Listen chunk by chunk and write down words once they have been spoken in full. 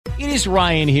It is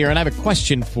Ryan here, and I have a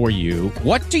question for you.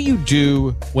 What do you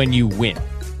do when you win?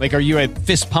 Like, are you a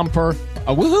fist pumper,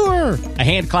 a woohooer, a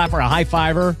hand clapper, a high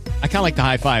fiver? I kind of like the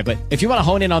high five, but if you want to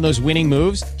hone in on those winning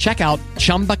moves, check out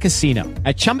Chumba Casino.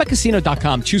 At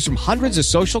ChumbaCasino.com, choose from hundreds of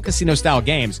social casino-style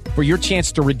games for your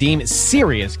chance to redeem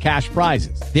serious cash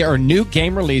prizes. There are new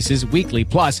game releases weekly,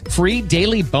 plus free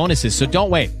daily bonuses. So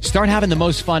don't wait. Start having the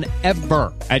most fun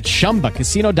ever at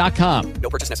ChumbaCasino.com.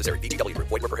 No purchase necessary. VGW Group.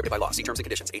 Void where prohibited by law. See terms and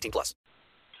conditions. 18 plus.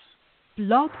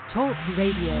 Blog Talk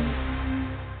Radio.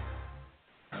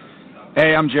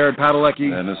 Hey, I'm Jared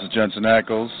Padalecki. And this is Jensen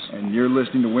Ackles. And you're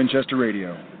listening to Winchester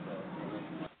Radio.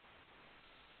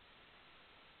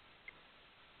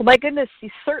 Well, my goodness, you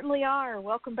certainly are.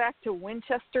 Welcome back to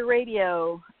Winchester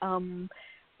Radio.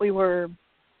 We were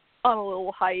on a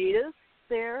little hiatus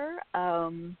there.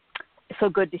 So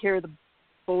good to hear the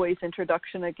boys'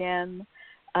 introduction again.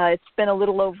 It's been a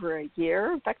little over a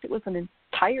year. In fact, it was an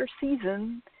entire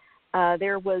season.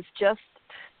 There was just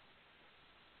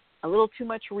a little too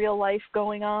much real life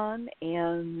going on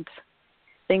and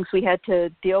things we had to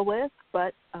deal with,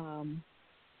 but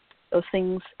those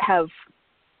things have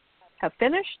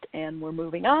finished, and we're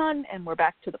moving on, and we're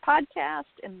back to the podcast,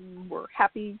 and we're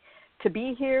happy to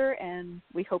be here, and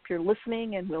we hope you're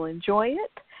listening and will enjoy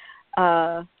it.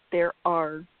 There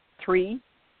are 3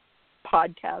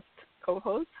 podcast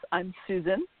co-hosts. I'm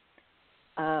Susan.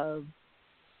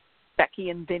 Becky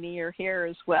and Vinny are here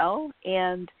as well,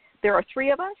 and there are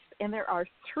 3 of us, and there are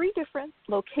 3 different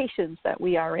locations that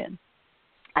we are in.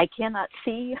 I cannot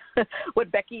see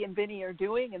what Becky and Vinny are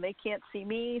doing, and they can't see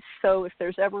me, so if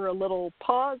there's ever a little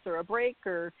pause or a break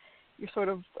or you're sort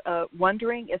of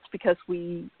wondering, it's because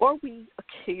we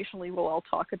occasionally will all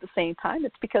talk at the same time.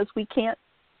 It's because we can't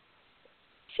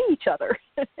see each other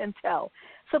and tell.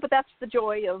 But that's the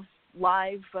joy of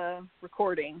live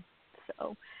recording.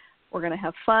 So we're going to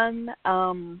have fun.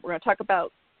 We're going to talk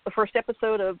about the first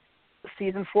episode of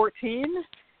Season 14,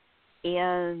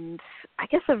 and I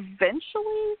guess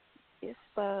eventually if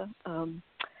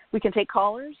we can take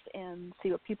callers and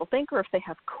see what people think or if they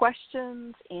have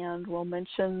questions, and we'll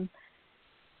mention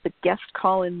the guest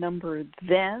call-in number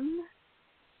then.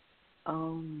 I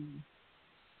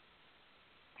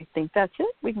think that's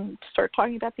it. We can start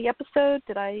talking about the episode.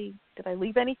 Did I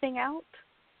leave anything out?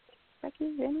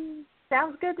 Becky, any?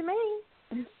 Sounds good to me.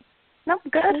 No,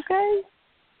 good.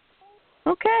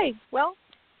 Okay, well,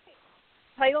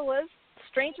 title was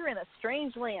Stranger in a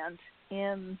Strange Land,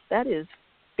 and that is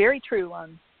very true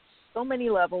on so many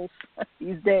levels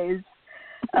these days.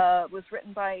 It was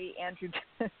written by Andrew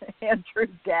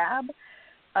Dabb,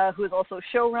 who is also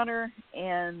showrunner,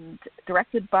 and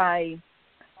directed by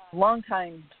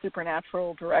longtime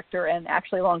Supernatural director and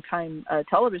actually longtime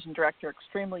television director,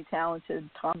 extremely talented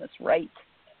Thomas Wright,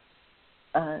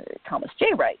 Thomas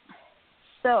J. Wright.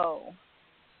 So,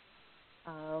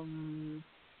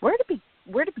 where to begin?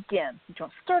 Do you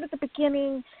want to start at the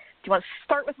beginning? Do you want to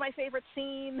start with my favorite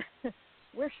scene?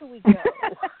 Where should we go?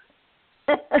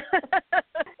 Not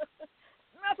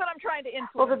that I'm trying to influence.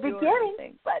 Well, the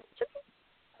beginning, but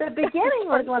the beginning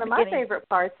was one of my favorite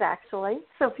parts, actually.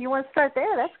 So if you want to start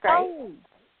there, that's great.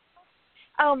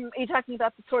 Are you talking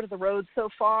about the sort of the road so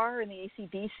far in the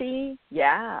AC/DC?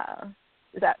 Yeah.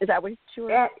 Is that what you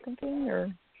were thinking,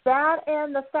 or that,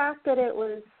 and the fact that it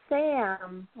was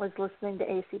Sam was listening to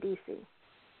AC/DC.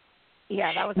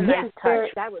 Yeah, that was a nice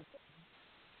touch. That was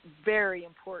very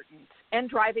important. And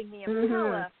driving the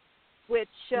Impala, which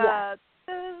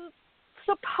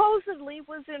supposedly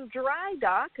was in dry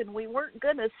dock, and we weren't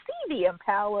going to see the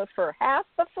Impala for half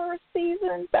the first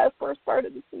season, the first part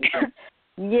of the season.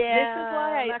 Yeah, this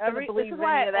is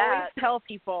why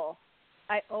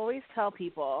I always tell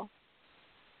people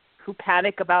who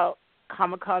panic about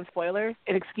Comic-Con spoilers,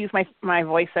 and excuse my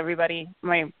voice, everybody.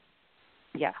 We're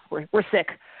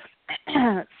sick.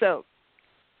 So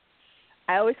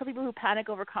I always tell people who panic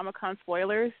over Comic-Con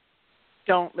spoilers,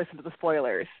 don't listen to the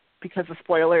spoilers, because the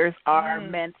spoilers are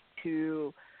meant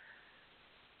to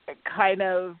kind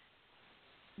of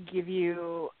give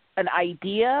you an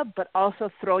idea, but also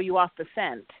throw you off the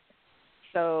scent.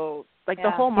 So, the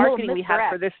whole marketing we had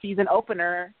for this season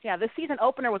opener, this season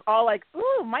opener was all like,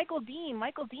 ooh, Michael Dean.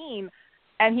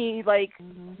 And he,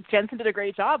 Jensen did a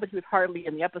great job, but he was hardly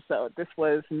in the episode. This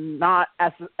was not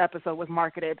as the episode was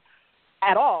marketed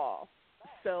at all.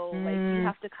 So, you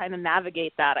have to kind of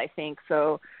navigate that, I think.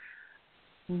 So,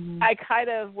 I kind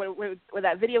of, when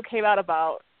that video came out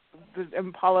about the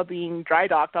Impala being dry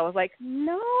docked, I was like,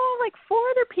 no, 4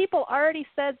 other people already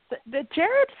said that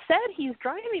Jared said he's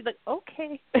driving.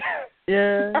 Okay.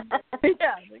 Yeah. Okay.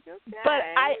 But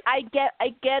I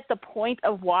get the point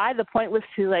of why. The point was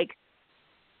to,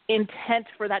 intent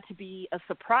for that to be a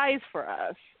surprise for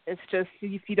us. It's just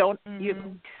if you don't, you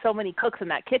so many cooks in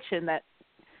that kitchen that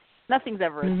nothing's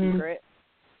ever a secret.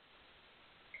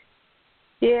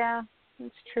 Yeah,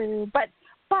 that's true. But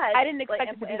I didn't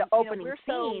expect it to be the opening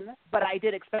scene, but I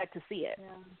did expect to see it. Yeah.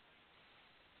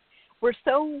 We're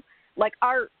so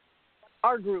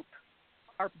our group,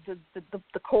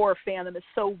 the core fandom is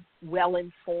so well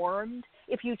informed.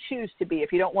 If you choose to be,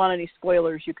 if you don't want any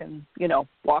spoilers, you can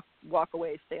walk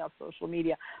away, stay off social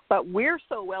media. But we're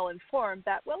so well informed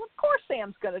that of course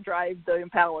Sam's going to drive the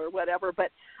Impala or whatever.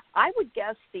 But I would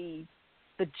guess the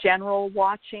general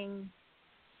watching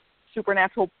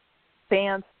Supernatural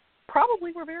fans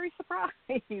probably were very surprised,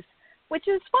 which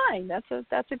is fine. That's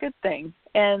a good thing.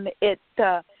 And it's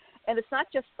not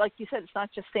just, like you said, it's not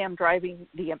just Sam driving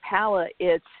the Impala.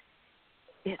 It's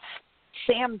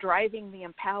Sam driving the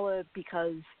Impala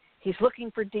because he's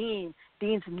looking for Dean.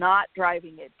 Dean's not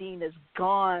driving it. Dean is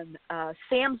gone.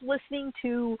 Sam's listening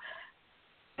to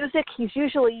music he's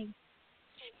usually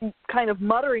kind of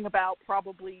muttering about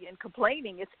probably and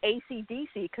complaining. It's AC/DC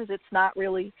because it's not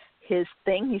really his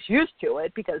thing. He's used to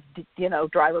it because,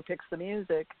 driver picks the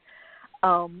music.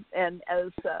 And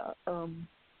as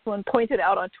someone pointed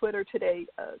out on Twitter today,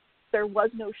 there was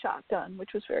no shotgun,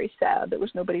 which was very sad. There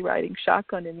was nobody riding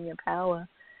shotgun in the Impala.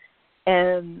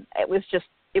 And it was just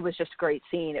a great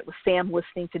scene. It was Sam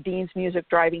listening to Dean's music,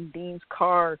 driving Dean's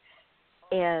car.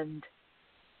 And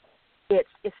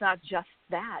it's not just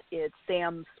that. It's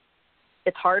Sam's.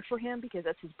 It's hard for him because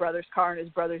that's his brother's car and his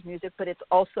brother's music, but it's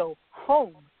also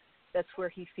home. That's where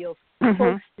he feels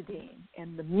close to Dean,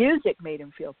 and the music made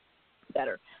him feel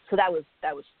better. So that was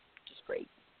just great.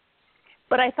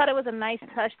 But I thought it was a nice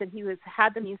touch that he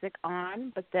had the music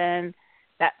on, but then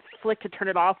that flick to turn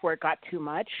it off where it got too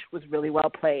much was really well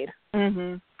played.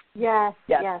 Mm-hmm. Yes.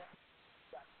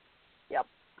 Yep.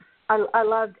 I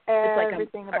loved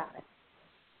everything about it.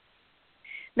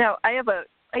 Now I have a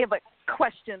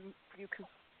question for you because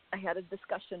I had a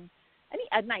discussion,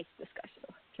 a nice discussion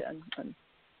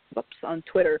on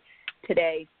Twitter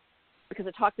today because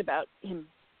I talked about him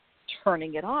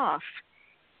turning it off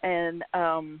and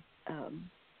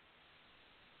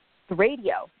the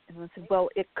radio, and I said, well,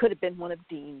 it could have been one of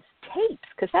Dean's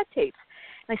cassette tapes,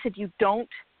 and I said you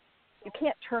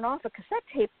can't turn off a cassette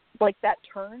tape like that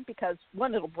because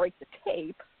one, it'll break the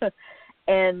tape,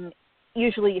 and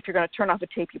usually if you're going to turn off a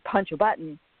tape, you punch a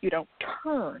button, you don't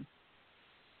turn.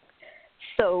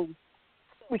 So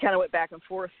we kind of went back and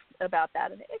forth about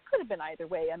that, and it could have been either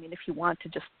way. I mean, if you want to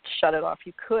just shut it off,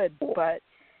 you could, but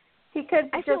he could.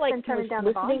 I feel like turn down listening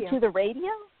the volume to the radio.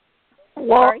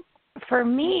 Well, Sorry? For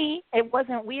me, it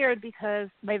wasn't weird because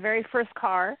my very first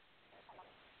car,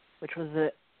 which was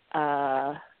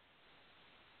a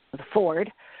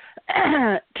Ford,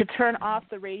 to turn off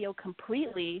the radio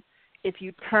completely, if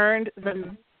you turned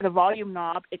the volume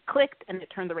knob, it clicked and it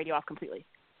turned the radio off completely.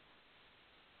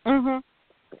 Mm-hmm.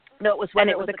 No, it was when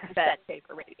it it was a cassette tape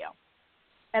or radio.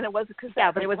 And it was a cassette.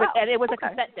 Yeah, but it was a okay.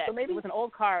 cassette deck. So maybe it was an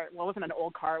old car. Well, it wasn't an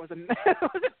old car. It was it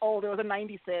was a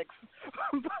 96.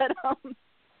 But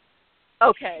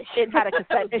okay. It had a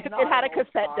cassette. It had a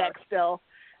cassette deck still.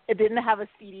 It didn't have a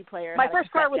CD player. My first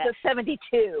car was a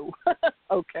 72.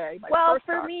 Okay. Well,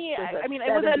 for me, I mean, it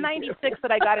was a 96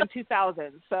 that I got in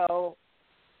 2000, so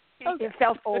it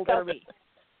felt older to me.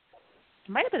 It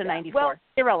might have been a 94. Well,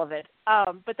 irrelevant.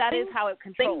 But that is how it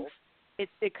controls.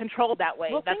 It controlled that way.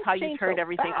 Well, that's how you turned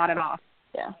everything on and off.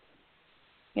 Yeah.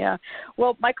 Yeah.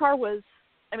 Well, my car was,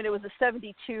 it was a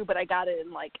 72, but I got it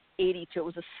in 82. It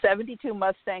was a 72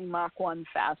 Mustang Mach 1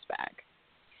 Fastback.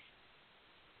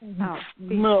 Oh,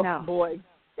 no. Boy.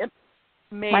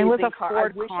 Mine was a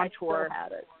Ford Contour. I still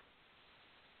had it.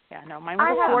 Yeah, no, mine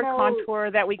was a Ford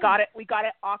Contour that we got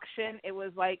at auction. It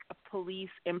was like a police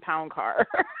impound car.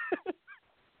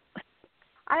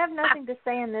 I have nothing to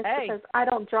say in this because I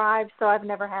don't drive, so I've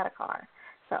never had a car.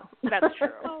 So that's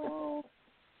true.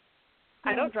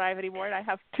 I don't drive anymore, and I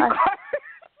have 2 cars.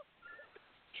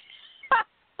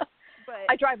 But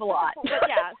I drive a lot. But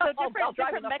yeah, so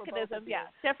different mechanisms. Yeah,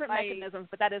 different mechanisms.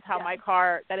 But that is how my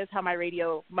car. That is how my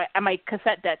radio. My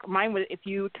cassette deck. Mine was if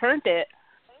you turned it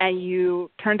and you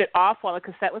turned it off while the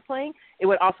cassette was playing, it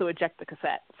would also eject the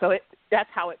cassette. So that's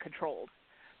how it controlled.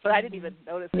 But I didn't even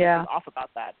notice anything off about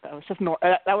that. That was just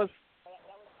that was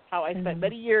how I spent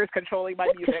many years controlling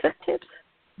my music. Cassette tapes.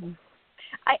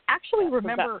 I actually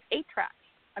remember 8-tracks.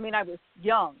 I was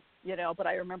young, but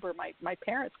I remember my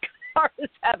parents' cars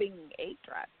having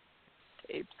 8-track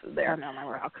tapes there. Oh, no, mine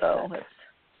were all so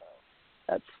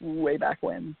that's way back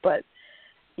when. But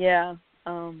yeah,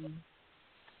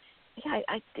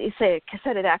 I say a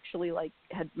cassette. It actually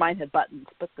mine had buttons,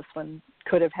 but this one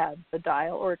could have had the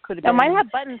dial, or it could have been. Mine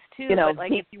had buttons too.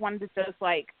 But if you wanted to just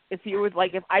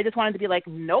if I just wanted to be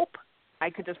nope, I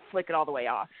could just flick it all the way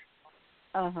off.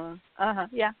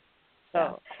 Yeah.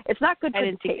 So it's not good.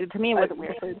 To me, it wasn't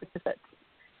weird.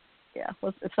 Yeah,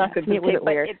 it's not good. It wasn't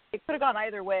weird. It could have gone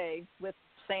either way with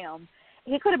Sam.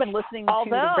 He could have been listening to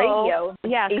the radio.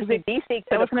 Yeah, because AC/DC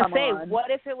I was going to say, on. what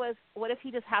if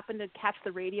he just happened to catch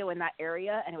the radio in that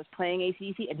area and it was playing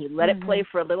AC/DC and he let it play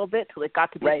for a little bit till it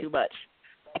got to be too much?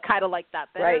 I kind of like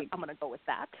that better. Right. I'm going to go with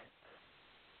that.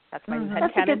 That's my head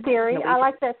That's canon. a good theory. I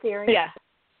like that theory. Yeah.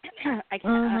 I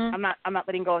can't. I'm not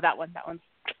letting go of that one.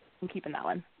 I'm keeping that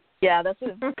one. Yeah, that's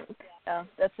good. That's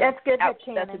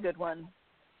a good one.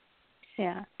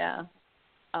 Yeah. Yeah.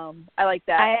 I like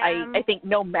that. I think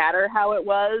no matter how it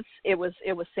was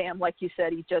Sam, like you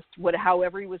said. He just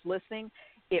however he was listening,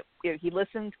 he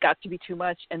listened, got to be too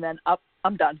much, and then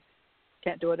I'm done.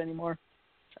 Can't do it anymore.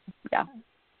 So, yeah.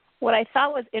 What I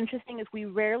thought was interesting is we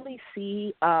rarely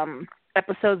see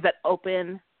episodes that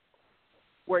open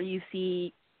where you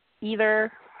see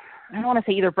either. I don't want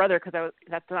to say either brother because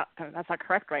that's not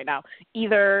correct right now.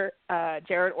 Either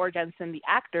Jared or Jensen, the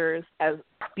actors, as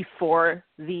before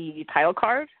the title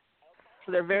card.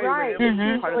 So they're very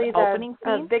rarely part of the opening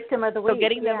scene. Victim of the week. So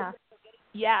getting them,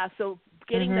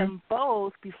 getting them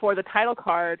both before the title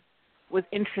card was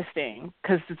interesting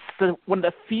because it's one of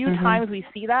the few times we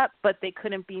see that, but they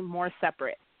couldn't be more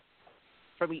separate.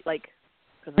 For me,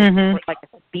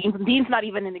 Dean's not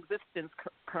even in existence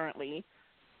currently.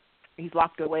 He's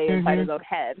locked away inside his own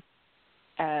head.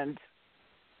 And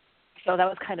so that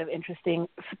was kind of interesting.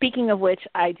 Speaking of which,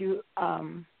 I do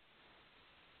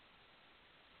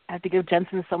have to give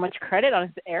Jensen so much credit on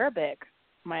his Arabic.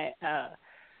 I'm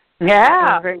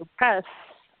very impressed.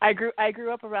 I grew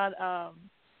up around a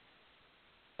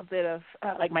bit of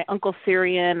my uncle's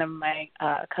Syrian and my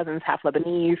cousin's half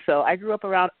Lebanese, so I grew up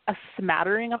around a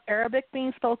smattering of Arabic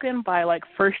being spoken by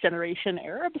first generation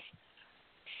Arabs.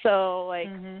 So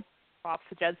props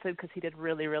to Jensen because he did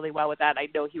really, really well with that. I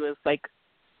know he was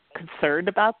concerned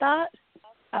about that.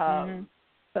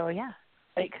 So yeah,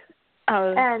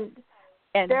 and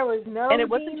there was no. And it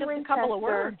wasn't Dean just Winchester. a couple of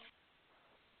words.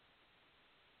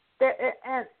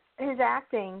 And his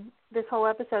acting this whole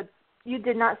episode, you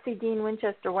did not see Dean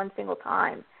Winchester one single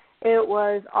time. It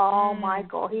was all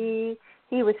Michael. He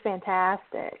was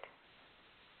fantastic.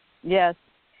 Yes.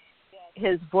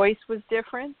 His voice was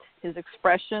different. His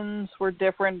expressions were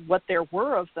different, what there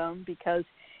were of them, because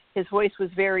his voice was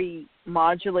very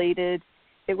modulated.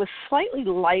 It was slightly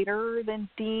lighter than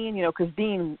Dean, because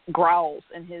Dean growls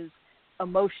and his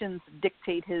emotions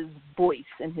dictate his voice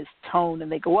and his tone,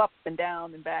 and they go up and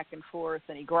down and back and forth,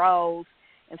 and he growls.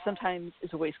 And sometimes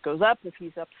his voice goes up if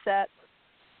he's upset.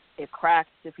 It cracks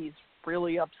if he's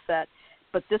really upset.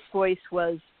 But this voice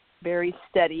was very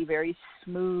steady, very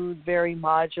smooth, very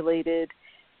modulated,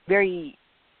 very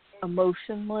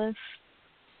emotionless.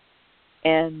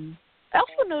 And I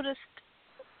also noticed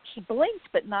he blinked,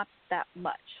 but not that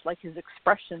much. His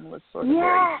expression was sort of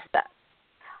very set.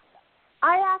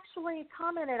 I actually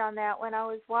commented on that when I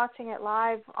was watching it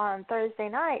live on Thursday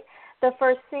night. The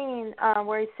first scene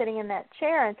where he's sitting in that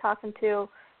chair and talking to,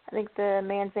 I think the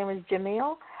man's name was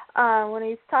Jamil. When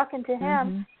he's talking to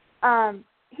him,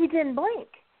 he didn't blink.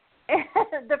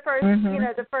 The first,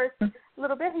 the first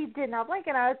little bit, he did not blink,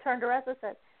 and I turned around and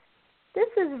said, "This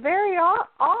is very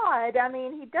odd. I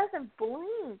mean, he doesn't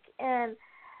blink." And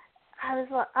I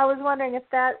was wondering if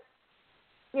that,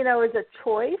 is a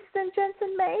choice that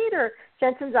Jensen made, or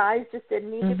Jensen's eyes just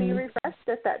didn't need to be refreshed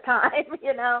at that time,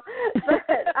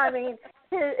 But I mean,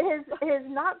 his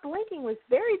not blinking was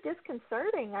very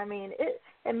disconcerting. I mean,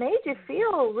 it made you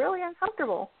feel really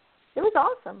uncomfortable. It was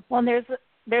awesome. Well,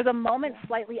 there's a moment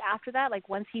slightly after that,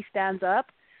 once he stands up,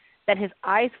 that his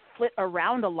eyes flit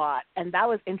around a lot, and that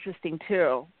was interesting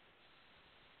too.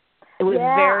 It was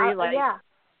very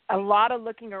a lot of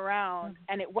looking around,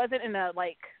 and it wasn't in a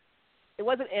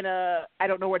I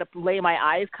don't know where to lay my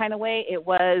eyes kind of way. It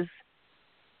was,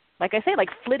 like I say,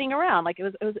 flitting around. It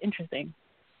was interesting.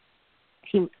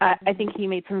 I think he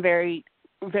made some very,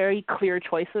 very clear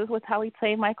choices with how he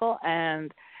played Michael,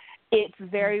 and it's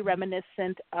very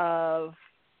reminiscent of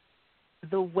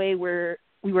the way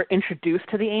we were introduced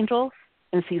to the Angels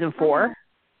in season 4,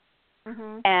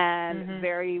 and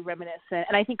very reminiscent.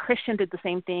 And I think Christian did the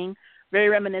same thing. Very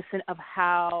reminiscent of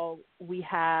how we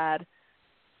had.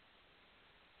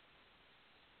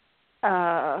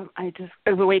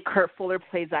 The way Kurt Fuller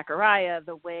played Zachariah,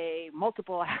 the way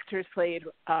multiple actors played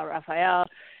Raphael,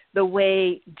 the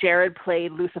way Jared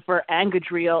played Lucifer and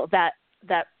Gadriel,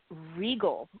 that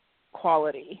regal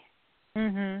quality.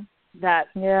 Mhm. That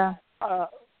Yeah.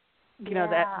 You know,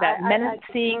 that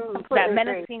menacing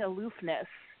aloofness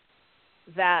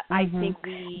that I think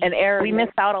we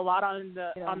missed out a lot on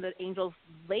the Angels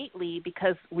lately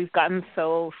because we've gotten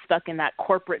so stuck in that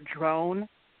corporate drone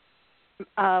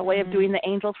way of doing the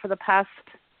Angels for the past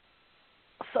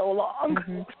so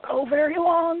long, so very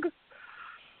long.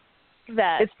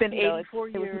 That it's been 84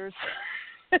 years.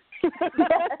 It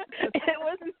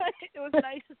was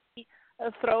nice to see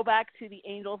a throwback to the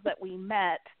Angels that we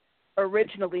met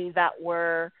originally that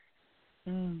were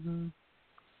a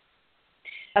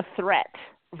threat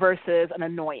versus an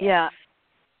annoyance. Yeah.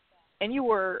 And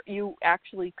you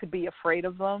actually could be afraid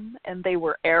of them, and they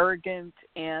were arrogant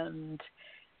and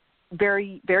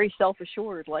very, very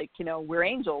self-assured. Like, you know, we're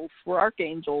angels, we're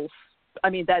archangels. I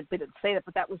mean, that they didn't say that,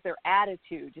 but that was their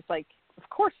attitude. It's like, of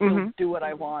course you'll do what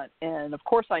I want, and of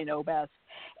course I know best.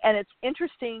 And it's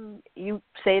interesting you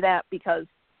say that because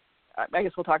I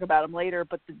guess we'll talk about him later.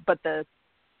 But the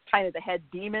kind of the head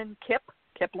demon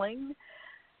Kipling,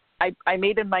 I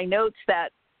made in my notes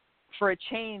that for a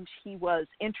change he was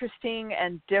interesting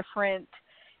and different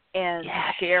and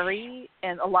scary.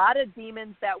 And a lot of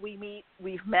demons that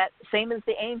we've met, same as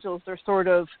the angels, they're sort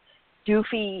of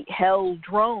doofy hell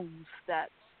drones that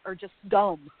are just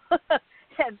dumb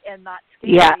and not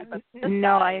scary. Yeah,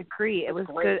 no, I agree. It was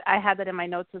good. I had that in my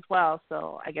notes as well,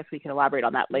 so I guess we can elaborate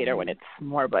on that later when it's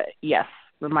more. But yes,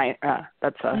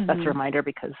 that's a reminder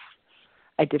because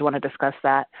I did want to discuss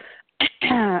that.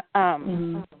 I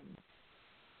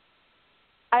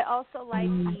also like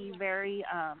the very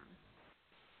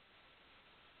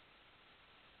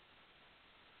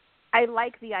I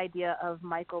like the idea of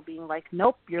Michael being like,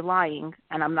 nope, you're lying,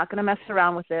 and I'm not going to mess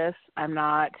around with this. I'm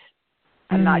not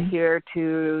here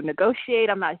to negotiate.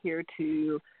 I'm not here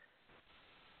to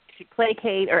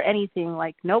placate or anything.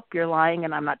 Like, nope, you're lying,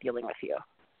 and I'm not dealing with you.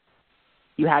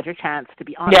 You had your chance to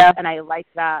be honest, and I like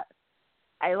that.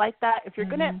 I like that. If you're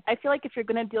gonna, I feel like if you're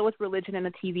gonna deal with religion in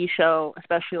a TV show,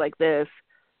 especially like this,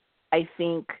 I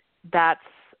think that's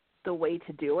the way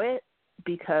to do it.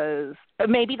 Because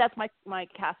maybe that's my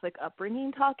Catholic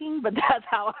upbringing talking, but that's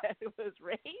how I was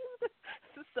raised.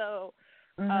 So,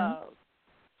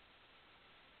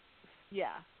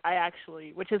 yeah, I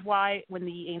actually, which is why when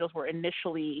the Angels were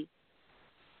initially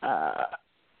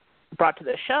brought to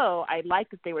the show, I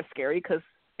liked that they were scary because,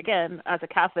 again, as a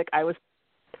Catholic, I was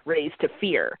raised to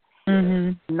fear,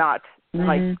 not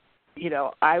like, you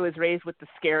know, I was raised with the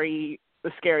scary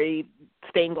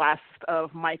stained glass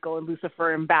of Michael and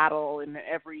Lucifer in battle in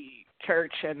every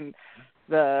church and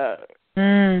the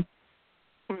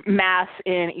Mass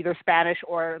in either Spanish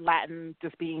or Latin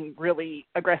just being really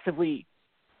aggressively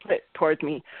put towards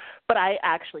me. But I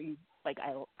actually, like,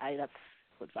 I that's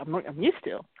what I'm used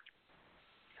to.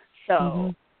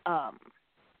 So,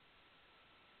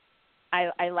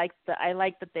 I like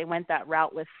that they went that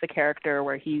route with the character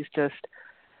where he's just,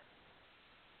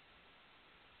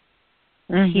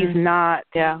 he's not,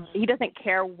 he doesn't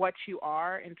care what you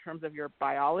are in terms of your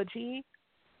biology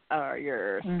or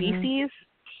your species.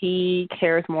 He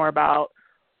cares more about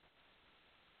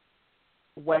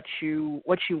what you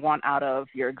want out of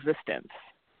your existence.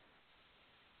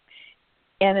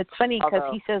 And it's funny because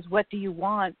he says, what do you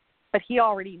want? But he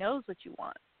already knows what you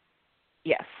want.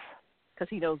 Yes. Because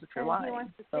he knows if you're lying. He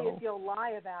wants to see if you'll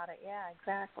lie about it. Yeah,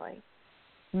 exactly.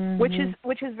 Which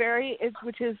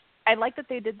is I like that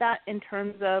they did that in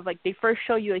terms of, like, they first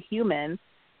show you a human,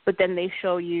 but then they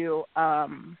show you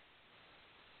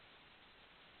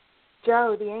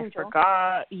Joe, the angel. I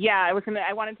forgot. Yeah, I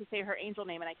wanted to say her angel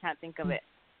name and I can't think of it.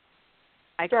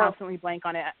 I constantly blank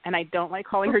on it, and I don't like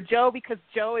calling her Joe because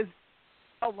Joe is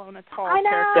alone a tall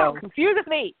character. It confuses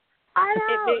me. I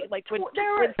know. When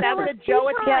Sam said Joe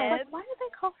at the end. Why do they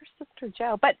call her Sister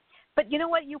Joe? But you know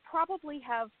what? You probably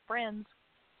have friends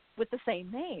with the same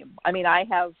name. I mean, I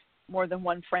have more than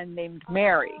one friend named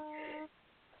Mary.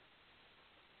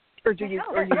 Or do you not?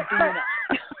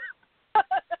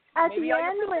 At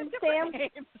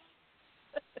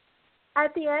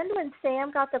the end when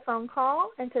Sam got the phone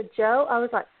call and said Joe, I was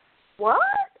like, what?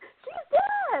 She's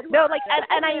dead. No, like,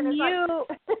 and I knew.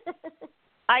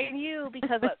 I knew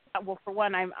because, well, for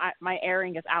one, my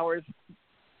airing is hours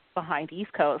behind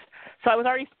East Coast, so I was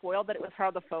already spoiled that it was her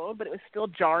on the phone, but it was still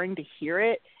jarring to hear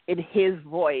it in his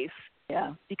voice.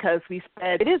 Yeah, because we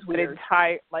spent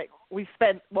we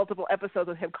spent multiple episodes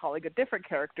with him calling a different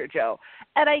character Joe,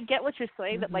 and I get what you're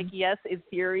saying that, like, yes, in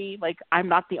theory, like, I'm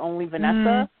not the only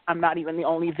Vanessa, I'm not even the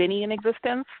only Vinny in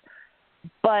existence,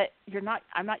 but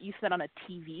I'm not used to that on a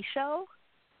TV show.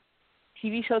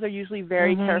 TV shows are usually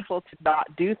very careful to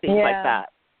not do things like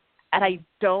that. and I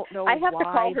don't know why I have to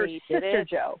call her they did Sister it.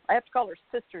 Joe. I have to call her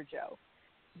Sister Joe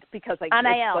because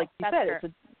Anael, like you said, her.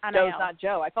 Joe's not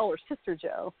Joe. I call her Sister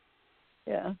Joe.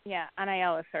 Yeah. Yeah,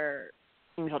 Anael is her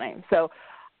angel name. So,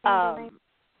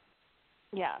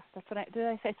 yeah, that's what did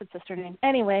I say? I said sister name.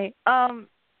 Anyway, no,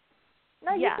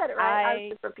 you yeah, said it right. I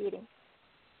was just repeating.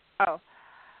 Oh,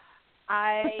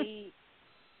 I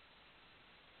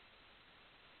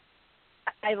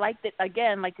liked it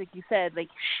again, like you said, like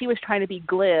she was trying to be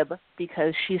glib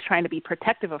because she's trying to be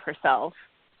protective of herself,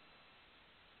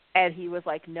 and he was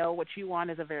like, "No, what you want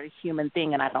is a very human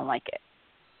thing, and I don't like it."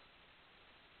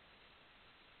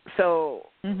 So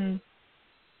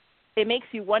it makes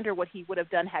you wonder what he would have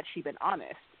done had she been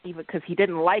honest, even because he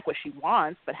didn't like what she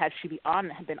wants. But had she been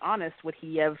honest, would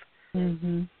he have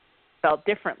felt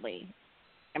differently?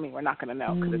 I mean, we're not going to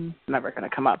know because it's never going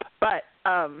to come up. But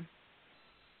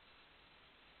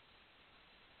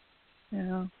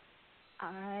yeah,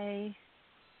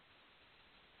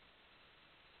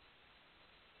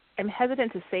 I'm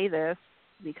hesitant to say this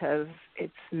because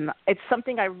it's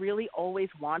something I really always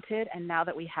wanted, and now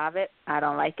that we have it, I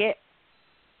don't like it.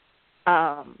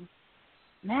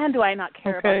 Man, do I not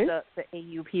care about the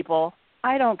AU people.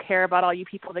 I don't care about all you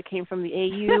people that came from the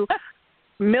AU.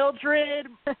 Mildred,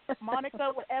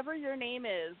 Monica, whatever your name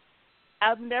is,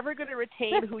 I'm never going to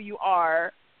retain who you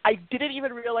are. I didn't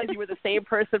even realize you were the same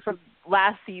person from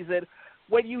last season.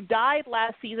 When you died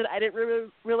last season, I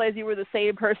didn't realize you were the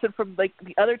same person from like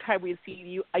the other time we'd seen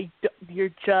you. You're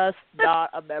just not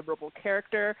a memorable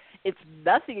character. It's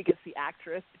nothing against the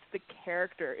actress. It's the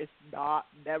character is not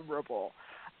memorable.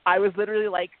 I was literally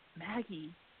like,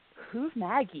 Maggie, who's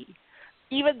Maggie?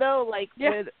 Even though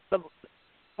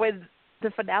when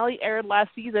the finale aired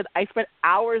last season, I spent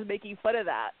hours making fun of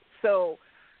that. So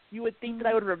you would think that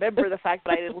I would remember the fact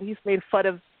that I at least made fun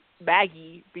of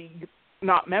Maggie being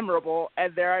not memorable,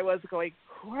 and there I was going,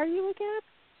 who are you again?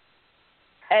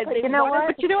 And but you know what?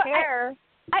 But you know what?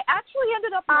 I actually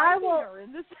ended up liking her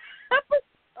in this episode.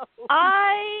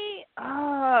 I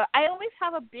always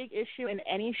have a big issue in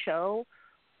any show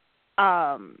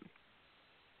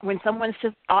when someone's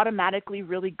just automatically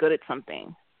really good at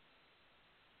something.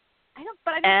 I don't,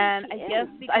 but I guess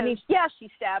because,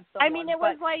 she stabbed someone. I mean, it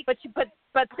was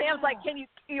but Sam's like,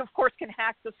 you of course can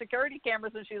hack the security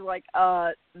cameras, and she's like,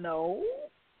 no.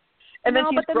 And then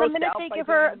she's the minute they give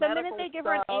her an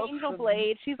stuff angel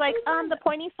blade, she's like, the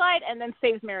pointy side, and then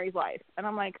saves Mary's life. And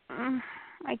I'm like,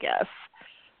 I guess.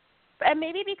 And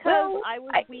maybe because I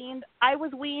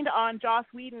was weaned on Joss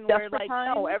Whedon, where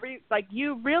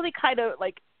you really kind of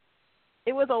like.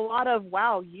 It was a lot of,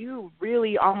 wow, you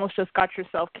really almost just got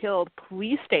yourself killed.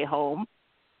 Please stay home.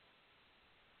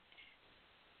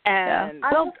 And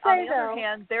on the other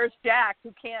hand, there's Jack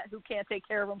who can't take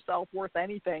care of himself worth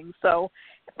anything. So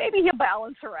maybe he'll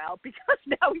balance her out because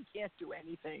now he can't do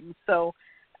anything. So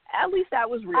at least that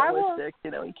was realistic.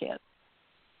 He can't.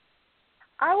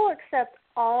 I will accept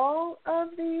all of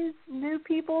these new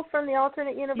people from the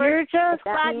alternate universe. You're just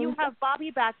glad you have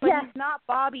Bobby back, but he's not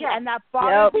Bobby, and that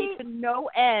bothers me to no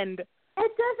end. It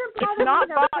doesn't bother me. It's not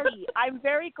me, Bobby. I'm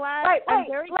very glad. I'm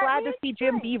very glad to see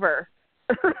Jim Beaver.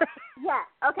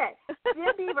 Yeah. Okay.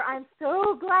 Jim Beaver. I'm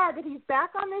so glad that he's back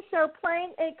on this show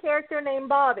playing a character named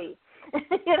Bobby.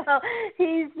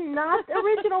 He's not the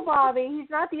original Bobby. He's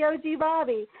not the OG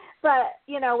Bobby. But,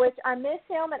 which I miss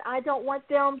him, and I don't want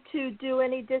them to do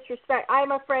any disrespect.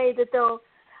 I'm afraid that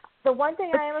the one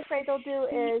thing I am afraid they'll do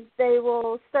is they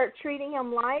will start treating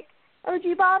him like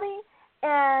OG Bobby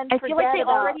and I feel like they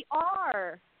about, already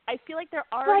are. I feel like they're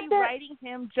already writing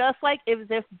him just like as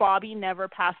if Bobby never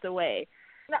passed away.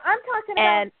 No, I'm talking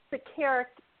about the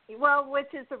character,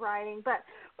 which is the writing, but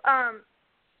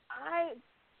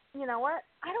you know what?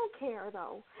 I don't care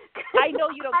though. I know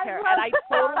you don't care, and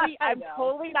I'm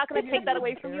totally not going to take that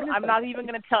away from you. I'm not even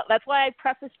going to tell. That's why I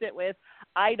prefaced it with,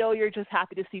 I know you're just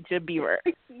happy to see Jim Beaver.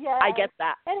 Yeah, I get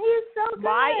that. And he's so good.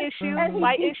 My issue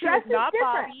is not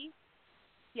different. Bobby.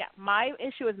 Yeah, my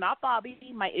issue is not Bobby.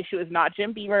 My issue is not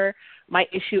Jim Beaver. My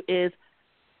issue is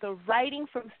the writing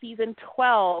from season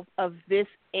 12 of this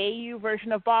AU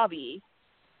version of Bobby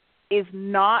is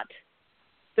not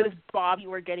this Bobby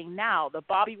we're getting now. The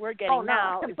Bobby we're getting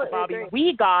now is the Bobby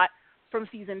we got from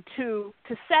season 2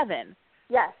 to 7.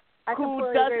 Yes, I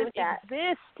who doesn't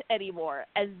exist anymore,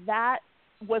 and that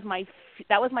was my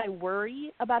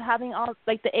worry about having all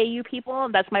like the AU people,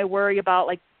 and that's my worry about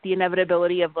like the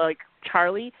inevitability of like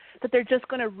Charlie, that they're just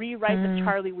going to rewrite the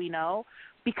Charlie we know,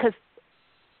 because,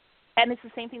 and it's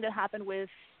the same thing that happened with,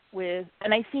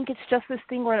 and I think it's just this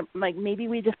thing where like maybe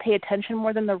we just pay attention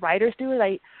more than the writers do.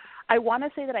 I want to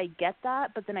say that I get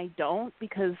that, but then I don't,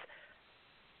 because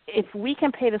if we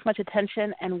can pay this much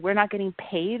attention and we're not getting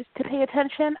paid to pay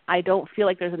attention, I don't feel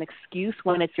like there's an excuse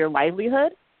when it's your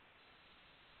livelihood.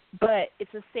 But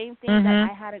it's the same thing that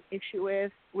I had an issue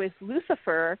with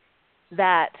Lucifer,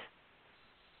 that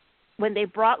when they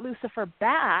brought Lucifer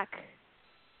back,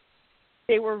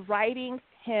 they were writing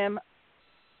him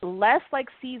less like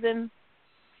season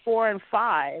 4 and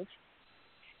 5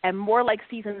 and more like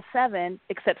season 7,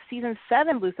 except season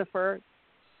 7 Lucifer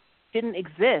didn't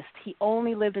exist. He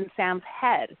only lived in Sam's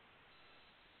head.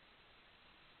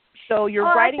 So you're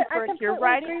writing for it. You're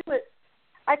writing.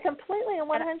 I completely and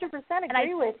 100%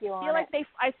 agree with you on it.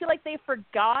 I feel like they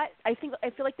forgot. I feel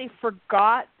like they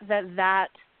forgot that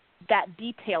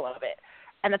detail of it,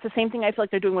 and that's the same thing I feel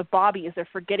like they're doing with Bobby. Is they're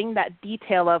forgetting that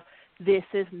detail of this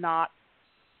is not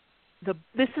the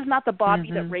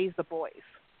Bobby that raised the boys.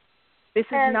 This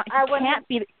is not.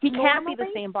 He can't be the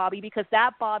same Bobby, because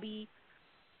that Bobby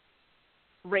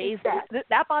raised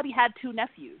that Bobby had 2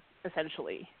 nephews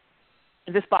essentially,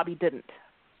 and this Bobby didn't.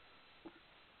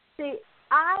 See,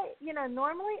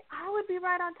 normally I would be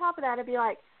right on top of that. I'd be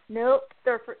like, nope,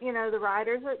 the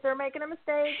writers they're making a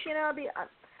mistake.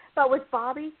 But with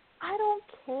Bobby, I don't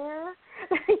care.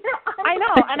 I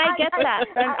know, and I get that.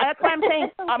 And that's why I'm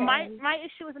saying my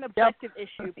issue is an objective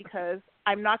issue, because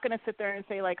I'm not going to sit there and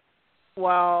say like,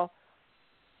 well,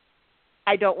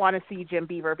 I don't want to see Jim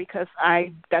Beaver, because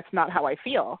that's not how I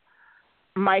feel.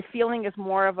 My feeling is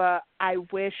more of I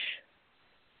wish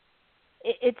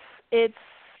it's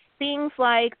things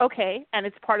like, okay, and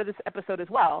it's part of this episode as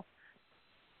well.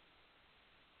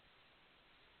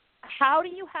 How do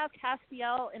you have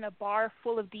Castiel in a bar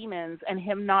full of demons and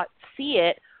him not see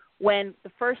it, when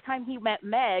the first time he met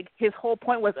Meg, his whole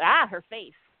point was, her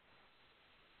face?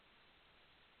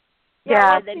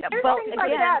 Yeah, but again,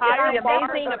 the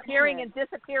amazing appearing and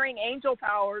disappearing angel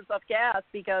powers of Cass,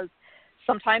 because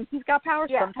sometimes he's got powers,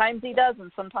 sometimes he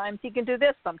doesn't, sometimes he can do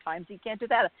this, sometimes he can't do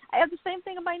that. I have the same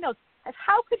thing in my notes.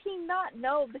 How could he not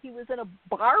know that he was in a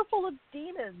bar full of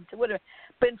demons? It would have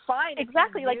been fine.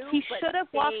 Exactly, like he should have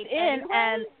walked in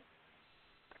and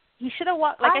he should have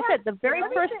walked. Like I said, the very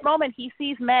first moment he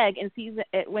sees Meg and sees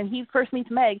it, when he first meets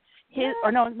Meg,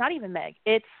 or no, not even Meg.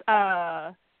 It's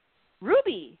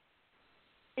Ruby.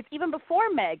 It's even before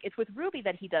Meg. It's with Ruby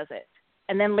that he does it,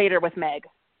 and then later with Meg.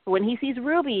 When he sees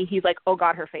Ruby, he's like, "Oh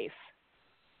God, her face."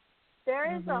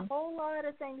 There is a whole lot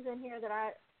of things in here that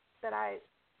I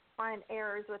find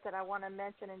errors with that I want to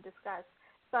mention and discuss.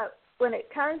 But when it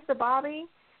comes to Bobby,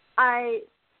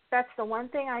 that's the one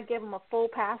thing I give him a full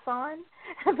pass on,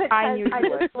 because I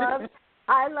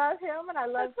love him and I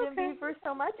love Jim Beaver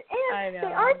so much, and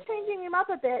they are changing him up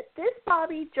a bit. This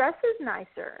Bobby dresses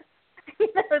nicer,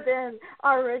 than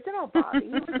our original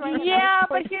Bobby.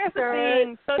 But here's the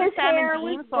thing. So does Sam and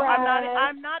Dean. So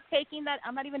I'm not taking that.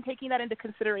 I'm not even taking that into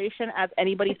consideration as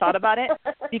anybody thought about it,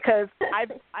 because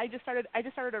I just started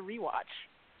a rewatch,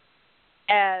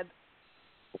 and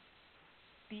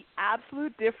the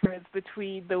absolute difference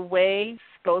between the way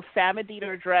both Sam and Dean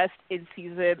are dressed in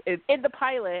the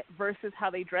pilot versus how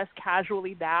they dress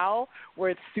casually now, where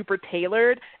it's super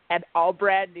tailored and all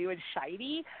brand new and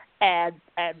shiny and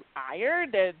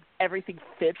ironed and everything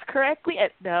fits correctly.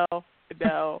 And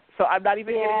no. So I'm not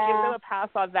even going to give them a pass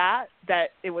on that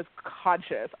it was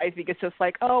conscious. I think it's just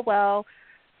like, oh, well,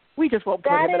 we just won't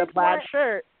put him in a plaid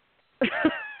shirt.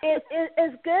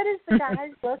 As good as the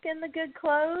guys look in the good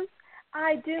clothes,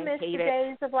 I miss the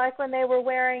days of like when they were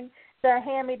wearing the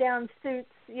hand-me-down suits,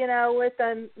 with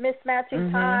the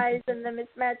mismatching ties and the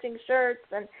mismatching shirts,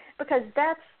 and because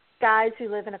that's guys who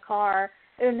live in a car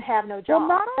and have no job. Well,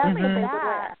 not only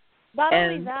that,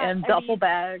 and duffel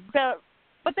bags.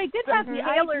 But they did have the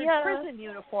tailored prison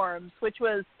uniforms, which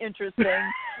was interesting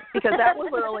because that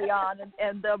was early on,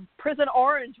 and the prison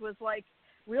orange was like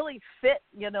really fit,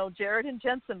 Jared and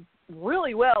Jensen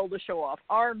really well to show off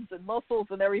arms and muscles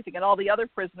and everything, and all the other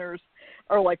prisoners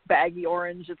are like baggy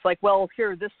orange. It's like, well,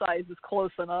 here, this size is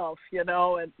close enough,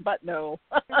 but no.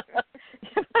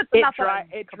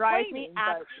 It drives me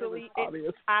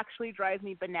actually drives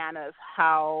me bananas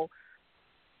how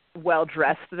well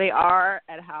dressed they are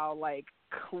and how like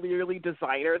clearly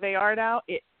designer they are now.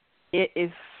 It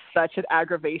is such an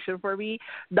aggravation for me,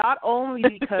 not only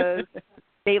because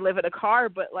they live in a car,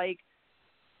 but like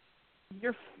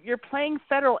you're playing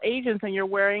federal agents and you're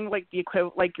wearing like the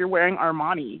equivalent, like you're wearing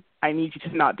Armani. I need you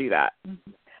to not do that.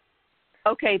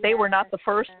 Okay, they were not the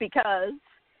first, because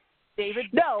David.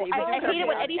 No, I hate it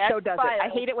when any show does it. I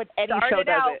hate it when any show does it. Started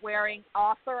out wearing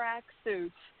off-the-rack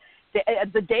suits.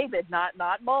 The David, not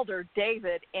Mulder,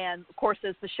 David, and of course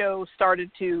as the show started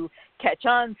to catch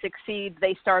on, succeed,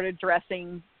 they started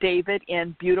dressing David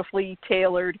in beautifully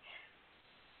tailored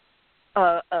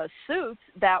suits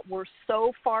that were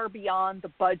so far beyond the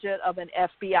budget of an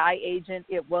FBI agent,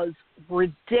 it was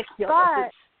ridiculous.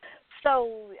 But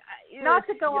so, not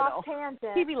to go off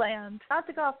tangent. TV land. Not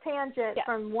to go off tangent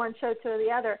from one show to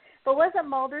the other. But wasn't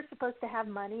Mulder supposed to have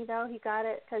money though? He got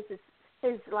it because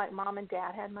his like mom and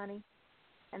dad had money,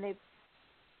 and they.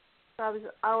 So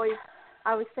I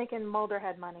was thinking Mulder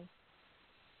had money.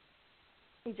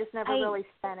 He just never really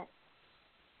spent it.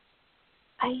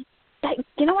 I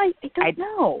don't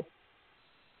know.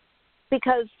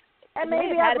 Because and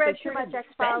maybe I've read too much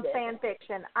X-Files fan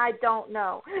fiction. I don't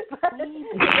know. But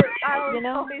I was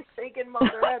always thinking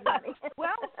Mulder had money.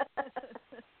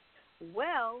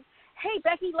 Well, hey,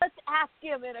 Becky, let's ask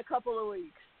him in a couple of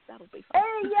weeks. That'll be fun.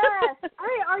 Hey, yes.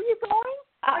 Hey, are you going?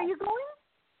 Are you going?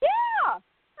 Yeah.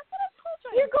 That's what I told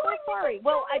you. You're going? So sorry.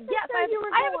 Well, yes, I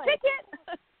have a ticket.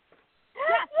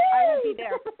 Yes, I will be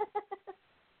there.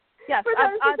 Yes,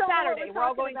 on Saturday. We're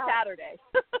all going Saturday.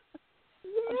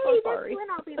 Yay, I'm so sorry. That's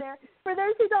when I'll be there. For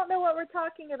those who don't know what we're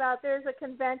talking about, there's a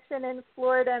convention in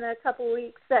Florida in a couple of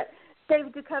weeks that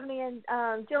David Duchovny and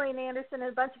Gillian Anderson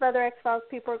and a bunch of other X-Files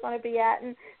people are going to be at.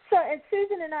 And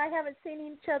Susan and I haven't seen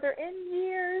each other in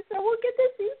years, so we'll get to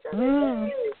see each other in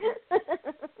years.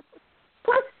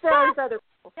 Plus there's other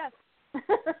people. Yes.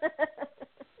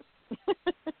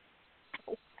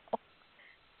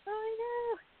 I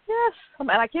know. Yes.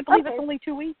 And I can't believe it's only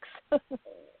 2 weeks. I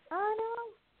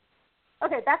know.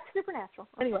 Okay, back to Supernatural.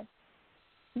 Anyway.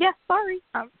 Yeah, sorry.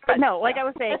 But no, like I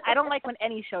was saying, I don't like when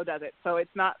any show does it. So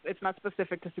it's not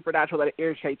specific to Supernatural that it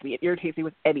irritates me. It irritates me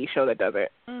with any show that does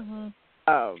it. Mm-hmm.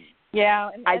 Yeah,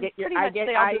 and I get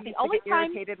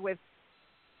irritated with.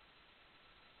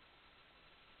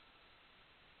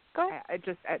 Go ahead. It's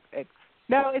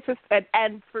just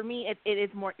and for me it is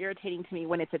more irritating to me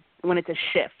when it's a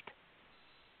shift.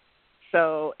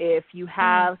 So if you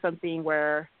have something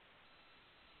where,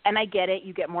 and I get it,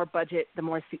 you get more budget the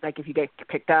more, like if you get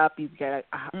picked up, you get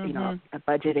a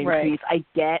budget increase. Right. I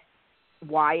get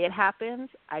why it happens.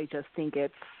 I just think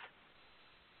it's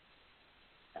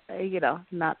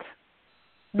not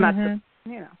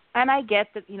and I get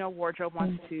that wardrobe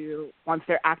wants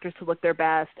their actors to look their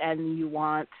best,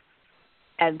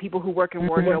 and people who work in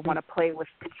wardrobe want to play with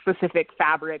specific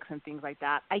fabrics and things like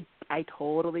that. I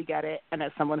totally get it, and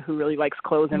as someone who really likes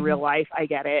clothes in real life, I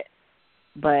get it.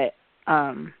 But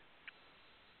I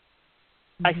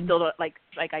still don't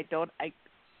it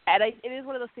is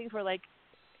one of those things where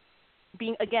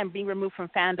being removed from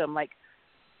fandom,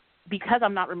 because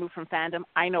I'm not removed from fandom,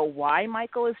 I know why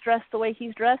Michael is dressed the way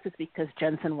he's dressed. It's because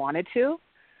Jensen wanted to.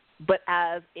 But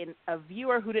as a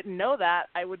viewer who didn't know that,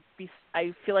 I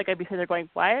feel like I'd be sitting there going,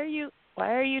 why are you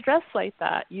dressed like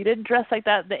that? You didn't dress like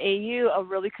that in the AU. I'm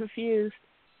really confused.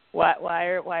 Why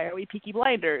are we Peaky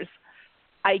Blinders?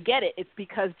 I get it. It's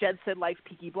because Jensen likes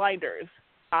Peaky Blinders.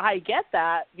 I get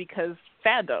that because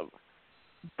fandom.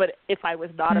 But if I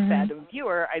was not a fandom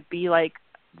viewer, I'd be like,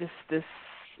 this is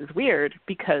weird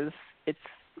because it's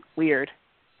weird.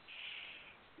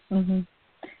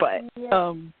 But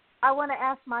I want to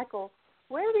ask Michael,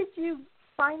 where did you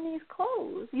find these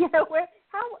clothes? Where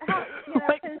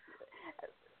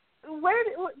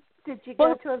did you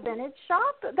go to a vintage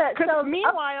shop?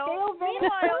 Meanwhile,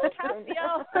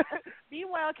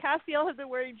 Castiel has been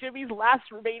wearing Jimmy's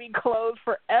last remaining clothes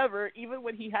forever. Even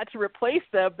when he had to replace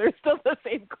them, they're still the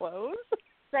same clothes.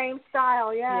 Same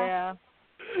style, yeah.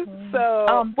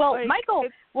 So, Michael.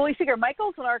 Well, we figure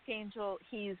Michael's an archangel.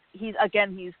 He's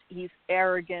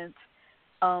arrogant.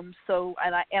 So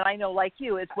I know, like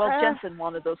you, it's Jensen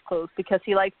wanted those clothes because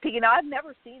he likes Piggy. Now I've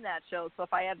never seen that show, so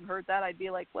if I hadn't heard that, I'd be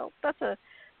like, well, that's a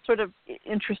sort of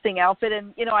interesting outfit.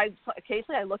 And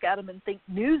occasionally I look at him and think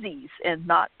Newsies and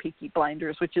not Peaky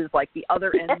Blinders, which is like the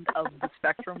other end of the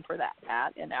spectrum for that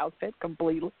hat and outfit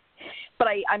completely. But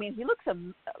I mean, he looks so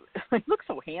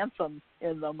handsome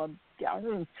in them.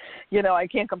 I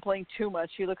can't complain too much.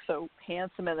 He looks so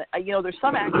handsome, and there's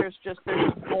some actors they're just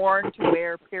born to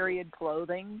wear period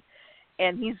clothing,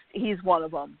 and he's one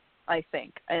of them, I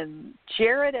think. And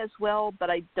Jared as well, but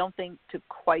I don't think to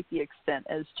quite the extent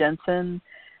as Jensen.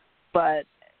 But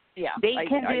yeah, they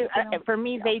can do. For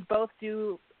me, they both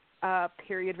do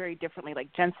period very differently.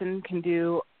 Like Jensen can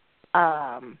do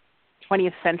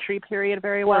 20th century period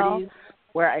very well,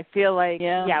 where I feel like,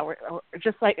 we're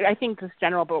just like, I think just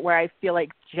general, but where I feel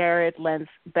like Jared lends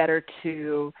better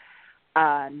to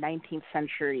 19th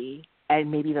century and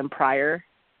maybe even prior.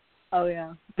 Oh,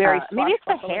 yeah. Maybe it's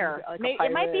the hair.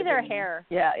 It might be their hair.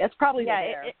 Yeah, it's probably their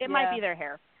hair. It might be their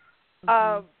hair.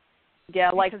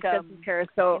 Like Jensen's hair is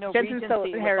so, Jensen's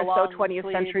hair is so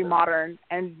 20th century modern,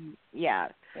 and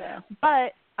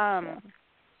but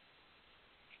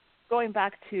going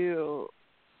back to,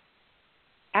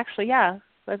 actually, yeah,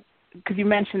 because you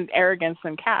mentioned arrogance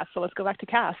and Cass, so let's go back to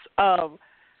Cass.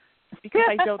 Because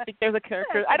I don't think there's a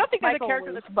character. I don't think there's a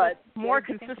character that's more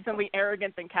consistently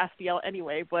arrogant than Castiel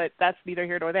anyway. But that's neither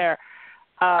here nor there.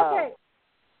 Okay.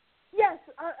 Yes,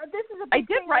 this is a big I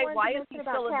did write, why is he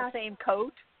still in the same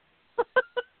coat?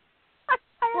 I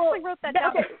actually wrote that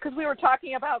down because we were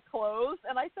talking about clothes,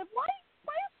 and I said, why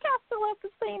does Cass still have the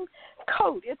same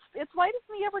coat? It's why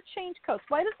doesn't he ever change coats?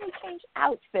 Why doesn't he change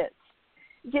outfits?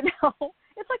 You know,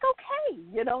 it's like, okay,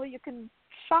 you know, you can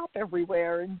shop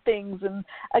everywhere and things, and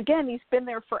again, he's been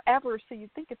there forever, so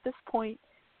you'd think at this point,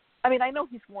 I mean, I know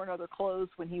he's worn other clothes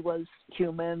when he was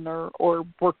human or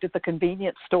worked at the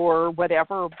convenience store or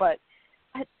whatever, but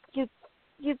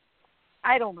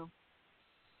I don't know.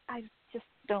 I just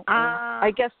don't know.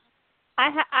 I guess I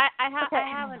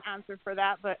have an answer for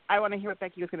that, but I want to hear what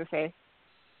Becky was going to say.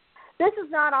 This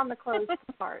is not on the clothes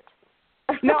part.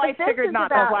 No, I figured not.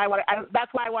 That's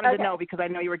why I wanted to know, because I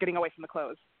know you were getting away from the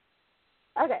clothes.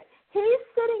 Okay. He's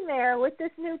sitting there with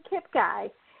this new Kip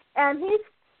guy, and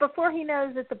before he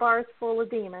knows that the bar's full of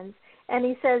demons, and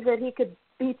he says that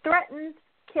he threatened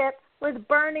Kip with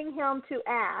burning him to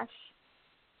ash,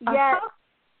 yet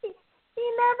he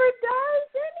never does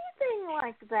anything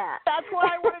like that. That's why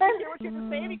I wanted to hear what you were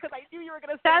saying, because I knew you were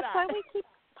going to say that. That's why we keep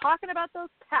talking about those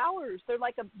powers. They're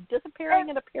like a disappearing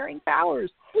and appearing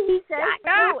powers. He says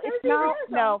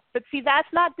no. But see, that's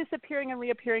not disappearing and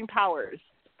reappearing powers.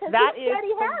 That is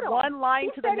from one line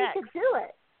to the next. He could do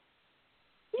it.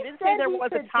 He didn't say there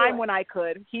was a time when I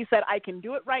could. He said, I can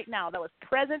do it right now. That was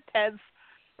present tense.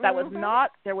 That was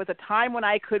not, there was a time when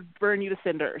I could burn you to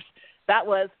cinders. That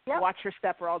was, watch your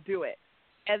step or I'll do it.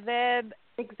 And then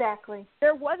exactly,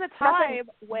 there was a time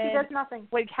when he does nothing.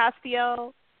 When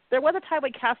Castiel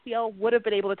would have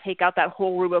been able to take out that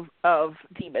whole room of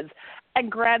demons.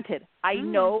 And granted, I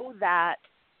know that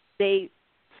they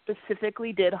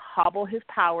specifically did hobble his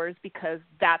powers because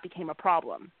that became a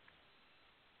problem.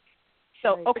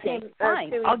 So, okay,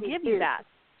 fine, I'll give you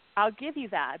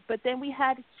that. But then we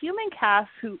had human Cass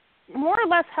who more or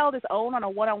less held his own on a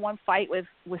one-on-one fight with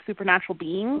supernatural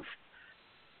beings.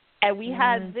 And we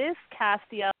had this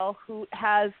Castiel who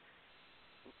has,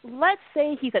 let's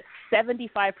say he's at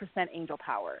 75% angel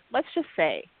power. Let's just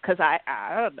say, because I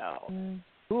don't know.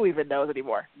 Who even knows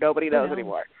anymore? Nobody knows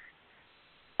anymore.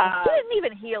 He didn't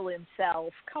even heal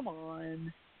himself. Come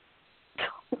on.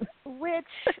 Which,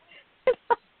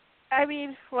 I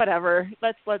mean, whatever.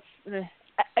 Let's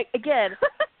again.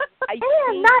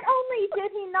 And not only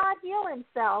did he not heal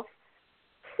himself,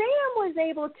 Sam was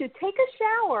able to take a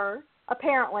shower,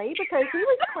 apparently, because he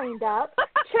was cleaned up,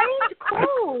 change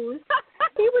clothes.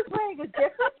 He was wearing a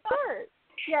different shirt.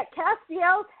 Yet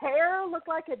Castiel's hair looked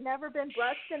like it had never been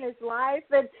brushed in his life,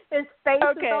 and his face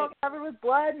was all covered with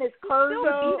blood, and his clothes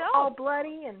were all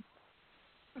bloody. And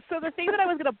so the thing that I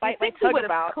was going to bite my tongue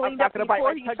about, I'm not going to bite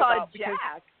my tongue about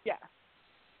because,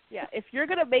 yeah. If you're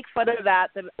going to make fun of that,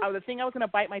 then the thing I was going to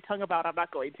bite my tongue about, I'm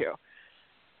not going to.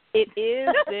 It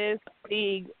is this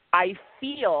thing. I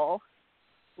feel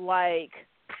like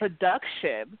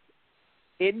production,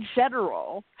 in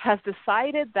general, has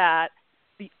decided that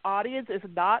the audience is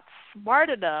not smart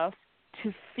enough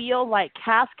to feel like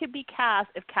Cass can be Cass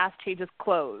if Cass changes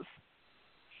clothes.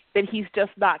 Then he's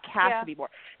just not Cass anymore.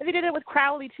 And they did it with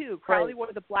Crowley, too. Crowley wore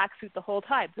the black suit the whole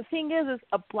time. The thing is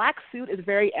a black suit is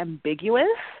very ambiguous,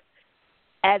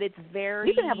 and it's very...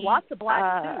 You can have lots of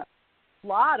black suits. A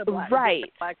lot of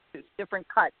black suits, different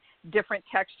cut, different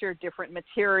texture, different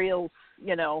materials,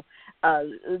 you know,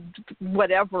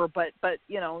 whatever. But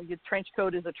you know, your trench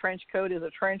coat is a trench coat is a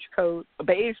trench coat, a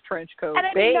beige trench coat.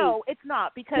 And no, it's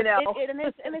not because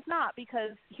it's not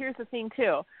because here's the thing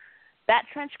too. That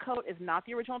trench coat is not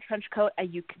the original trench coat,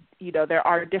 and you know there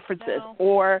are differences. No.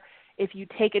 Or if you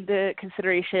take into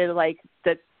consideration like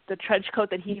the trench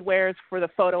coat that he wears for the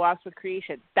photo ops with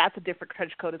Creation, that's a different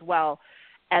trench coat as well.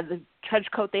 And the trench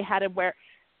coat they had him wear,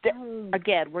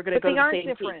 again, we're going to go to the same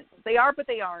thing. Different. They are, but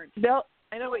they aren't. No,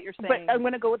 I know what you're saying. But I'm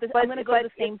going to go with this. I'm going to go to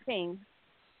the same thing.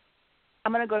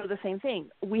 I'm going to go to the same thing.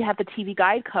 We have the TV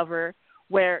guide cover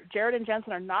where Jared and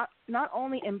Jensen are not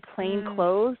only in plain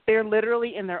clothes, they're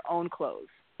literally in their own clothes.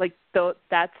 Like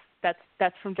that's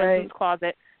from Jensen's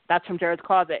closet. That's from Jared's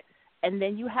closet. And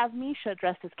then you have Misha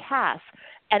dressed as Cass,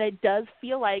 and it does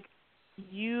feel like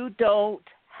you don't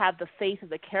have the faith of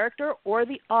the character or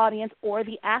the audience or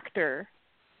the actor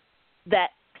that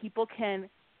people can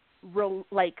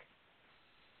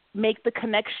make the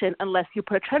connection unless you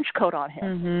put a trench coat on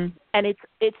him. And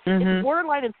it's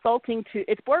borderline insulting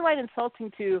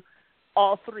to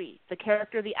all three, the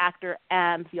character, the actor,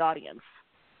 and the audience.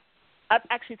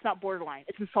 Actually, it's not borderline.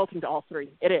 It's insulting to all three.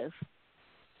 It is.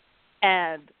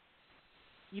 And,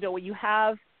 what you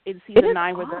have in season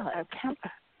 9 with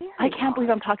I can't believe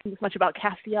I'm talking this much about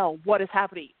Castiel. What is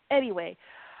happening? Anyway.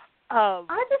 I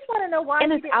just want to know why you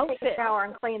didn't take a shower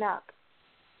and clean up.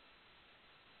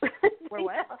 Or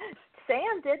what?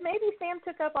 Sam did. Maybe Sam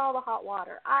took up all the hot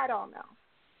water. I don't know.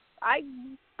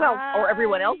 Or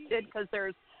everyone else did, because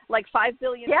there's like 5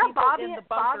 billion people in the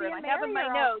bunker, and I have in my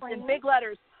notes in big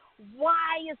letters,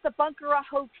 why is the bunker a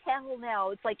hotel now?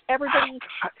 It's like everybody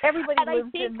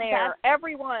lives in there.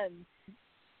 Everyone.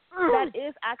 That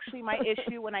is actually my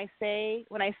issue when I say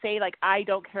like I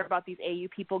don't care about these AU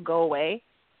people, go away.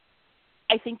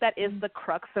 I think that is the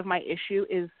crux of my issue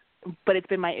but it's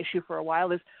been my issue for a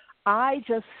while, is I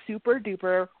just super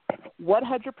duper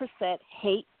 100%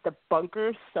 hate the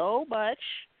bunker so much.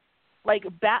 Like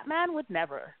Batman would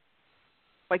never.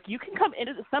 Like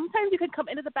sometimes you can come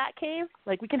into the Batcave,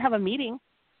 like we can have a meeting.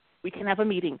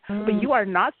 But you are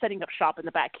not setting up shop in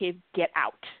the Batcave. Get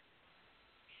out.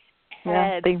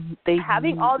 Yeah, they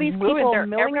having all these people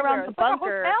milling around the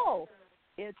bunker.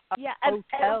 It's a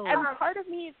hotel. And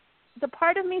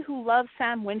part of me who loves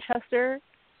Sam Winchester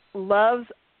loves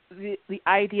the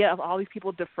idea of all these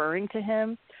people deferring to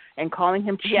him and calling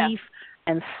him chief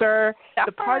and sir. That's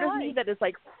the part of me that is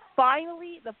like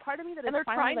and they're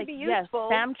trying to be useful.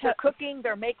 They're cooking,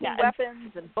 they're making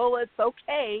weapons and bullets.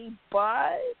 Okay,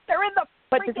 but they're in the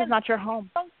but this is not your home.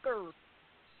 Bunker.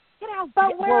 Get out.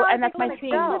 But and that's my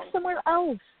thing. Live somewhere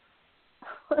else.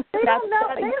 They don't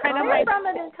know. They're from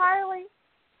an entirely.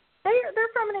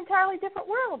 They're from an entirely different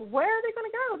world. Where are they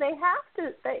going to go? They have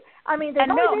to.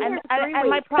 And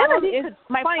my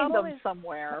problem is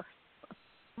somewhere.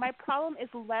 My problem is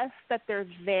less that they're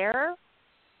there,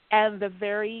 and the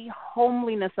very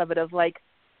homeliness of it. Of like,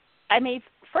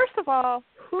 first of all,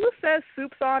 who says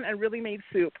soup's on and really made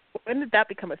soup? When did that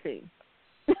become a thing?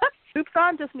 Soup's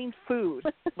on just means food.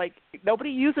 Like, nobody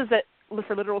uses it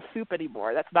for literal soup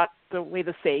anymore. That's not the way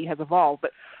the saying has evolved.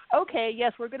 But, okay,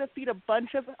 yes, we're going to feed a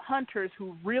bunch of hunters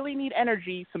who really need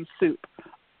energy some soup.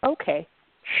 Okay,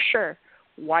 sure,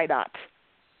 why not?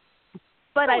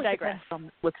 But I digress.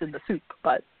 On what's in the soup,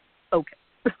 but okay.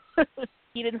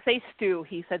 He didn't say stew.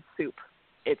 He said soup.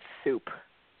 It's soup.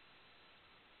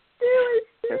 Stew is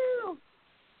stew.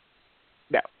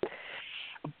 No.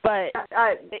 But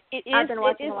it is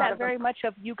that very much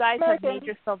of you guys have made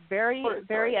yourself very,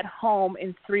 very at home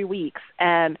in 3 weeks.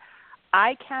 And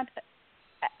I can't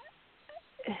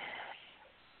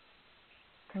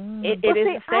it is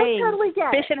the saying, totally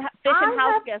fish and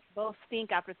house guests both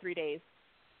stink after 3 days.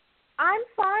 I'm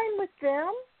fine with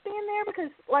them being there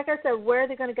because, like I said, where are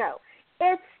they going to go?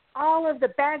 It's all of the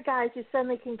bad guys who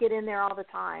suddenly can get in there all the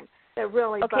time that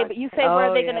really okay, but you say where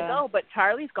are they going to go, but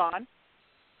Charlie's gone.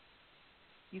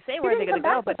 You say where are they going to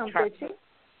go, but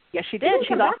yes, she did.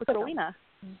 She's off with Rowena.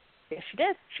 Yes, she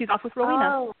did. She's off with Rowena.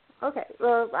 Oh, okay.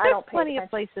 Well, I don't pay plenty of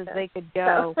places they could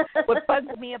go. What bugs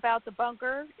me about the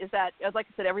bunker is that, like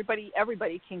I said, everybody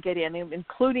can get in,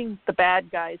 including the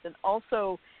bad guys, and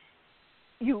also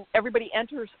everybody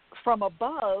enters from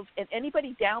above, and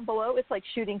anybody down below, it's like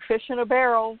shooting fish in a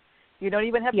barrel. You don't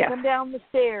even have to come down the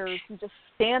stairs. You just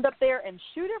stand up there and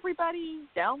shoot everybody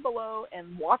down below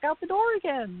and walk out the door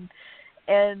again.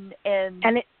 And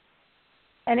it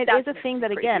is a thing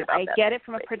that, again, I get it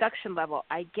from a production level.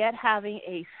 I get having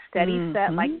a steady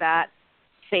set like that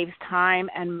saves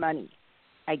time and money.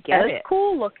 I get it. It's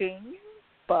cool looking,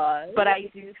 but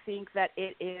I do think that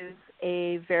it is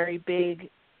a very big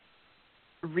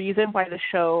reason why the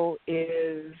show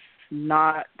is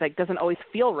not, like, doesn't always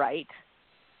feel right.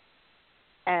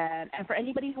 And for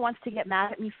anybody who wants to get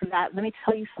mad at me for that, let me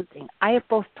tell you something. I have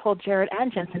both told Jared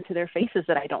and Jensen to their faces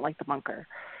that I don't like the bunker.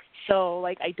 So,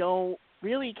 like, I don't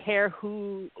really care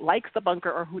who likes the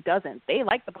bunker or who doesn't. They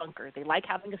like the bunker. They like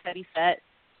having a steady set.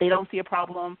 They don't see a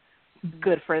problem.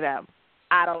 Good for them.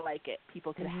 I don't like it.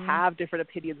 People can have different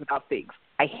opinions about things.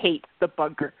 I hate the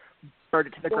bunker. Burn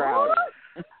it to the ground.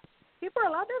 People are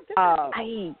allowed to have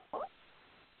different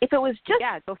if it was just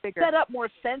go figure. set up more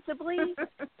sensibly,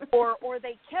 or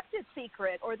they kept it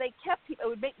secret, or they kept it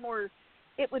would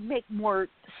make more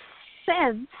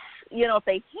sense, if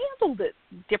they handled it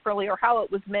differently or how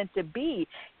it was meant to be.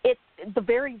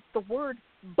 The word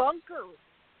bunker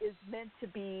is meant to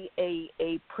be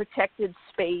a protected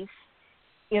space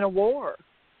in a war,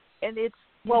 and it's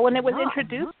when it was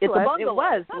introduced to us, it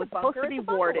was supposed to be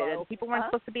warded, bungalow. and people weren't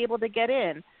supposed to be able to get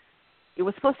in. It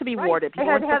was supposed to be warded. People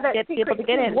weren't supposed to be able to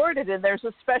get in. Warded, and there's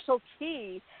a special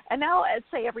key. And now, I'd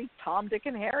say every Tom, Dick,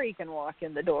 and Harry can walk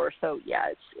in the door. So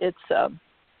it's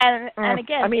And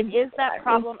again, it is that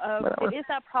problem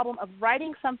of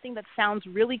writing something that sounds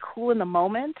really cool in the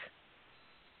moment,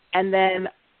 and then,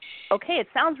 okay, it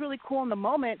sounds really cool in the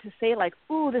moment to say like,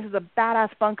 ooh, this is a badass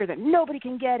bunker that nobody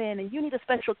can get in, and you need a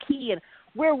special key, and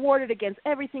we're warded against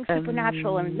everything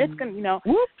supernatural, and it's gonna,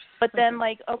 Whoops. But then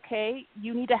like, okay,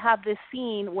 you need to have this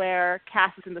scene where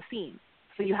Cass is in the scene,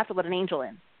 so you have to let an angel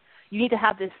in. You need to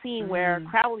have this scene where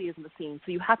Crowley is in the scene,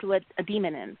 so you have to let a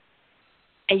demon in.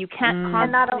 And you can't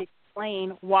constantly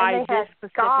explain why and they this had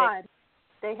specific... God.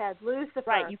 They had Lucifer.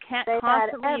 Right, you can't they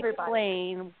constantly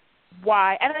explain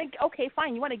why. And okay,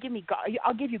 fine, you want to give me God.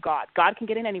 I'll give you God. God can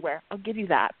get in anywhere. I'll give you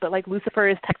that. But, like, Lucifer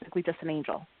is technically just an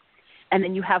angel. And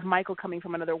then you have Michael coming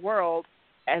from another world,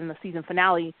 and the season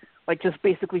finale, like, just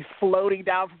basically floating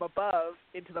down from above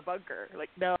into the bunker. Like,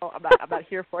 no, I'm not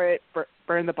here for it.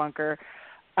 Burn the bunker.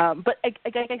 But, like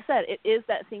I said, it is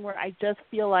that thing where I just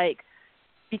feel like,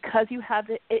 because you have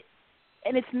it,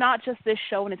 and it's not just this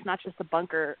show, and it's not just the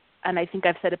bunker, and I think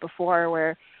I've said it before,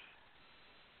 where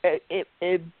they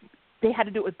had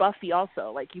to do it with Buffy also.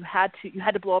 Like, you had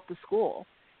to blow up the school.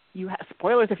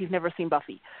 Spoilers if you've never seen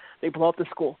Buffy. They blow up the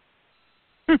school.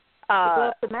 They blow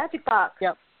up the magic box.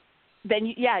 Yep. Then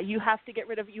you have to get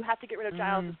rid of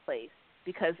Giles' place,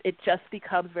 because it just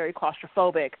becomes very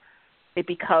claustrophobic. It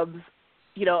becomes,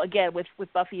 again with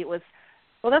Buffy, it was,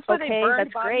 well, that's why they burned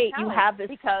that's Bobby's great. House, you have this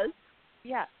because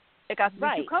it got to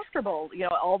be too comfortable.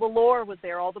 All the lore was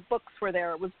there, all the books were there.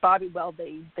 It was Bobby. Well,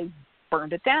 they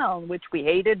burned it down, which we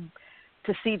hated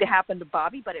to see to happen to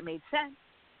Bobby, but it made sense.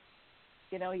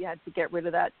 You had to get rid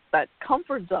of that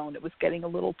comfort zone. It was getting a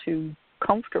little too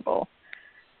comfortable.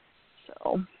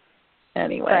 So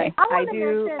anyway, I want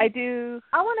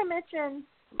to mention.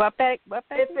 What back?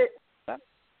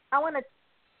 I want to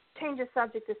change the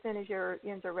subject as soon as you're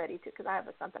ready to, because I have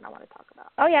something I want to talk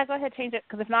about. Oh yeah, go ahead, change it.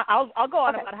 Because if not, I'll go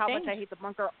on about how much I hate the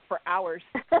bunker for hours.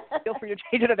 Feel free to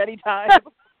change it at any time.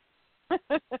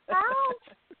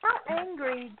 How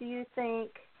angry do you think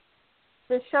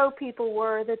the show people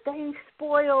were that they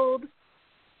spoiled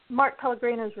Mark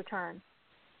Pellegrino's return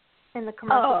in the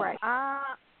commercial break?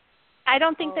 I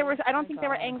don't think they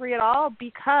were angry at all,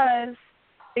 because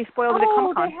they spoiled it at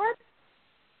Comic-Con.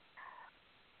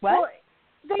 What? Well,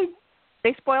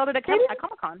 they spoiled it at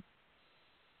Comic-Con.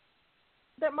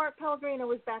 That Mark Pellegrino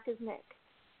was back as Nick.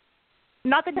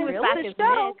 Not that he was back as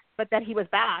Nick, but that he was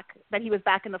back. That he was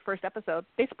back in the first episode.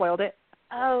 They spoiled it.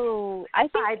 Oh, I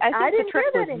think the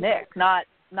trick was Nick, not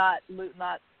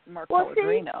Mark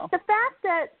Pellegrino. See, the fact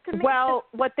that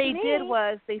what they did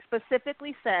was they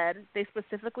specifically said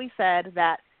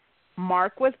that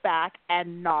Mark was back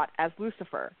and not as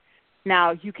Lucifer.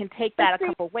 Now, you can take that a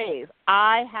couple ways.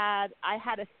 I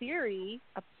had a theory,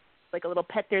 like a little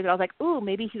pet theory, that I was like, ooh,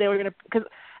 maybe they were going to, because,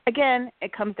 again,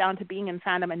 it comes down to being in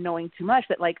fandom and knowing too much,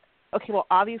 that, like, okay, well,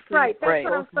 obviously,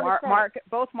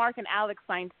 both Mark and Alex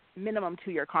signed minimum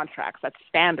 2-year contracts. That's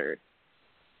standard.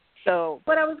 So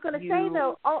what I was going to say,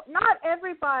 though, not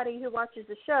everybody who watches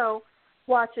the show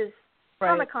watches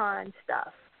Comic-Con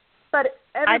stuff, but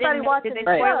everybody watches the show. Did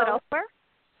they spoil it elsewhere?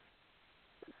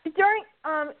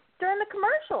 During the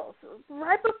commercials,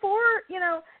 right before,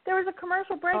 there was a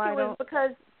commercial break. It was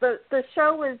because the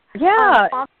show was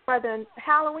sponsored by the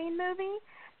Halloween movie.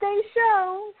 They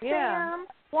show Sam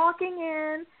walking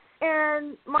in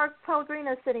and Mark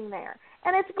Pellegrino sitting there.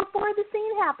 And it's before the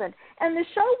scene happened. And the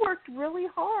show worked really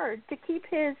hard to keep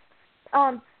his,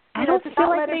 I don't feel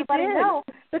like they did. know,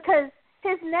 because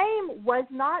his name was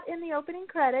not in the opening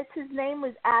credits. His name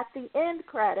was at the end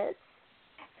credits.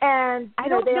 And I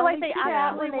don't feel like they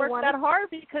actually worked that hard,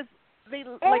 because they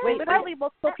literally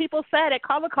multiple people said at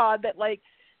Comic-Con that, like,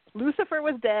 Lucifer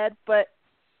was dead, but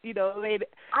I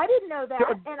didn't know that,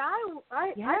 and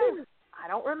I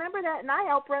don't remember that, and I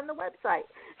helped run the website.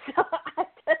 So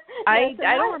I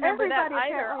don't remember that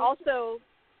either. Also,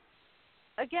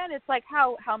 again, it's like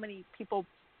how many people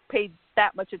paid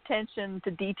that much attention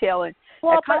to detail, and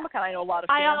at Comic-Con, I know a lot of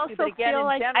fans do, but again, in general,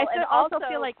 I also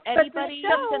feel like anybody, it's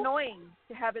just annoying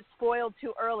to have it spoiled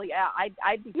too early.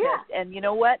 I'd be pissed. And you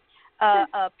know what?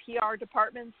 PR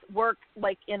departments work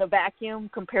like in a vacuum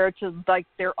compared to like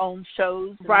their own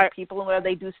shows and people where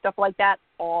they do stuff like that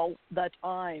all the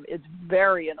time. It's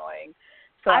very annoying.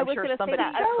 So I was going to say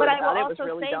that, but I will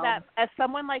also say that as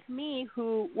someone like me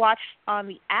who watched on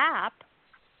the app,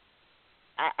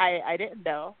 I didn't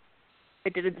know.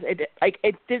 It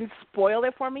didn't spoil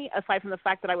it for me, aside from the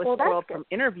fact that I was spoiled from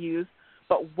interviews.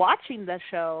 But watching the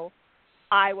show,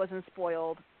 I wasn't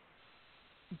spoiled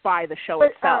by the show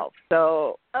itself.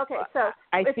 So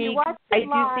if you watched it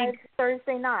live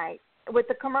Thursday night with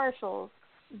the commercials,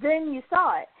 then you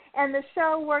saw it. And the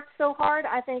show worked so hard,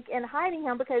 I think, in hiding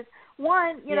him because,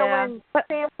 one, you know, when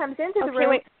Sam comes into the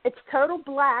room, it's total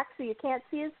black, so you can't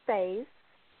see his face.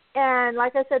 And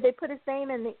like I said, they put his name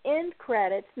in the end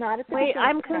credits, not at the beginning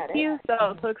I'm credits. confused,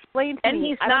 though, so explain to me. And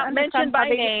he's not mentioned by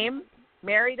name.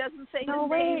 Mary doesn't say his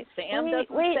name. Sam doesn't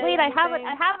say anything. I have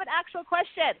an actual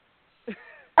question.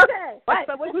 Okay. As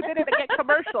someone who didn't get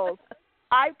commercials,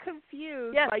 I'm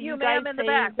confused by you guys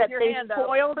saying that they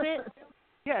spoiled it.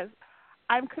 Yes.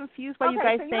 I'm confused by you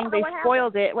guys saying they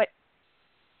spoiled it. Wait.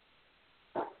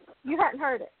 You hadn't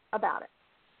heard about it.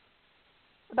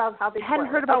 About how they spoiled it. Hadn't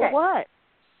heard about what?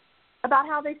 About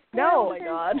how they spoiled it.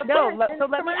 Oh, my God. No, so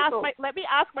let me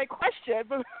ask my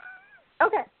question.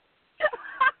 Okay.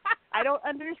 I don't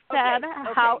understand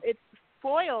how it's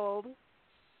spoiled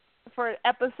for an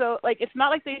episode. Like, it's not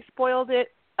like they spoiled it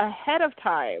ahead of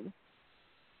time.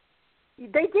 They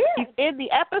did. He's in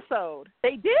the episode.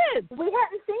 They did. We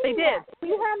hadn't seen him yet. We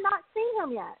had not seen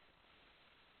him yet.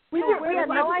 We had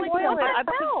no idea. I'm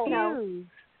confused.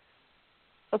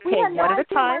 Okay, we had no one at a idea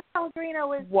time. Mark Pellegrino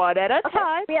was, one at a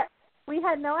time. We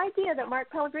had no idea that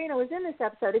Mark Pellegrino was in this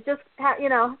episode. It just, you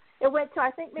know, it went to, I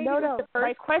think maybe it was the first.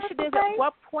 My question is, at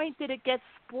what point did it get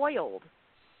spoiled?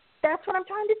 That's what I'm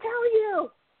trying to tell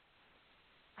you.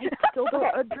 I still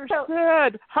don't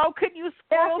understand. How can you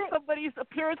spoil somebody's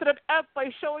appearance in an ep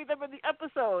by showing them in the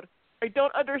episode? I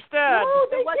don't understand. No,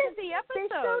 it wasn't the episode.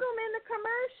 They showed him in the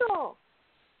commercial.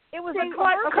 It was a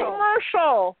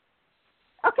commercial.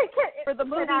 Okay, for the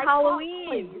movie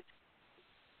Halloween.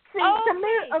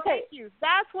 Thank you.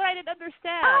 That's what I didn't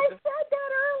understand. I said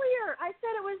that earlier. I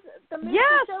said it was the movie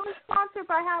show is sponsored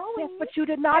by Halloween. Yes, but you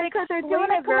did not explain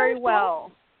it very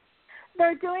well.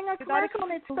 They're doing a commercial,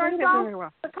 and it starts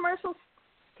off the commercial.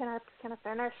 Can I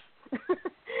finish?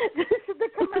 This is the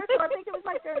commercial. I think it was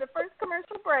like during the first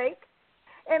commercial break,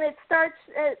 and it starts.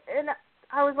 And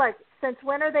I was like, since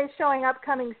when are they showing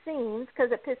upcoming scenes?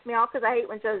 Because it pissed me off because I hate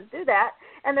when shows do that.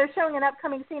 And they're showing an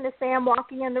upcoming scene of Sam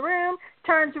walking in the room,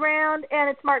 turns around, and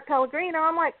it's Mark Pellegrino.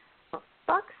 I'm like, for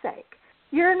fuck's sake.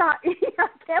 You're not, I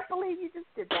can't believe you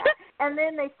just did that. And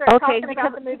then they start talking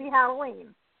about the movie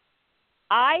Halloween.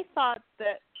 I thought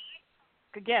that,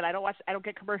 again, I don't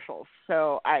get commercials.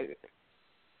 So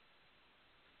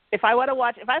if I want to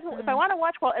watch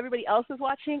while everybody else is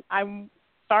watching, I'm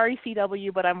sorry,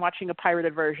 CW, but I'm watching a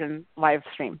pirated version live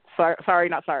stream. Sorry,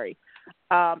 not sorry.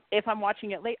 If I'm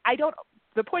watching it late,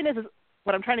 the point is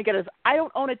what I'm trying to get is I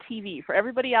don't own a TV. For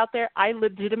everybody out there, I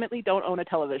legitimately don't own a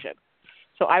television.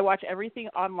 So I watch everything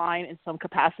online in some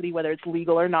capacity, whether it's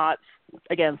legal or not.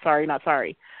 Again, sorry, not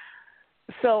sorry.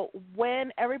 So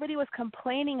when everybody was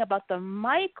complaining about the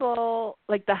Michael,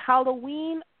 like the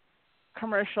Halloween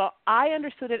commercial, I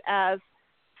understood it as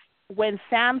when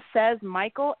Sam says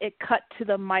Michael, it cut to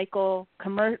the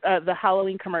the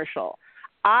Halloween commercial.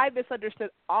 I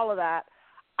misunderstood all of that.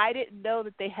 I didn't know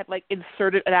that they had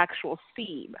inserted an actual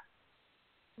scene.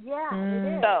 Yeah, they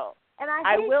did. So and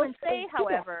I will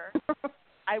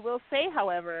say,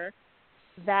 however,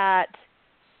 that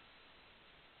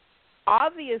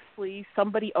obviously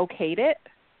somebody okayed it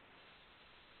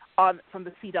from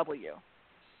the CW,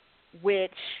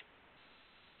 which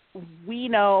we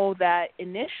know that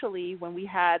initially when we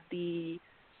had the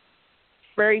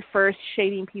very first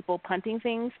Shading People Punting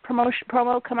Things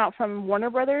promo come out from Warner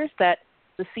Brothers, that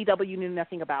the CW knew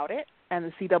nothing about it, and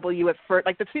the CW at first,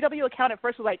 the CW account at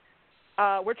first was like,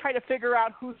 we're trying to figure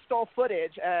out who stole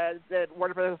footage, and then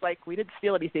Warner Brothers was like, we didn't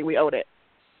steal anything, we own it.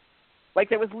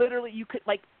 There was literally,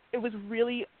 it was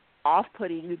really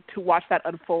off-putting to watch that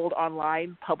unfold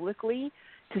online publicly,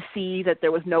 to see that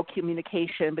there was no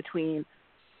communication between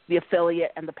the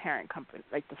affiliate and the parent company,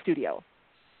 the studio.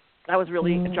 That was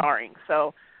really jarring.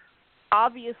 So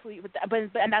obviously,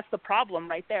 and that's the problem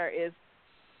right there, is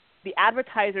the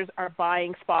advertisers are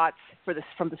buying spots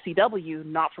from the CW,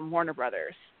 not from Warner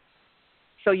Brothers.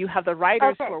 So you have the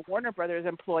writers who are Warner Brothers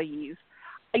employees.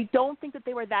 I don't think that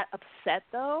they were that upset,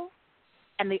 though.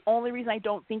 And the only reason I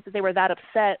don't think that they were that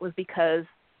upset was because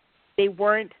they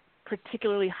weren't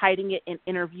particularly hiding it in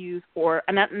interviews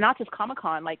and not just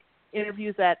Comic-Con,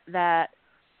 interviews that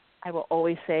I will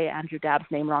always say Andrew Dabb's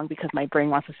name wrong because my brain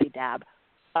wants to say Dabb.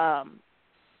 So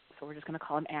we're just going to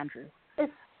call him Andrew.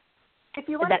 If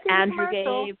you want that to see Andrew the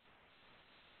commercial, gave,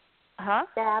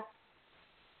 Dabb.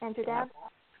 Andrew Dabb.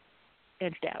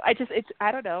 Andrew Dabb.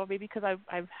 I don't know. Maybe because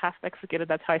I'm half Mexican and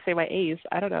that's how I say my A's.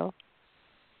 I don't know.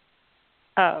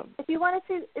 If you want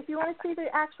to see the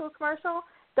actual commercial,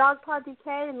 Dogpaw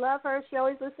DK, love her. She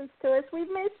always listens to us. We've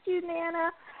missed you,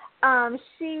 Nana.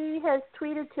 She has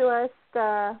tweeted to us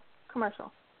the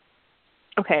commercial.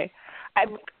 Okay.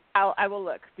 I will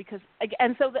look because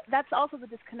and so that's also the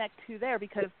disconnect too there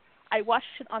because I watched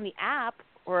it on the app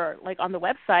or like on the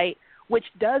website, which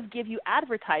does give you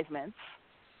advertisements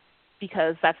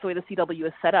because that's the way the CW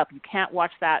is set up. You can't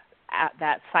watch that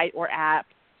site or app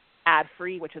ad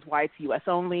free, which is why it's US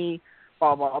only.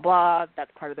 Blah blah blah.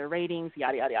 That's part of their ratings.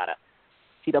 Yada yada yada.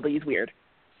 CW is weird.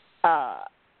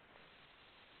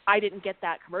 I didn't get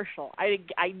that commercial.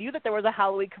 I knew that there was a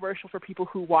Halloween commercial for people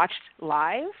who watched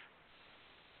live,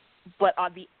 but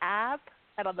on the app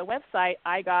and on the website,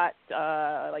 I got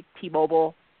like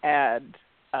T-Mobile and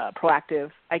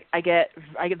Proactive. I get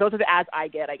those are the ads I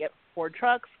get. I get Ford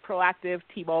trucks, Proactive,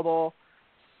 T-Mobile.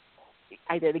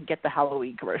 I didn't get the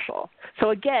Halloween commercial.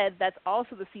 So again, that's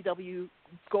also the CW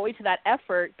going to that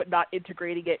effort, but not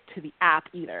integrating it to the app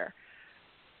either.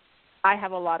 I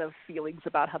have a lot of feelings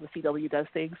about how the CW does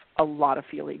things. A lot of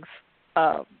feelings.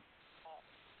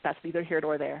 That's neither here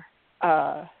nor there.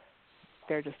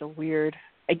 They're just a weird.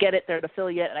 I get it. They're an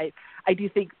affiliate, and I do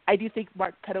think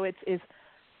Mark Pedowitz is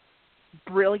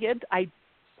brilliant. I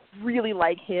really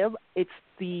like him. It's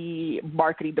the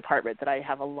marketing department that I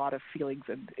have a lot of feelings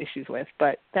and issues with.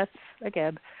 But that's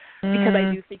again because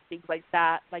I do think things like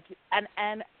that. Like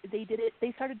and they did it.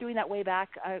 They started doing that way back.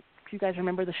 If you guys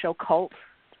remember the show Cult.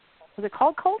 Was it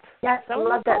called Cult? Yes, I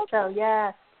love that show,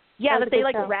 yes. Yeah, that they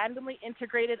randomly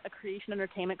integrated a Creation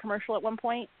Entertainment commercial at one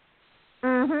point.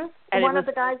 Mm-hmm. And one of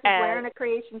the guys was wearing a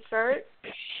Creation shirt.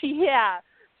 Yeah.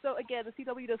 So, again, the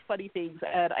CW does funny things,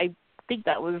 and I think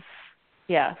that was,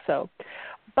 so.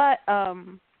 But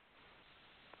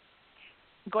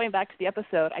going back to the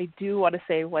episode, I do want to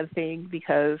say one thing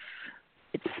because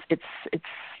it's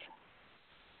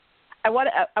I want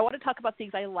to talk about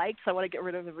things I liked, so I want to get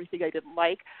rid of everything I didn't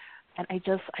like. And I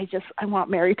want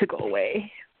Mary to go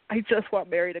away. I just want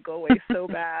Mary to go away so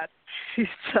bad. She's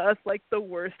just like the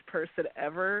worst person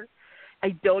ever. I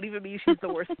don't even mean she's the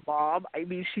worst mom. I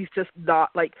mean she's just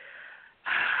not like.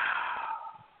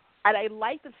 And I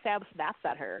like that Sam snaps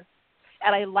at her,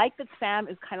 and I like that Sam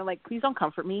is kind of like, please don't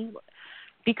comfort me,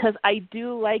 because I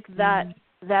do like that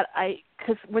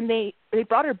because when they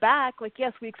brought her back, like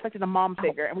yes, we expected a mom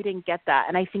figure, and we didn't get that,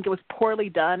 and I think it was poorly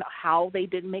done how they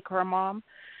didn't make her a mom.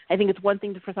 I think it's one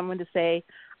thing for someone to say,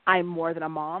 I'm more than a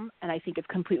mom, and I think it's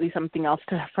completely something else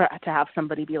to have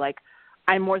somebody be like,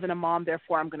 I'm more than a mom,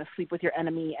 therefore I'm going to sleep with your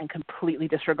enemy and completely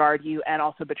disregard you and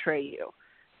also betray you.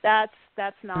 That's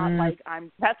not like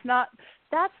that's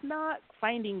not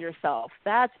finding yourself.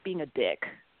 That's being a dick.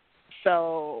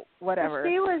 So whatever. But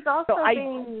she was also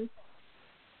being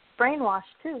brainwashed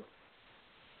too.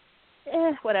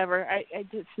 Whatever. I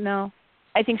just no.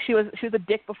 I think she was a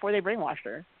dick before they brainwashed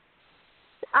her.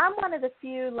 I'm one of the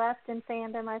few left in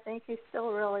fandom, I think, who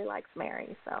still really likes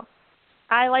Mary. So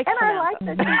I like and Samantha. I like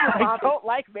that she's a I don't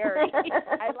like Mary.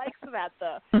 I like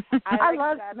Samantha. I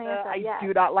love Samantha. I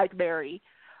do not like Mary.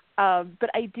 But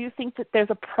I do think that there's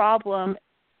a problem,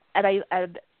 and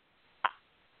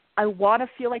I want to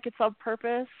feel like it's on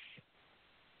purpose.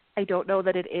 I don't know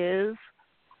that it is.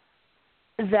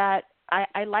 That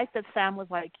I like that Sam was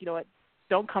like, you know what,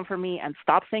 don't comfort me and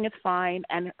stop saying it's fine.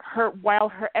 And while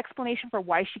her explanation for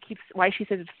why she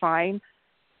says it's fine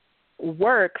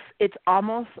works, it's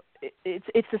almost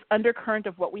it's this undercurrent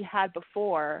of what we had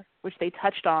before, which they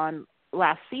touched on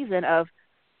last season, of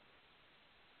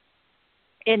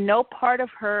in no part of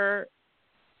her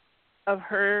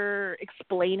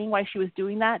explaining why she was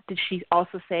doing that did she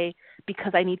also say,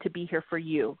 because I need to be here for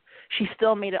you. She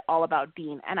still made it all about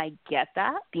Dean, and I get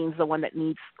that. Dean's the one that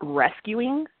needs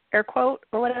rescuing, air quote,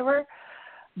 or whatever.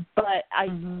 But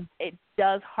it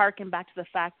does harken back to the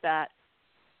fact that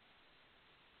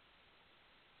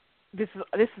this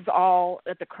is all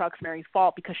at the crux Mary's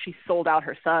fault, because she sold out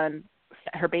her son,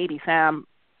 her baby Sam,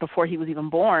 before he was even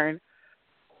born.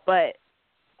 But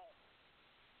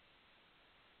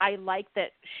I like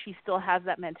that she still has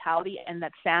that mentality, and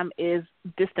that Sam is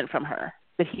distant from her.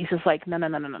 That he's just like, no.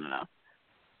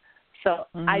 So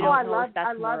I don't know if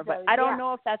that's more of a. I don't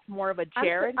know if that's more of a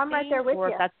Jared I'm right thing, there with or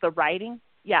you. if that's the writing.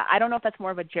 Yeah, I don't know if that's more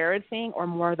of a Jared thing or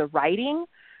more of the writing.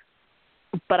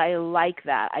 But I like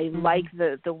that. I like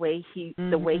the way he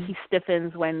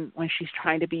stiffens when she's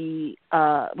trying to be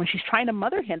when she's trying to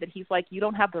mother him. That he's like, you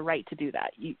don't have the right to do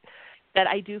that. That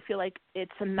I do feel like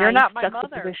it's a nice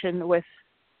juxtaposition with.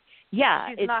 Yeah,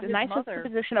 it's a nice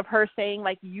juxtaposition of her saying,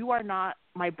 like, you are not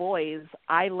my boys.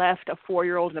 I left a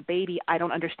 4-year-old and a baby. I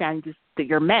don't understand that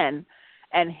you're men.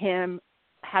 And him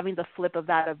having the flip of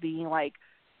that, of being like,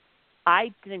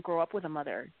 I didn't grow up with a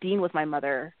mother. Dean was my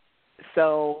mother.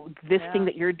 So this thing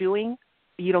that you're doing,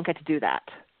 you don't get to do that.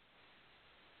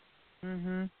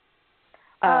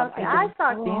 I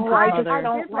thought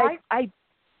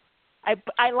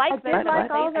I like this. I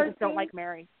just don't scenes. like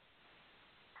Mary.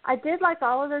 I did like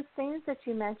all of those scenes that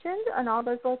you mentioned and all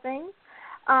those little things.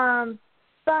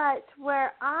 But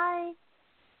where I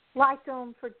liked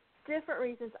them for different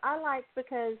reasons, I liked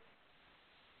because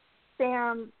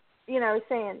Sam,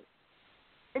 saying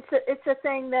it's a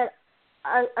thing that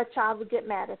a child would get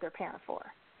mad at their parent for.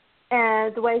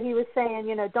 And the way he was saying,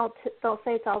 don't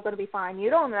say it's all going to be fine. You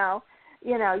don't know.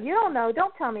 You don't know.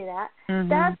 Don't tell me that. Mm-hmm.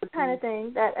 That's the kind of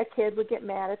thing that a kid would get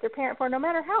mad at their parent for, no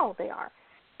matter how old they are.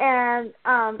 And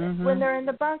when they're in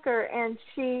the bunker and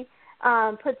she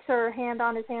puts her hand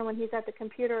on his hand when he's at the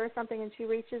computer or something, and she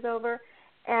reaches over,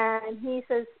 and he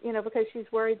says, because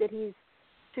she's worried that he's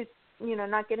too,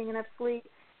 not getting enough sleep,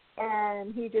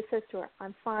 and he just says to her,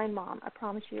 "I'm fine, Mom. I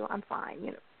promise you, I'm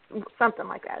fine." Something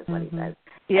like that is what he says.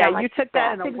 Yeah, you took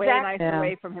that in a way nicer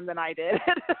way from him than I did.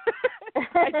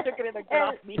 I took it in a good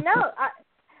off me. No,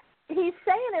 he's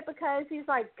saying it because he's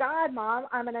like, God, Mom,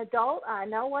 I'm an adult. I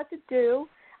know what to do.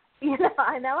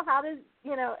 I know how to,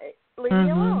 leave me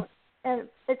alone. And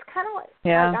it's kind of like,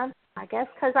 I guess,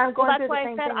 because I'm going through the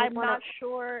same thing. I'm not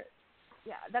sure.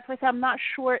 Yeah, that's why I said I'm not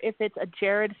sure if it's a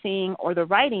Jared thing or the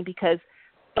writing, because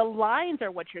the lines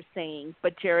are what you're saying,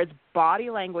 but Jared's body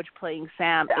language playing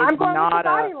Sam is I'm going not with the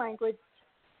body language.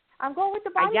 I'm going with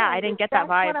the body language. Yeah, I didn't get that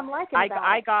vibe. That's what I'm liking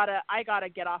about it. I gotta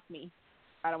get off me.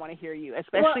 I don't want to hear you,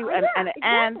 especially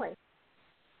exactly.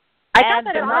 I thought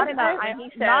that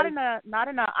not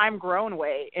in a I'm grown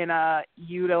way, in a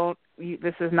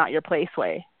this is not your place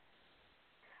way.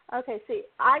 Okay, see,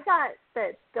 I got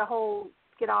the whole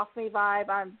get off me vibe,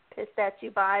 I'm pissed at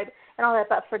you vibe, and all that,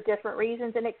 but for different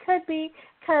reasons. And it could be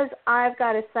because I've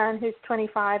got a son who's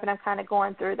 25, and I'm kind of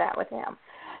going through that with him.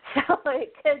 So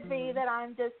it could be that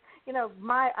I'm just,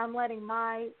 I'm letting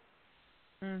my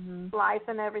life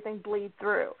and everything bleed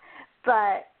through.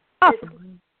 But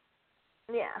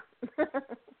yeah.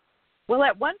 Well,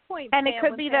 at one point, and Sam, it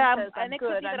could be that I'm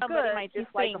letting my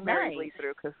dislike of Mary bleed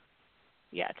through, because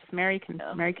just Mary can.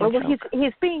 Well,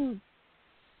 he's being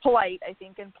polite, I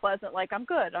think, and pleasant, like, I'm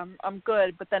good.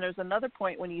 But then there's another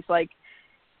point when he's like,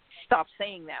 stop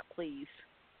saying that, please.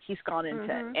 He's gone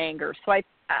into anger. So I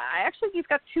actually, he's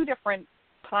got two different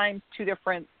times,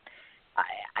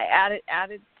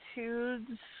 attitudes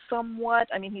somewhat.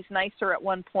 I mean, he's nicer at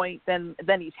one point than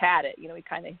he's had it. He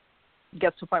kind of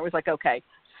gets to a point where he's like, okay,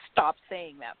 stop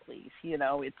saying that, please.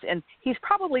 And he's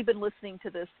probably been listening to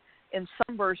this in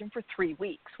some version for 3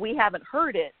 weeks. We haven't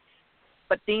heard it,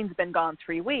 but Dean's been gone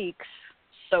 3 weeks,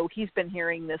 so he's been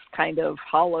hearing this kind of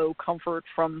hollow comfort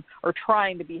from, or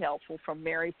trying to be helpful from,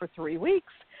 Mary for 3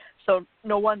 weeks. So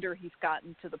no wonder he's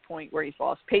gotten to the point where he's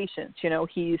lost patience.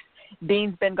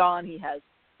 Dean's been gone. He has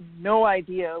no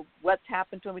idea what's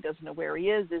happened to him. He doesn't know where he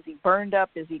is. Is he burned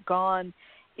up? Is he gone?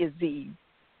 Is he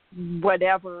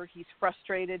whatever? He's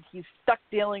frustrated. He's stuck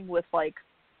dealing with like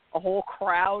a whole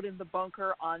crowd in the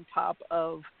bunker on top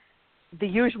of the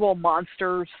usual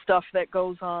monster stuff that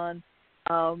goes on.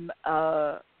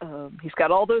 He's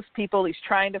got all those people. He's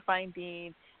trying to find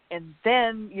Dean. And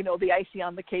then, the icing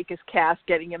on the cake is Cass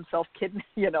getting himself kidnapped,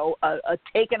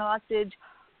 taken hostage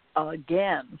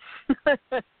again.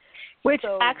 Which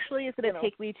actually is going to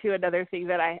take me to another thing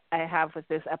that I have with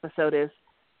this episode is,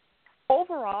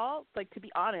 overall, like, to be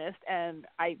honest, and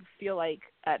I feel like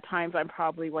at times I'm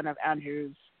probably one of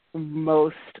Andrew's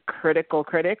most critical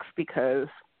critics because,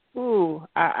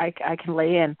 I can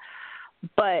lay in.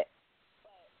 But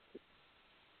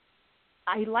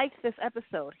I liked this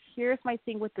episode. Here's my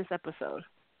thing with this episode.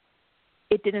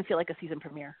 It didn't feel like a season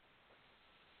premiere.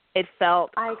 It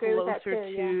felt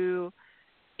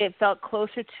It felt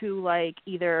closer to like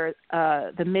either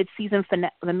the mid-season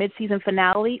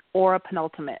finale or a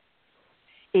penultimate.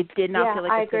 It did not feel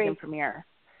like a season premiere.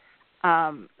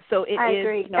 So it I is.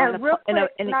 agree. And real quick,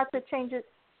 not to change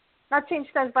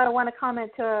things, but I want to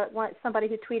comment to somebody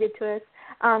who tweeted to us.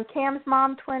 Cam's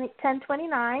mom,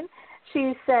 1029.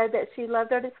 She said that she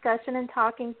loved our discussion and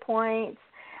talking points,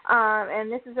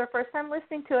 and this is her first time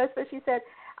listening to us. But she said,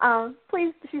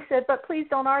 but please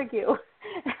don't argue.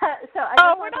 So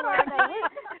we're not arguing.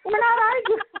 We're not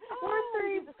arguing.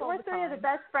 We're three of the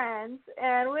best friends,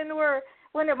 and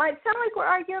when it might sound like we're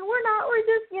arguing, we're not. We're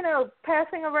just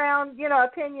passing around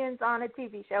opinions on a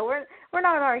TV show. We're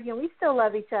not arguing. We still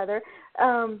love each other.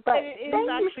 But it is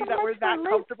actually that we're that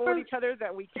comfortable with each other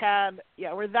that we can.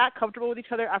 Yeah, we're that comfortable with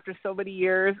each other after so many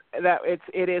years that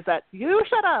it is that you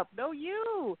shut up. No,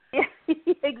 you.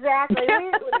 Exactly.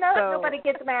 Nobody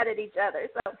gets mad at each other,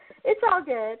 so it's all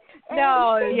good. And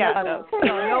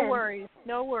no worries.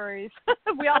 No worries.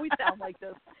 We always sound like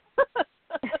this.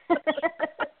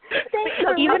 Thanks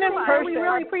for even in person, we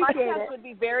really appreciate it. Would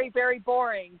be very, very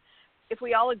boring. if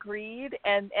we all agreed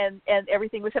and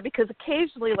everything was said, because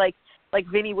occasionally like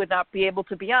Vinny would not be able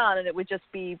to be on, and it would just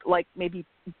be like maybe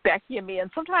Becky and me, and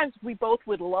sometimes we both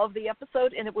would love the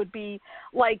episode, and it would be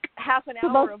like half an hour the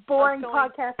most of boring going,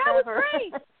 podcast that ever. Was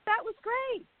great. That was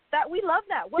great. That we love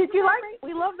that. Did you like? Great?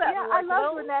 We love that. Yeah, like, I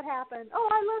love when that happened. Oh,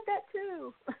 I love that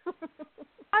too.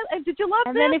 And did you love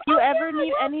and this? then if you ever I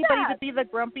need love anybody that. to be the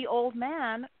grumpy old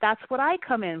man, that's what I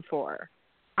come in for.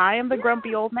 I am the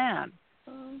grumpy old man.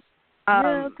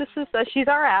 Yeah, this is she's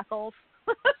our Ackles.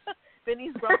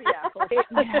 Vinny's grumpy Ackles.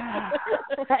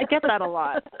 I get that a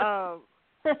lot.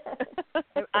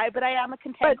 But I am a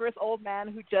cantankerous old man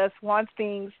who just wants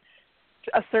things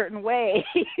a certain way,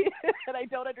 and I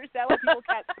don't understand why people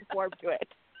can't conform to it.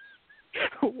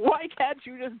 Why can't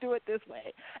you just do it this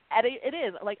way? And it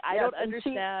is like I don't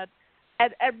understand.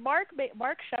 And Mark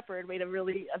Shepard made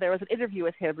there was an interview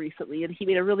with him recently, and he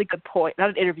made a really good point.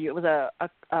 Not an interview; it was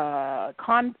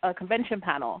a convention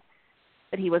panel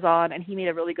that he was on, and he made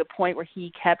a really good point where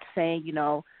he kept saying,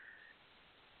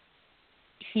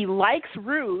 he likes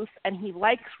Ruth and he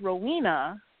likes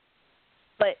Rowena,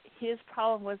 but his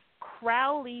problem was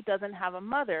Crowley doesn't have a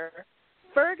mother.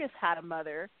 Fergus had a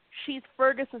mother. She's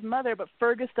Fergus's mother, but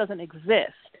Fergus doesn't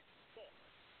exist.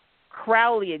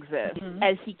 Crowley exists,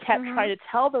 and he kept trying to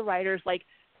tell the writers, like,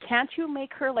 can't you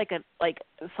make her like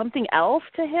something else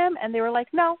to him? And they were like,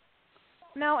 no.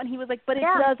 And he was like, but it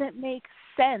doesn't make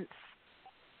sense.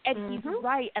 And he's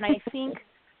right. And I think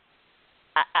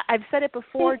I've said it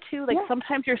before too. Like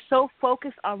sometimes you're so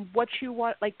focused on what you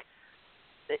want, like.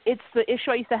 It's the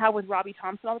issue I used to have with Robbie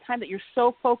Thompson all the time, that you're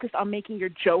so focused on making your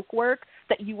joke work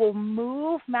that you will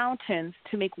move mountains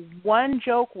to make one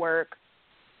joke work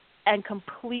and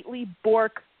completely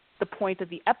bork the point of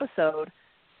the episode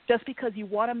just because you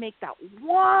want to make that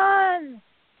one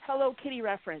Hello Kitty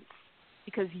reference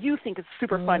because you think it's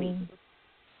super funny.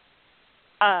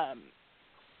 I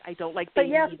don't like Baby.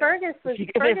 But yeah, Fergus was.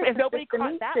 If nobody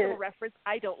caught that little reference,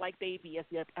 I don't like Baby as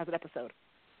an episode.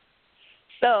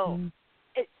 So.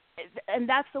 And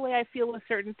that's the way I feel with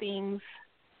certain things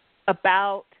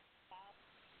about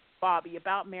Bobby,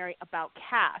 about Mary, about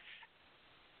Cass.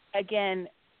 Again,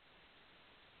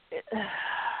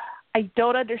 I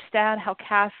don't understand how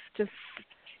Cass just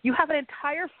 – you have an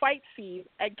entire fight scene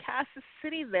and Cass is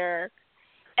sitting there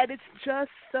and it's just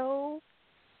so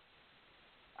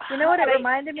 – You know what it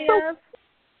reminded me of?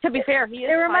 To be fair, he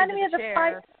is It reminded me of the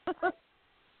chair. fight –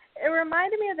 It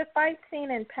reminded me of the fight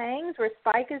scene in Pangs where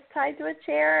Spike is tied to a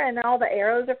chair and all the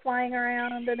arrows are flying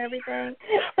around and everything.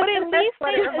 But at least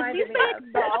they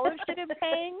acknowledged it in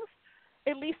Pangs.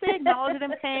 At least they acknowledge it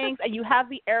in Pangs, and you have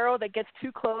the arrow that gets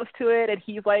too close to it, and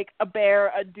he's like, a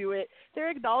bear, undo it. They're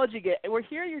acknowledging it. And we're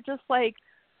here, you're just like,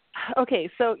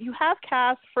 okay, so you have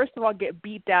Cass, first of all, get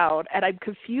beat down, and I'm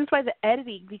confused by the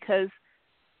editing because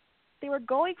they were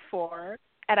going for,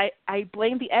 and I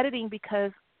blame the editing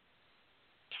because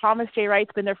Thomas J.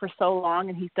 Wright's been there for so long,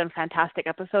 and he's done fantastic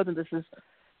episodes. And this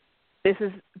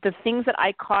is the things that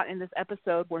I caught in this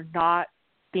episode were not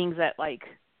things that like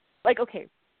okay,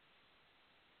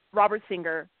 Robert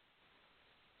Singer,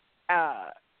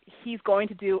 he's going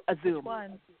to do a zoom.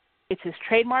 It's his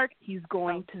trademark. He's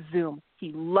going to zoom.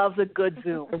 He loves a good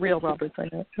zoom. The real Robert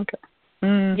Singer. Okay.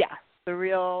 Yeah, the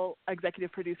real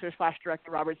executive producer /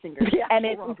 director Robert Singer. Yeah, and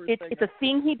it's a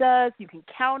thing he does. You can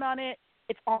count on it.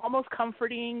 It's almost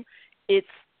comforting. It's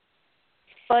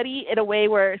funny in a way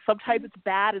where sometimes it's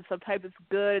bad and sometimes it's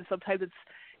good and sometimes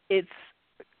it's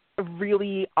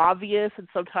really obvious and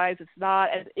sometimes it's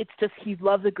not. And it's just he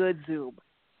loves a good zoom.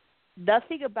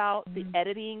 Nothing about the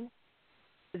editing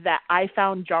that I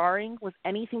found jarring was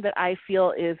anything that I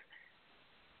feel is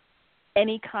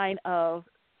any kind of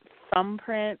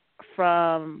thumbprint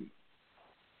from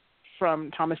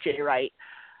Thomas J. Wright.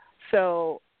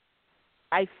 So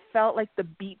I felt like the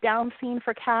beatdown scene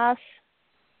for Cass,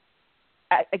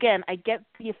 again, I get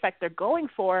the effect they're going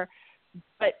for,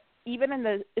 but even in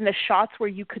the shots where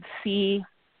you could see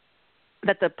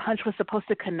that the punch was supposed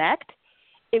to connect,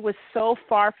 it was so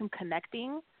far from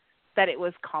connecting that it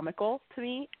was comical to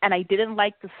me, and I didn't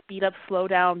like the speed up, slow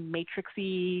down,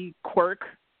 matrixy quirk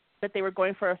that they were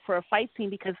going for a fight scene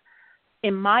because,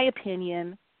 in my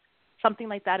opinion, something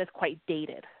like that is quite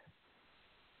dated.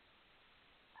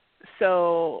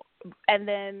 So, and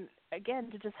then again,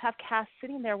 to just have Cass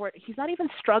sitting there where he's not even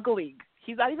struggling.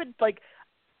 He's not even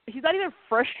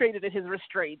frustrated at his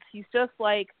restraints. He's just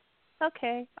like,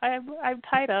 okay, I'm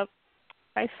tied up.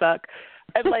 I suck.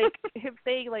 And like him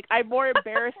saying like, I'm more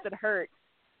embarrassed than hurt.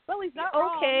 Well, he's not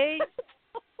okay.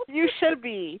 You should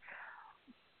be.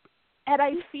 And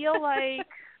I feel like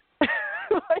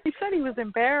he said he was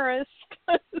embarrassed.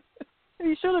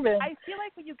 He should have been. I feel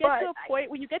like when you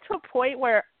get to a point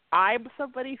where I'm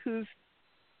somebody who's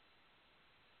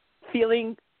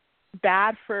feeling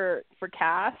bad for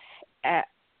Cass,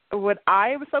 when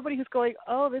I'm somebody who's going,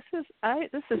 oh, this is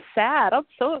sad. I'm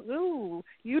so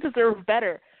you deserve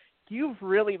better. You've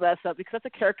really messed up, because that's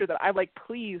a character that I'm like,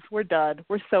 please, we're done.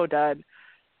 We're so done.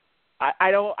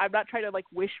 I'm not trying to like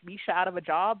wish Misha out of a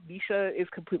job. Misha is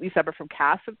completely separate from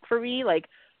Cass for me. Like,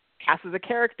 Cass is a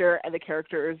character, and the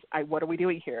character is, what are we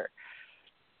doing here?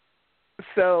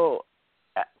 So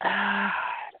I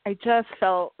just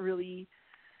felt really,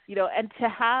 and to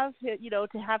have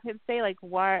him say like,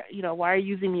 why are you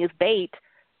using me as bait,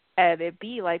 and it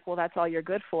be like, well, that's all you're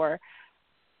good for.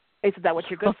 Isn't that what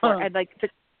you're good for? And like,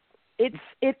 it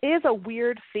is a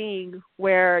weird thing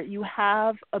where you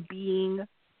have a being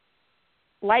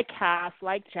like Cass,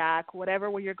 like Jack,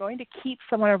 whatever, where you're going to keep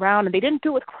someone around. And they didn't do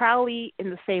it with Crowley in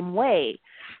the same way.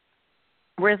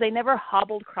 Whereas they never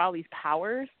hobbled Crowley's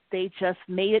powers. They just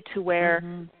made it to where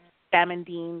Sam and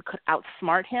Dean could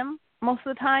outsmart him most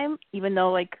of the time, even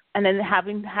though and then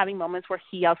having moments where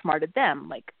he outsmarted them,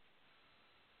 like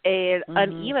an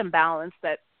uneven balance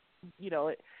that,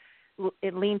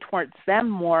 it leaned towards them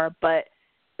more, but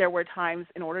there were times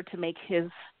in order to make his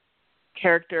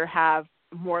character have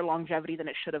more longevity than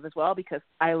it should have as well, because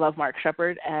I love Mark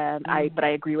Sheppard, and but I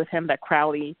agree with him that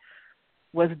Crowley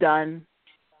was done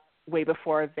way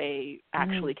before they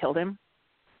actually killed him.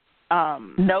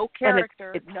 No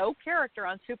character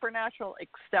on Supernatural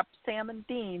except Sam and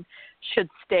Dean should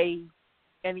stay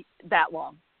that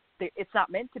long. It's not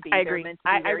meant to be. I agree. Meant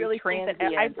to be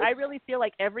I really feel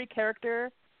like every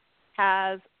character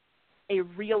has a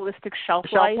realistic shelf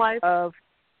life of.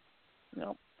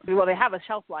 Well, they have a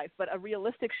shelf life, but a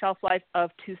realistic shelf life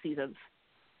of 2 seasons.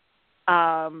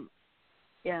 Yeah.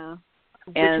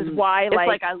 Which is why, why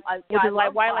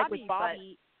with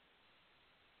Bobby,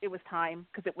 it was time,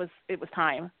 because it was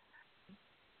time.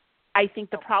 I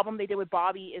think the problem they did with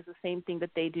Bobby is the same thing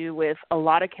that they do with a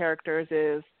lot of characters,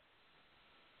 is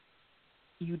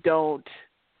you don't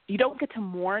get to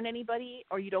mourn anybody,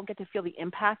 or you don't get to feel the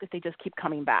impact if they just keep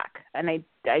coming back. And I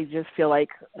just feel like,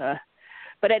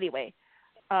 but anyway.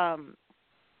 I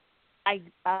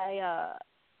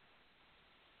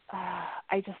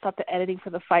just thought the editing for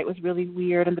the fight was really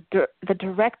weird, and the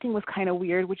directing was kind of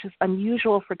weird, which is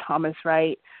unusual for Thomas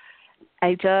Wright.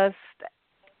 I just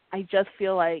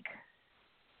feel like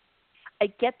I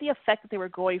get the effect that they were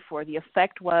going for. The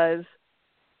effect was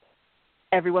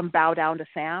everyone bow down to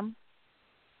Sam,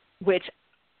 which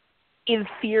in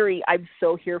theory I'm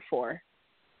so here for.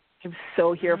 I'm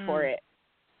so here for it.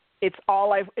 It's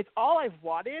all I've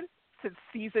wanted since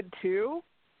season 2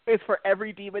 is for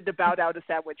every demon to bow down to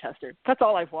Sam Winchester. That's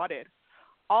all I've wanted.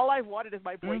 All I've wanted is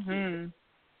my boy Keegan.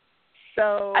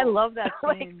 So I love that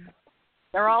like, scene.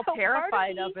 They're all so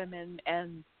terrified of him,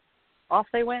 and off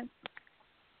they went.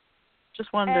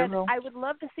 Just wonderful. And I would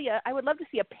love to see a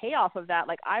payoff of that.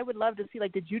 Like, I would love to see,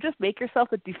 like, did you just make yourself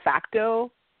the de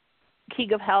facto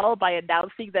King of Hell by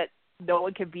announcing that no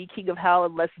one can be King of Hell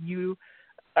unless you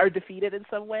are defeated in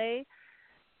some way,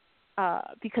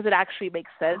 because it actually makes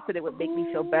sense, and it would make me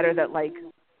feel better that like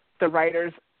the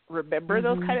writers remember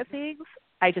those kind of things.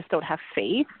 I just don't have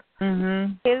faith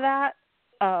in that.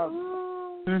 I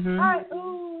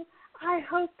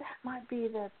hope that might be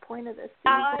the point of this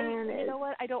season. You know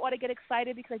what? I don't want to get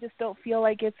excited because I just don't feel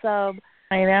like it's. I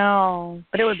know,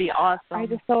 but it would be awesome. I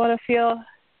just don't want to feel.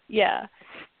 Yeah.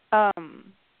 I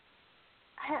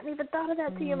hadn't even thought of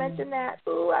that till you mentioned that.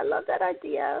 Ooh, I love that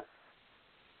idea.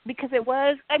 Because it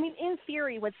was, I mean, in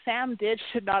theory, what Sam did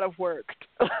should not have worked.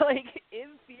 Like,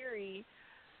 in theory,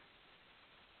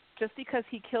 just because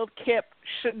he killed Kip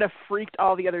shouldn't have freaked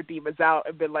all the other demons out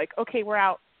and been like, okay, we're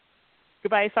out.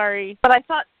 Goodbye, sorry. But I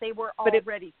thought they were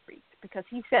already freaked, because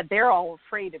he said they're all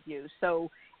afraid of you.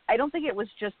 So I don't think it was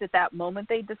just at that moment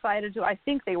they decided to. I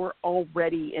think they were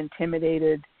already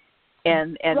intimidated.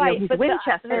 And right, he's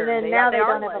Winchester. And then now they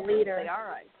don't have a leader. They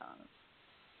are iconic.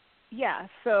 Yeah,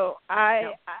 so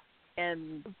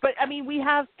but I mean, we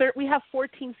have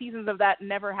 14 seasons of that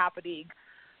never happening,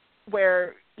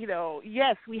 where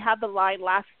yes, we had the line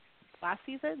last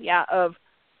season,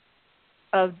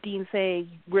 of Dean saying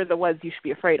we're the ones you should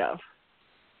be afraid of,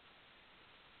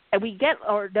 and we get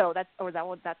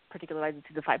that particular line in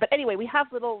season 5. But anyway, we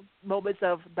have little moments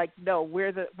of like, no,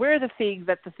 we're the thing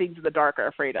that the things in the dark are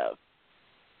afraid of.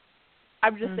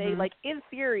 I'm just saying, like, in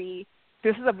theory,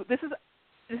 this is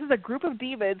a group of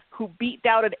demons who beat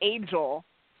down an angel,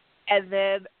 and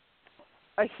then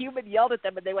a human yelled at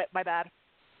them, and they went, "My bad,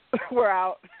 we're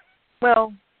out."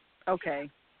 Well,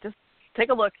 okay, just take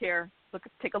a look here.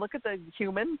 Take a look at the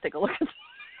human. Take a look at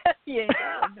Yeah.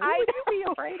 Who would you be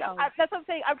afraid of? That's what I'm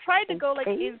saying. I'm trying to go like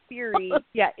in theory.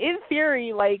 Yeah, in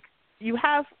theory, like you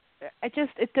have.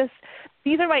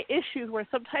 These are my issues where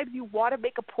sometimes you want to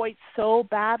make a point so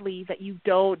badly that you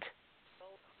don't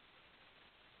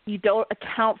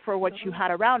account for what you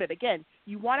had around it. Again,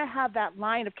 you want to have that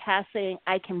line of Cass saying,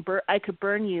 I could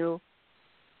burn you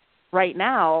right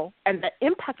now, and the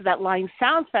impact of that line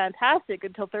sounds fantastic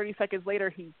until 30 seconds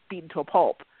later he's beaten to a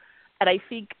pulp. And I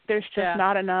think there's just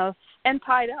not enough. And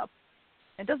tied up.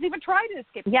 And doesn't even try to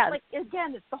escape. Yeah. Like,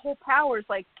 again, it's the whole powers.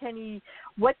 Like,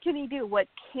 what can he do? What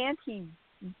can't he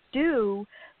do?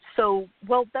 So,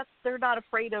 they're not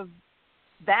afraid of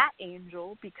that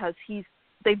angel because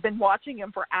they've been watching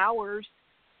him for hours.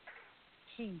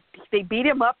 They beat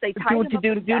him up. They tied him up.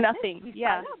 To do nothing.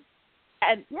 Yeah.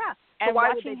 And so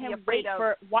watching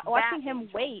him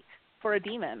wait for a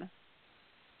demon.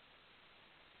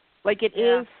 Like it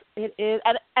is,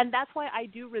 and that's why I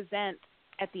do resent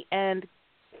at the end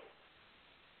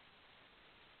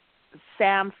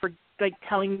Sam for like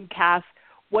telling Cass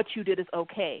what you did is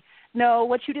okay. No,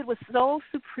 what you did was so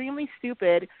supremely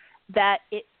stupid that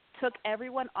it took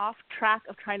everyone off track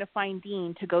of trying to find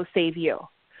Dean to go save you,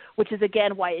 which is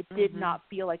again why it did not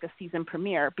feel like a season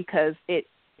premiere, because it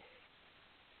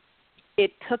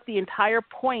took the entire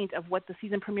point of what the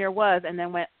season premiere was and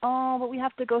then went, oh, but we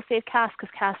have to go save Cass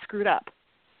because Cass screwed up.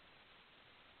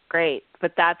 Great,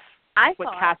 but that's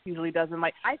what Cass usually does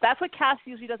that's what Cass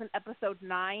usually does in episode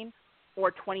 9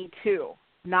 or 22,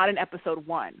 not in episode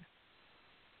 1.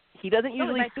 He doesn't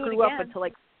usually screw up until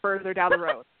like further down the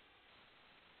road.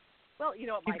 Well, you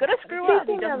know what? He's going to screw up.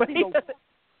 He doesn't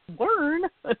learn.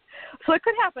 So it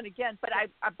could happen again. But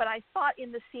I thought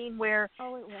in the scene where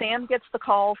Sam gets the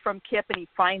call from Kip and he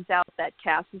finds out that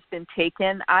Cass has been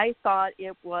taken, I thought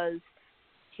it was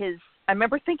his. I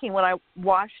remember thinking when I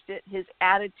watched it, his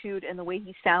attitude and the way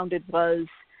he sounded was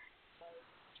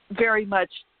very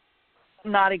much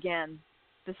not again.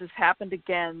 This has happened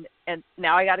again, and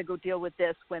now I got to go deal with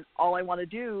this when all I want to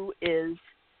do is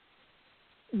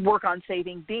work on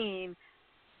saving Dean.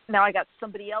 Now I got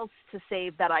somebody else to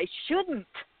save that I shouldn't.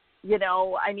 You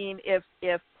know, I mean, if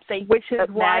say, which is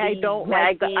why Maddie, I don't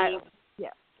Maggie, like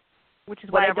which is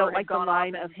why I don't like the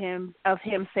line of him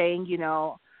saying, you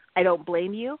know, I don't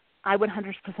blame you. I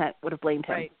 100% would have blamed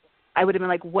him. Right. I would have been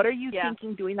like, what are you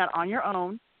thinking doing that on your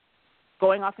own,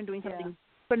 going off and doing something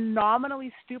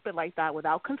phenomenally stupid like that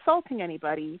without consulting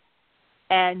anybody,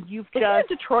 and you've Isn't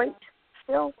just it Detroit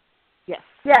still? Yes.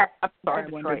 I'm sorry, I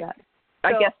wondered that. So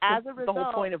I guess as a result, the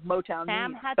whole point of Motown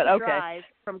Sam meets, had but to okay. drive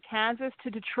from Kansas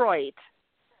to Detroit.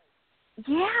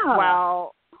 Yeah.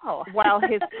 While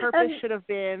his purpose should have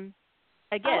been,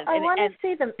 again, I want to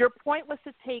see them. Your point is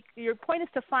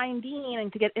to find Dean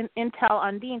and to get intel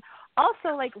on Dean.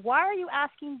 Also, like, why are you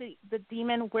asking the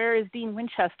demon, where is Dean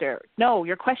Winchester? No,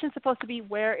 your question's supposed to be,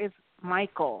 where is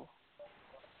Michael?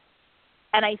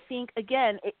 And I think,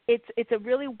 again, it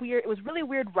was really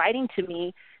weird writing to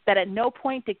me that at no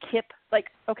point did Kip, like,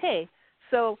 okay,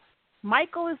 so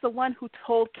Michael is the one who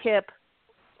told Kip,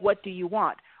 what do you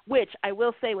want? Which I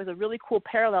will say was a really cool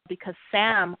parallel because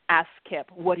Sam asked Kip,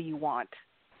 what do you want?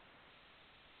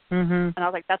 And I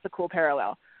was like, that's a cool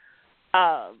parallel.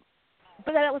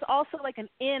 But then it was also like an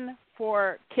in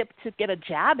for Kip to get a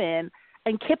jab in,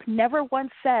 and Kip never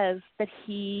once says that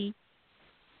he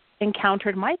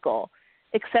encountered Michael,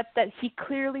 except that he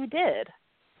clearly did.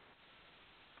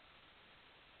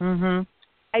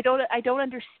 I don't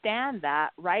understand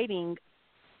that writing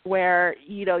where,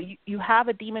 you know, you have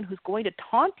a demon who's going to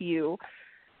taunt you,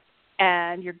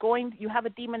 and you have a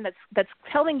demon that's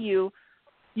telling you,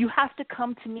 you have to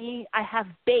come to me, I have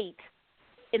bait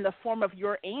in the form of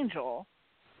your angel,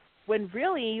 when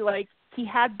really, like, he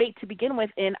had bait to begin with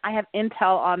in, I have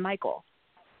intel on Michael.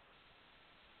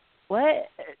 What?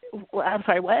 I'm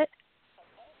sorry, what?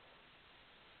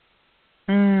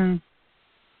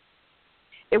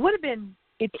 It would have been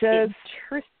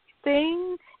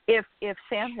interesting if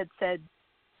Sam had said,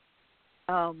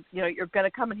 you know, you're going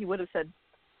to come, and he would have said,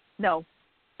 no.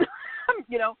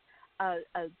 You know,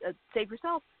 save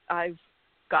yourself. I've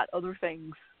got other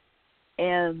things.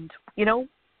 And, you know,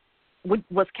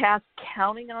 was Cass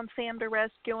counting on Sam to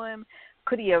rescue him?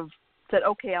 Could he have said,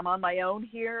 okay, I'm on my own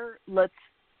here. Let's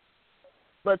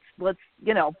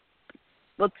you know,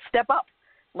 let's step up.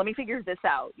 Let me figure this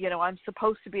out. You know, I'm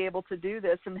supposed to be able to do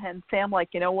this. And then Sam, like,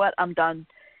 you know what? I'm done.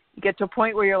 You get to a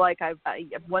point where you're like, I've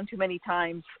won too many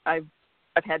times.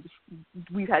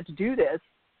 We've had to do this.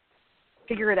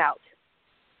 Figure it out.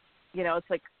 You know, it's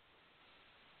like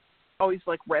always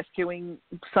like rescuing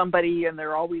somebody, and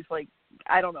they're always like,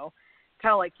 I don't know.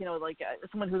 kind of like, like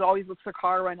someone who always lets their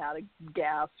car run out of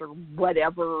gas or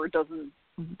whatever, or doesn't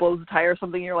blows a tire or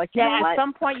something. You're like, at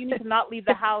some point you need to not leave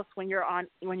the house when you're on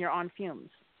fumes.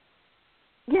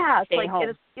 Yeah, it's Stay like home.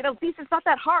 It's not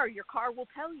that hard. Your car will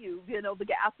tell you, the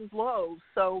gas is low.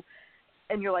 So,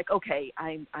 and you're like, okay,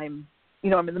 I'm I'm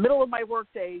in the middle of my work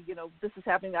day. This is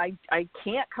happening. I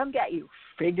can't come get you.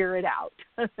 Figure it out.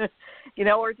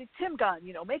 Or the Tim gun.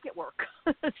 Make it work.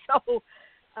 So,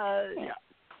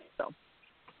 So,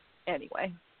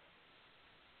 anyway.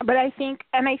 But I think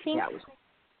yeah,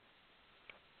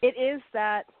 it is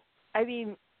that. I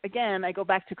mean, again, I go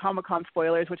back to Comic-Con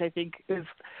spoilers, which I think is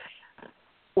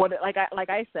what, like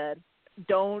I said,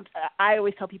 I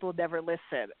always tell people never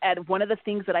listen. And one of the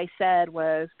things that I said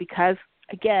was because,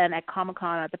 again, at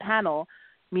Comic-Con at the panel,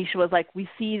 Misha was like, we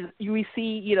see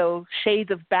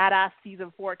shades of badass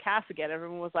season 4 cast again.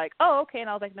 Everyone was like, oh, okay. And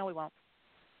I was like, no, we won't.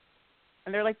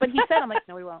 And they're like, but he said, I'm like,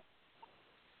 no, we won't.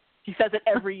 He says it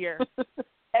every year.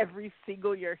 Every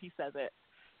single year he says it.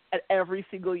 And every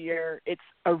single year it's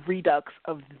a redux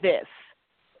of this.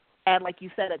 And like you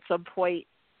said, at some point,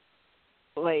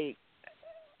 like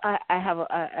I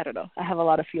don't know. I have a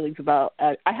lot of feelings about.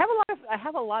 I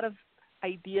have a lot of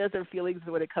ideas and feelings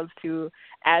when it comes to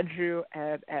Andrew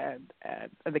and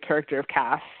the character of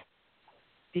Cass,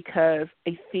 because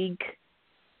I think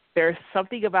there's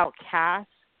something about Cass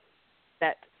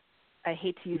that I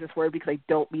hate to use this word because I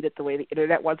don't mean it the way the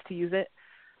internet wants to use it.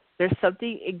 There's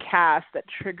something in Cass that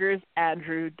triggers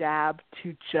Andrew Dabb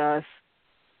to just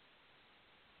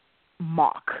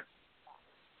mock.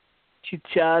 To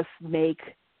just make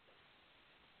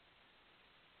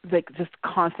like just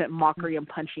constant mockery and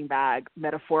punching bag,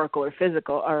 metaphorical or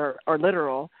physical or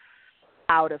literal,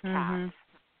 out of Cass.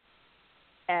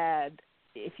 And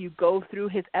if you go through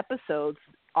his episodes,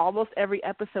 almost every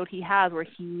episode he has where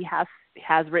he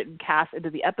has written Cass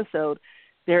into the episode,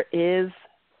 there is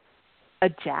a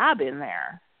jab in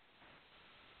there.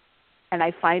 And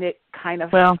I find it kind of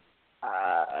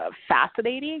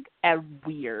fascinating and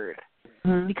weird.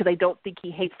 Mm-hmm. Because I don't think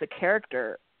he hates the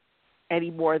character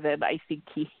any more than I think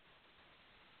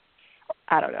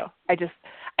I don't know. I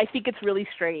think it's really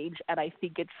strange, and I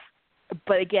think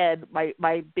but again,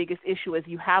 my biggest issue is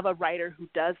you have a writer who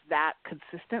does that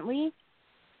consistently,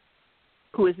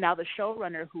 who is now the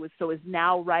showrunner, who is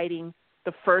now writing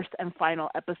the first and final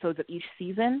episodes of each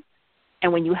season.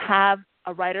 And when you have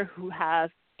a writer who has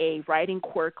a writing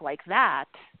quirk like that,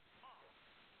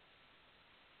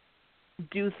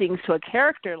 do things to a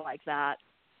character like that,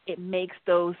 it makes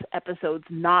those episodes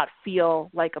not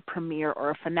feel like a premiere or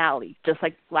a finale. Just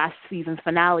like last season's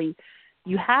finale,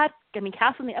 you had,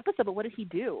 Cass in the episode, but what did he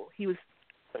do? He was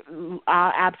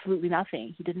absolutely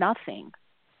nothing. He did nothing.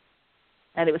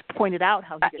 And it was pointed out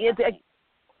how he did nothing.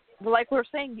 Like we were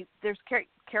saying, there's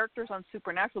characters on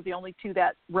Supernatural. The only two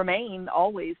that remain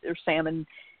always are Sam and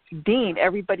Dean.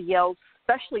 Everybody else,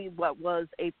 especially what was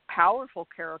a powerful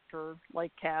character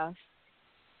like Cass,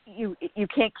 you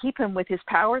can't keep him with his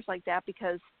powers like that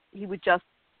because he would just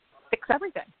fix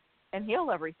everything and heal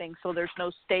everything. So there's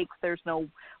no stakes, there's no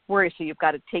worry. So you've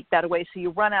got to take that away. So you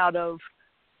run out of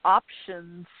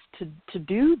options to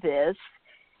do this,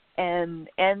 and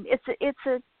this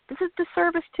is a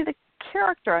disservice to the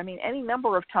character. I mean, any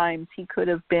number of times he could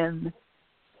have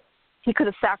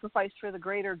sacrificed for the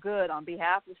greater good on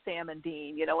behalf of Sam and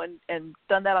Dean, and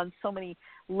done that on so many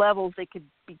levels. They could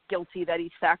be guilty that he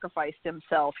sacrificed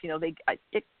himself,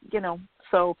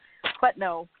 so, but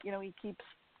no, he keeps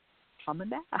coming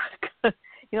back.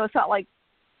 It's not like,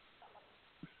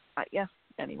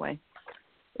 anyway,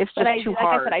 it's just too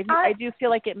hard. Like I said, I do feel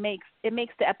like it makes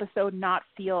the episode not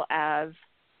feel as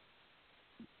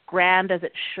grand as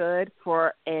it should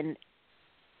for an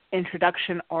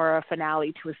introduction or a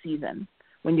finale to a season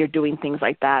when you're doing things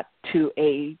like that to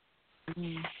a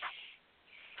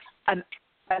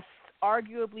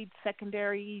arguably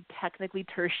secondary, technically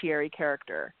tertiary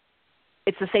character.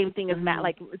 It's the same thing as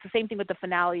it's the same thing with the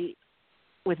finale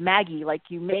with Maggie. Like,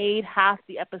 you made half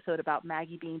the episode about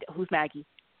Maggie who's Maggie?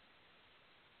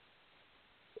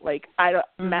 Like,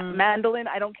 Mandolin,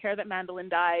 I don't care that Mandolin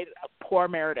died. Poor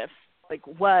Meredith. Like,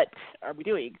 what are we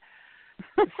doing?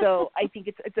 So I think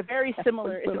it's a very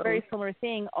similar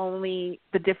thing, only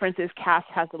the difference is Cass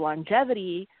has the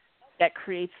longevity that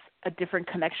creates a different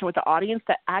connection with the audience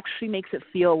that actually makes it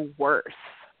feel worse.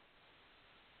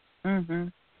 Mm-hmm.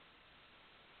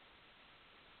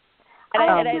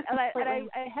 I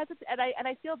hesitate, and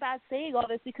I feel bad saying all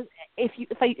this because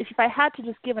if I had to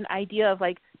just give an idea of,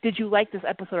 like, did you like this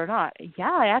episode or not?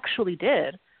 Yeah, I actually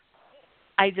did.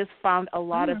 I just found a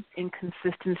lot of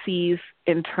inconsistencies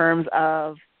in terms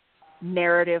of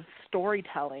narrative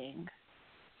storytelling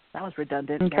That was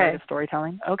redundant. Okay. Narrative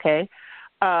storytelling. Okay.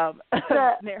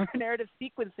 Narrative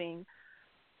sequencing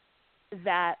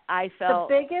that I felt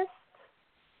the biggest.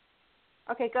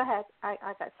 Okay, go ahead. I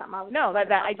got something.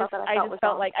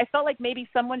 I felt like maybe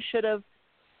someone should have.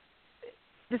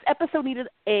 This episode needed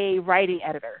a writing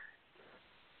editor.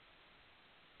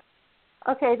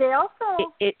 Okay, they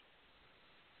also it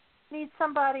need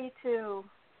somebody to.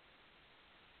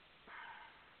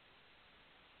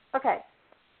 Okay,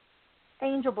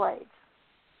 Angel Blades.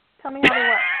 Tell me how they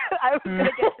work. I was going to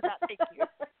get to that. Thank you.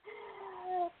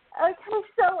 Okay,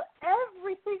 so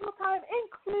every single time,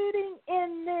 including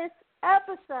in this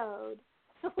episode,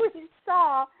 we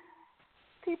saw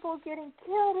people getting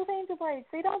killed with Angel Blades.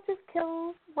 They don't just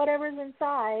kill whatever's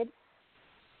inside.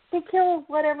 They kill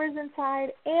whatever's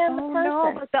inside and the person.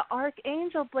 No, but the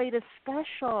Archangel Blade is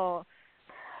special.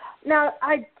 Now,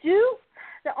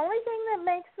 the only thing that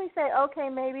makes me say, okay,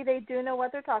 maybe they do know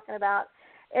what they're talking about,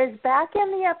 is back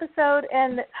in the episode,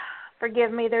 and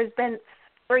forgive me, there's been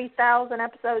 3,000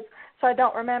 episodes, so I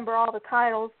don't remember all the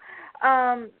titles.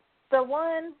 The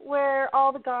one where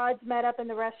all the gods met up in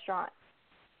the restaurant.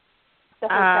 The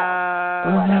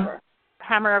hotel, whatever.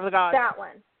 Hammer of the Gods. That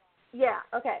one. Yeah,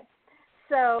 okay.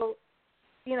 So,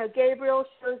 Gabriel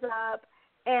shows up,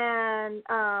 and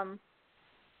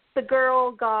the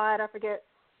girl god, I forget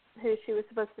who she was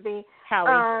supposed to be.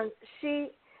 Hallie.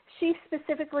 She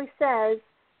specifically says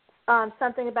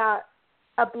something about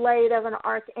a blade of an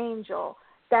archangel.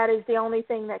 That is the only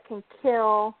thing that can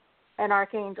kill an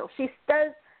archangel. She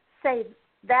does say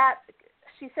that.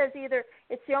 She says either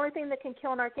it's the only thing that can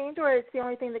kill an archangel or it's the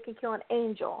only thing that can kill an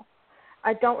angel.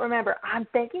 I don't remember. I'm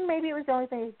thinking maybe it was the only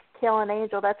thing that could kill an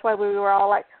angel. That's why we were all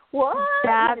like, what?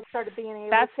 And it started being able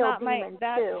to kill demons,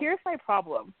 too. Here's my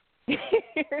problem.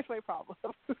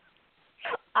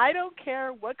 I don't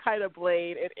care what kind of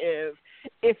blade it is.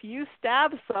 If you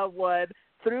stab someone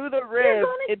through the ribs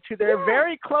into their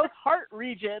very close heart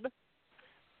region,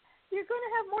 you're going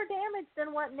to have more damage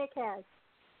than what Nick has.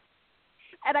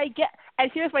 And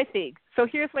here's my thing. So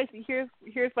here's my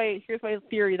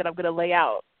theory that I'm going to lay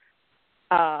out.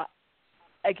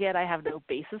 Again, I have no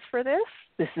basis for this.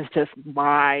 This is just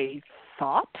my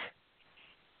thought,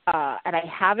 and I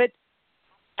haven't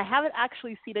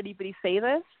actually seen anybody say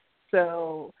this.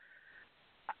 So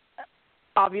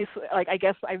obviously, I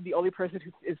guess I'm the only person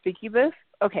who is thinking this.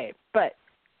 Okay, but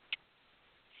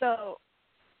so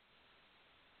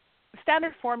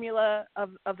standard formula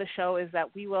of the show is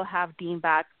that we will have Dean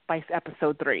back by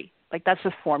episode 3. That's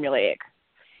just formulaic.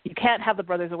 You can't have the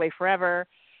brothers away forever.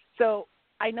 So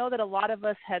I know that a lot of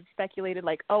us had speculated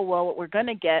what we're going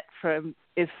to get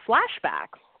is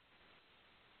flashbacks.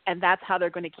 And that's how they're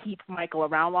going to keep Michael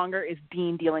around longer, is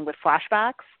Dean dealing with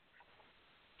flashbacks.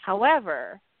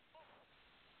 However,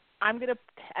 and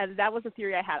that was the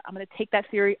theory I had. I'm going to take that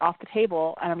theory off the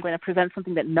table, and I'm going to present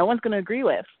something that no one's going to agree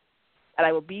with. And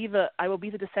I will be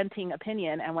the dissenting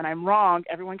opinion. And when I'm wrong,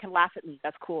 everyone can laugh at me.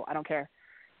 That's cool. I don't care.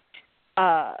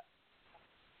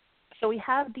 So we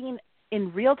have Dean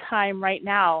in real time right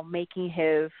now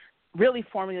really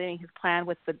formulating his plan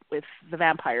with the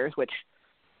vampires, which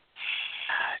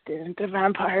didn't the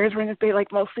vampires weren't they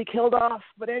mostly killed off?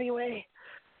 But anyway,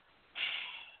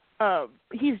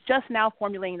 he's just now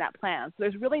formulating that plan. So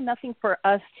there's really nothing for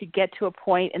us to get to a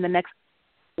point in the next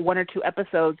 1 or 2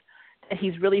 episodes that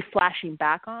he's really flashing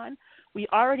back on. We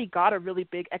already got a really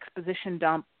big exposition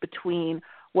dump between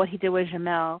what he did with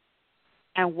Jamel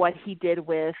and what he did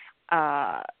with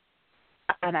NIL.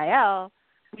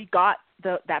 We got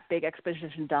that big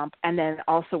exposition dump, and then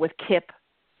also with Kip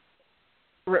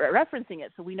referencing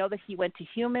it. So we know that he went to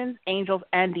humans, angels,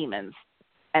 and demons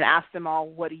and asked them all,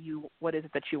 what is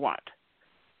it that you want?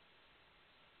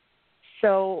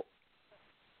 So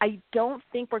I don't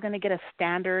think we're going to get a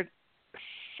standard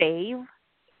save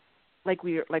like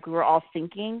we were all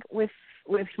thinking with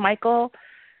Michael.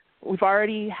 We've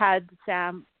already had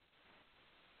Sam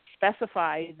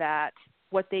specify that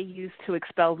what they used to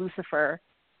expel Lucifer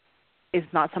is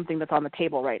not something that's on the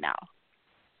table right now.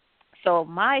 So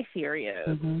my theory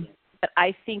is that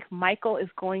I think Michael is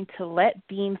going to let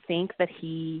Dean think that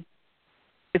he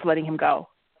is letting him go,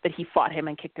 that he fought him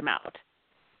and kicked him out,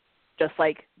 just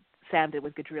like Sam did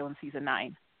with Gadriel in season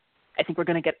 9. I think we're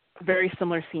going to get very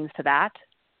similar scenes to that.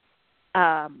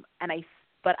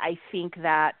 But I think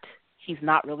that he's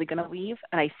not really going to leave,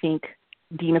 and I think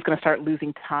Dean is going to start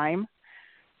losing time,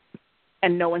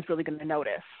 and no one's really going to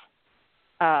notice.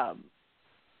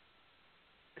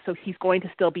 So he's going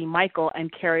to still be Michael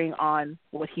and carrying on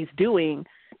what he's doing,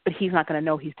 but he's not going to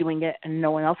know he's doing it, and no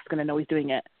one else is going to know he's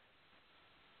doing it.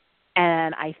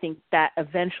 And I think that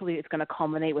eventually it's going to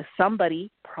culminate with somebody,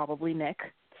 probably Nick,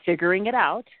 figuring it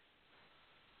out,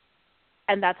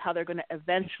 and that's how they're going to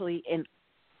eventually, in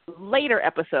later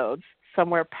episodes,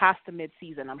 somewhere past the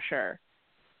mid-season, I'm sure,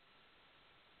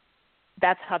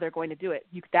 that's how they're going to do it.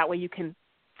 That way you can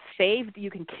stab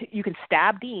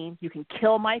Dean, you can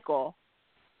kill Michael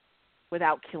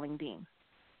without killing Dean.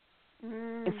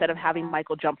 Instead of having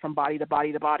Michael jump from body to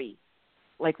body to body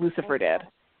like Lucifer did.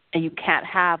 And you can't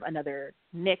have another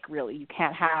Nick, really. You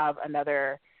can't have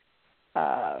another,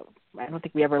 I don't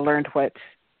think we ever learned what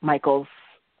Michael's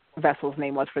vessel's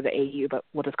name was for the AU, but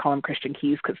we'll just call him Christian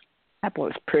Keys because that boy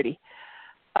was pretty.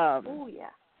 Oh,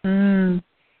 yeah.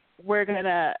 We're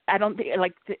gonna. I don't think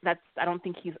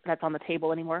that's on the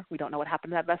table anymore. We don't know what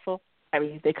happened to that vessel. I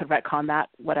mean, they could retcon that.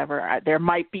 Whatever. There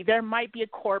might be a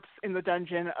corpse in the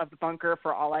dungeon of the bunker.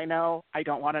 For all I know, I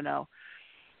don't want to know.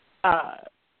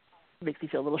 Makes me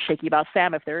feel a little shaky about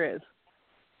Sam if there is.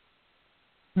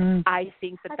 I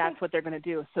think that's what they're going to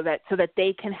do, so that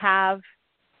they can have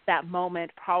that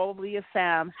moment, probably of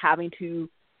Sam having to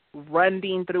run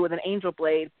Dean through with an angel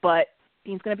blade, but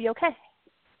Dean's going to be okay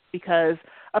because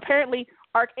apparently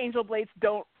archangel blades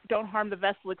don't harm the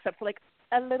vessel except for like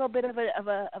a little bit of a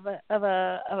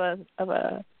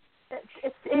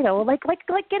it's you know, like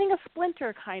getting a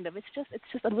splinter kind of. It's just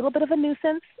a little bit of a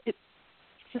nuisance. It's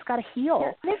just got to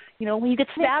heal. Yeah, you know, when you get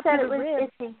stabbed in the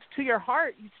ribs to your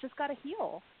heart, it's just got to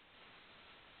heal.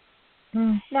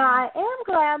 Now, I am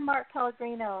glad Mark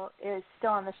Pellegrino is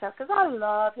still on the show because I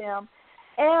love him.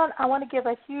 And I want to give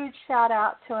a huge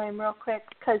shout-out to him real quick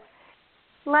because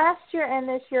last year and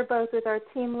this year, both with our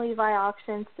Team Levi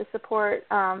auctions to support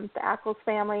the Ackles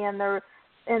family and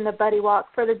the Buddy Walk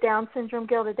for the Down Syndrome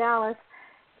Guild of Dallas,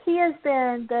 he has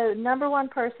been the number one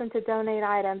person to donate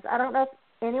items. I don't know if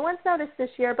anyone's noticed this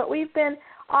year, but we've been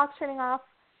auctioning off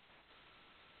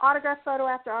autograph photo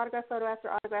after autograph photo after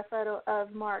autograph photo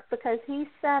of Mark because he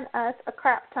sent us a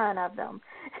crap ton of them.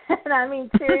 And I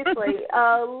mean, seriously,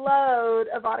 a load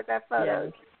of autograph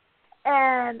photos. Yes.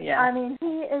 And, I mean,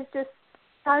 he is just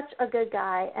such a good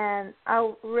guy, and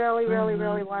I really, really,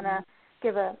 really want to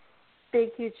give a big,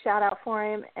 huge shout-out for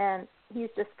him, and he's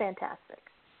just fantastic.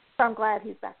 So I'm glad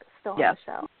he's back still on the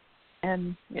show.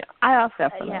 And, I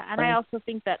also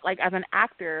think that, like, as an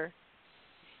actor,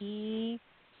 he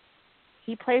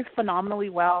plays phenomenally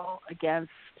well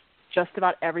against just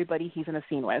about everybody he's in a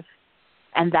scene with.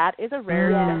 And that is a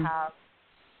rarity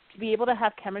to be able to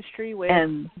have chemistry with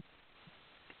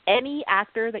any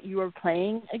actor that you are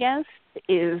playing against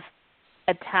is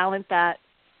a talent that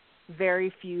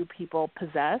very few people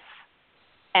possess.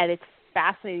 And it's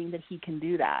fascinating that he can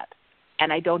do that.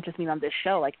 And I don't just mean on this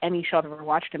show, like any show I've ever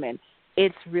watched him in.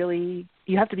 It's really,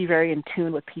 you have to be very in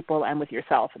tune with people and with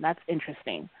yourself, and that's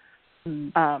interesting.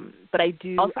 But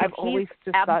I've always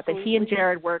just thought that he and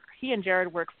Jared work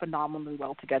phenomenally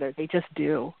well together. They just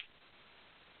do.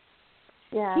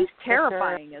 Yeah, he's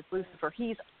terrifying as Lucifer.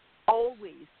 He's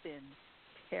always been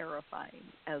terrifying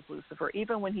as Lucifer,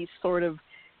 even when he's sort of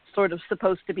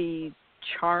supposed to be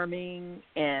charming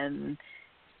and,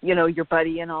 you know, your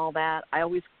buddy and all that.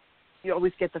 You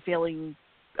always get the feeling,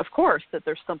 of course, that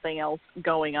there's something else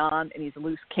going on, and he's a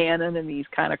loose cannon, and he's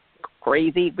kind of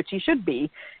crazy, which he should be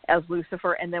as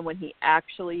Lucifer. And then when he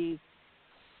actually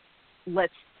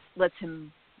lets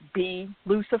him be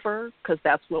Lucifer, because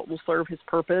that's what will serve his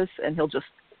purpose, and he'll just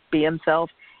be himself.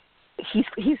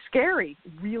 He's scary,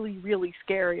 really, really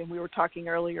scary. And we were talking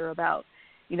earlier about,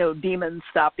 you know, demons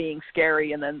stop being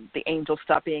scary, and then the angels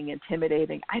stop being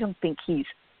intimidating. I don't think he's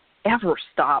ever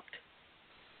stopped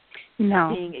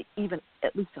being even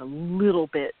at least a little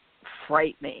bit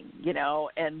frightening, you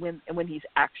know. And when he's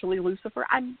actually Lucifer,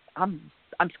 I'm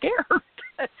scared,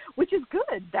 which is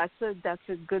good. That's a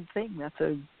good thing. That's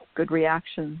a good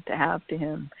reaction to have to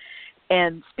him.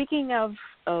 And speaking of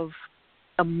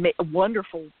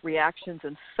wonderful reactions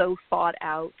and so thought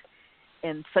out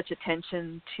and such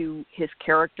attention to his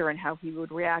character and how he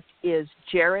would react is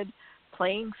Jared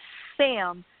playing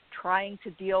Sam trying to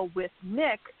deal with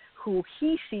Nick, who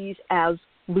he sees as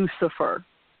Lucifer.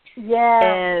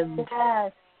 And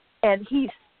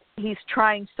he's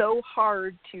trying so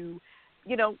hard to,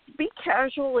 you know, be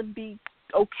casual and be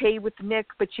okay with Nick,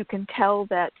 but you can tell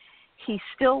that he's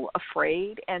still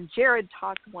afraid. And Jared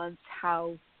talked once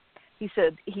how he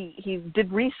said he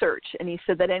did research, and he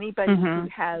said that anybody who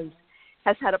has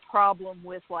had a problem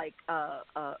with like a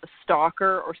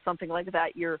stalker or something like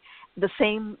that,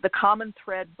 the common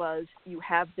thread was you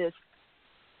have this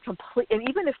complete, and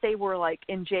even if they were like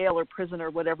in jail or prison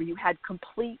or whatever, you had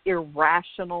complete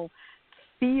irrational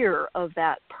fear of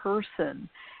that person.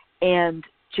 And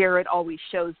Jared always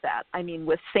shows that. I mean,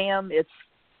 with Sam, it's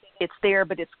it's there,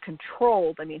 but it's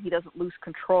controlled. I mean, he doesn't lose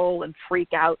control and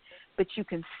freak out, but you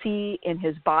can see in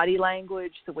his body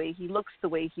language, the way he looks, the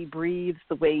way he breathes,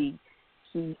 the way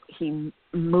he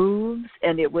moves,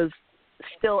 and it was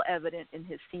still evident in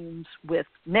his scenes with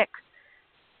Nick.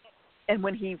 And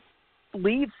when he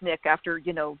leaves Nick after,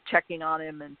 checking on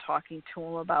him and talking to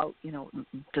him about,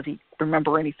 does he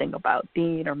remember anything about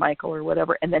Dean or Michael or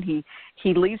whatever, and then he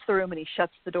leaves the room and he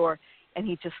shuts the door and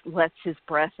he just lets his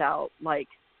breath out like,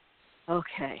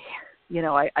 okay,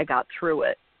 I got through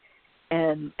it.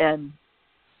 And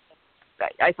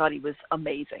I thought he was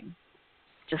amazing,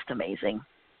 just amazing.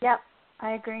 Yep,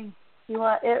 I agree.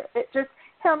 It just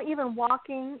him even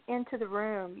walking into the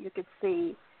room, you could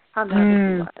see how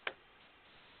nervous he was.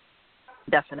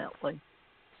 Definitely,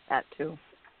 that too.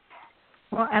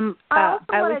 Well, I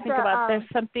always think about there's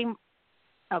something.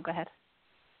 Oh, go ahead.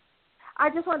 I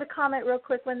just wanted to comment real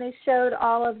quick when they showed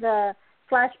all of the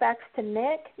flashbacks to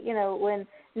Nick. When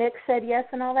Nick said yes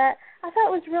and all that. I thought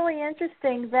it was really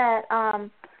interesting that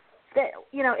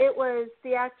it was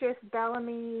the actress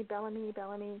Bellamy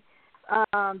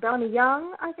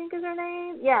Young, I think is her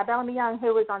name. Yeah, Bellamy Young,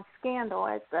 who was on Scandal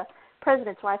as the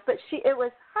president's wife. But it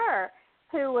was her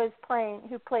who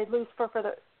played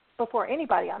Lucifer before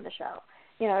anybody on the show.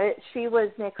 She was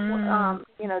Nick's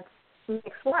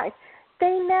Nick's wife.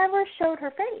 They never showed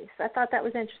her face. I thought that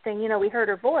was interesting. We heard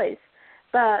her voice,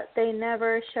 but they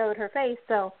never showed her face.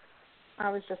 So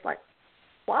I was just like,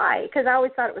 why? Because I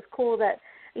always thought it was cool that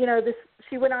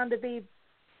she went on to be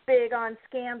big on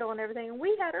Scandal and everything, and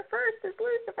we had her first as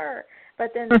Lucifer,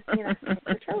 but then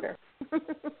they showed her.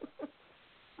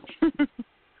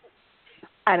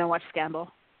 I don't watch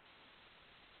Scandal.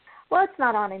 Well, it's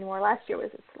not on anymore. Last year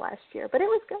was its last year, but it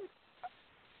was good.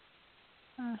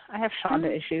 I have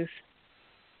Shonda issues.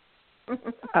 Well,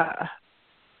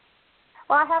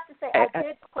 I have to say, I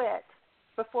did quit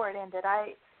before it ended.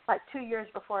 2 years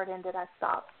before it ended, I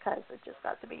stopped because it just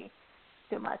got to be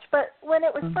too much. But when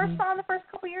it was first on the first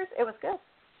couple of years, it was good.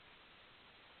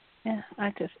 Yeah,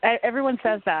 everyone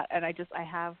says that, and I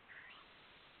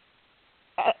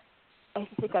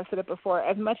think I've said it before.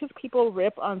 As much as people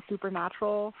rip on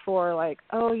Supernatural for like,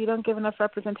 oh, you don't give enough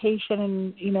representation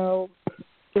and,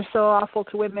 you're so awful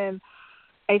to women,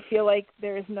 I feel like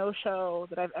there is no show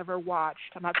that I've ever watched.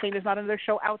 I'm not saying there's not another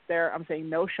show out there. I'm saying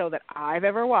no show that I've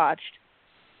ever watched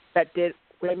that did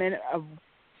women a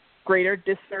greater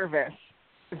disservice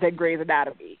than Grey's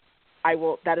Anatomy.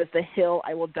 That is the hill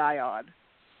I will die on.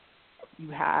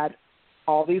 You had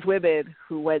all these women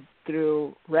who went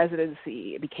through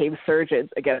residency and became surgeons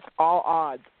against all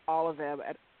odds, all of them,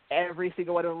 and every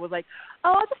single one of them was like,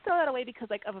 oh, I'll just throw that away because,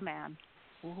 of a man.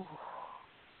 Ooh.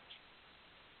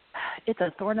 It's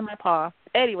a thorn in my paw.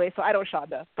 Anyway, so I don't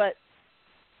Shonda,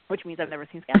 which means I've never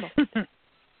seen Scandal.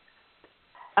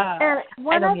 And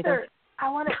one other, I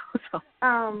want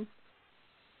to,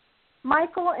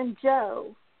 Michael and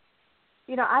Joe,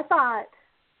 I thought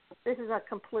this is a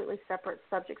completely separate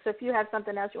subject. So if you have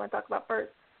something else you want to talk about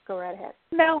first, go right ahead.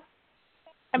 No,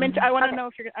 I mean, I want to know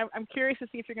if you're. I'm curious to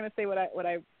see if you're going to say what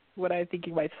I think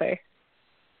you might say.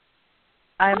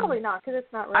 Probably not, because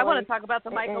it's not really. I want to talk about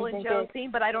the Michael and Joe scene,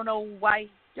 but I don't know why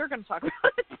you're going to talk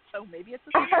about it. So maybe it's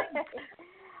the same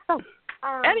thing.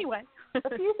 Anyway, a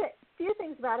few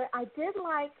things about it.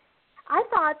 I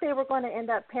thought they were going to end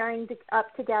up pairing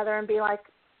up together and be like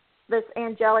this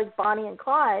angelic Bonnie and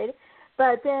Clyde,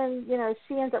 but then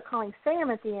she ends up calling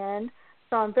Sam at the end.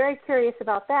 So I'm very curious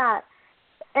about that.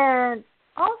 And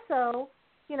also,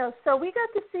 so we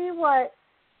got to see what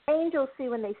angels see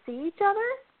when they see each other.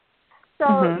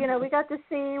 So, we got to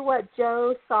see what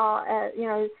Joe saw,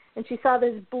 and she saw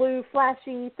this blue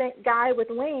flashy guy with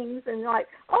wings, and like,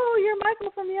 oh, you're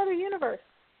Michael from the other universe.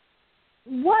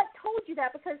 What told you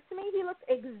that? Because to me, he looked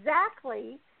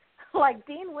exactly like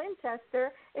Dean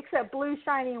Winchester, except blue,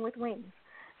 shiny, and with wings.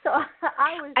 So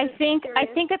I was. I think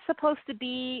it's supposed to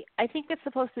be. I think it's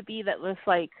supposed to be that this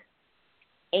like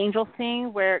angel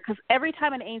thing because every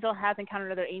time an angel has encountered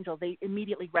another angel, they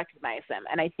immediately recognize them,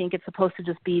 and I think it's supposed to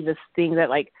just be this thing that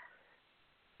like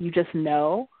you just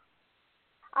know.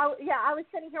 I was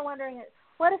sitting here wondering,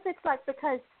 what if it's like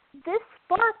because this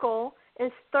sparkle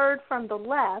is third from the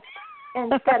left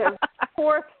instead of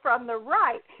fourth from the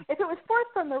right. If it was fourth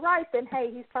from the right, then hey,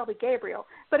 he's probably Gabriel.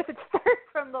 But if it's third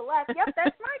from the left, yep,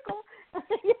 that's Michael.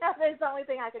 That's the only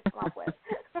thing I could come up with.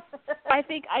 I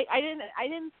think I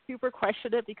didn't super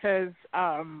question it because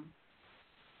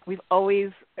we've always,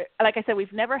 like I said,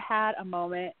 we've never had a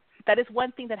moment. That is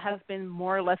one thing that has been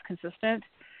more or less consistent,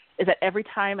 is that every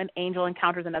time an angel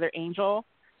encounters another angel,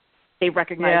 they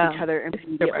recognize each other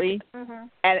immediately,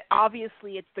 and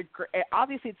obviously it's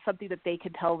something that they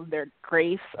can tell their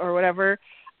grace or whatever.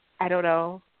 I don't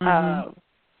know.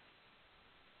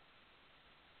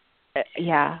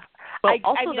 Yeah. Well,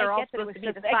 I mean, they're I all get that it was supposed to be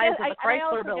just the size of the I Chrysler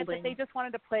also Building. get that they just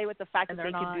wanted to play with the fact that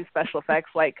they not. could do special effects.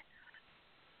 Like,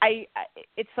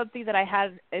 it's something that I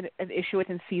had an issue with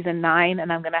in season 9,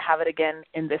 and I'm going to have it again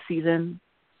in this season.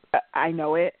 I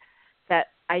know it. That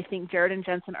I think Jared and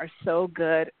Jensen are so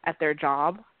good at their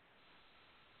job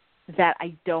that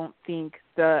I don't think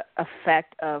the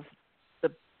effect of the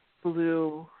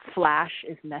blue flash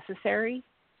is necessary.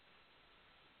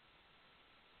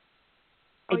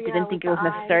 I didn't think it was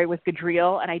necessary with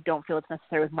Gadriel, and I don't feel it's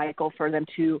necessary with Michael for them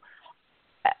to,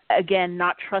 again,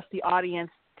 not trust the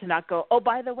audience to not go, oh,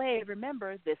 by the way,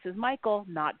 remember, this is Michael,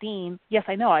 not Dean. Yes,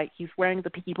 I know. He's wearing the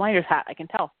Peaky Blinders hat. I can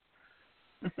tell.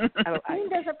 Dean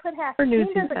doesn't put half. Dean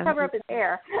doesn't cover up his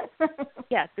hair.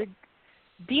 Yeah,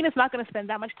 Dean is not going to spend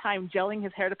that much time gelling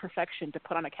his hair to perfection to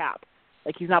put on a cap.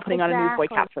 Like, he's not putting on a newsboy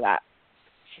cap for that.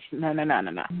 No.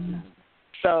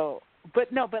 So, but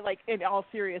like, in all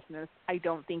seriousness, I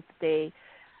don't think that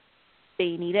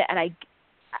they need it. And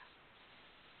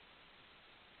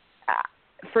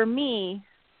for me,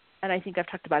 and I think I've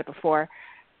talked about it before,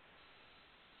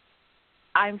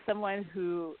 I'm someone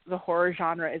who the horror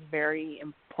genre is very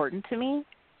important to me,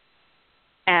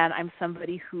 and I'm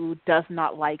somebody who does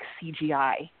not like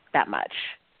CGI that much.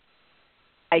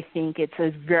 I think it's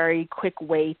a very quick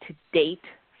way to date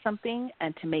something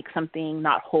and to make something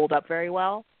not hold up very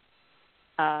well.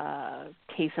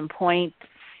 Case in point,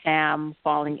 Sam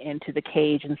falling into the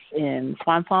cage in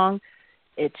Swan Song.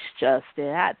 It's just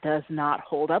that does not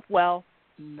hold up well.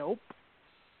 Nope.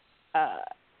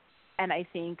 And I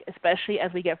think, especially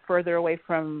as we get further away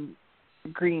from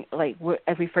green, like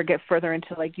as we get further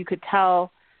into, like, you could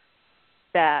tell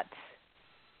that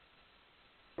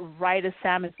right as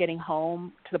Sam is getting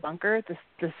home to the bunker,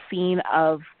 the scene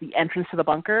of the entrance to the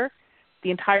bunker, the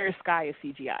entire sky is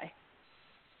CGI.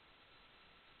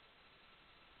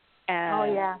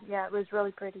 And it was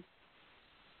really pretty.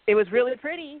 It was really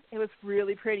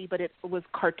pretty, but it was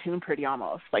cartoon pretty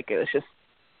almost. Like, it was just,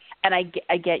 and I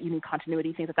get you need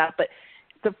continuity, things like that, but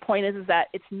the point is that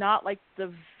it's not like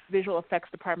the visual effects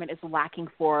department is lacking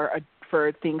for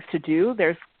things to do.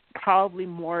 There's probably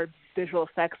more visual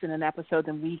effects in an episode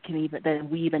than we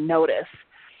even notice.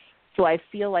 So I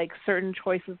feel like certain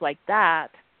choices like that,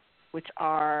 which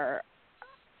are,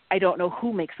 I don't know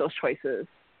who makes those choices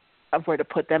of where to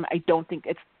put them. I don't think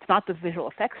it's not the visual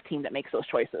effects team that makes those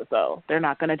choices, though. They're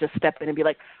not going to just step in and be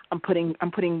like, I'm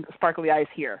putting sparkly eyes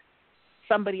here.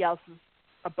 Somebody else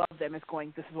above them is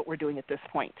going, this is what we're doing at this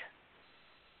point.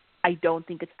 I don't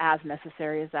think it's as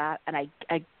necessary as that. And I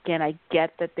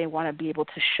get that they want to be able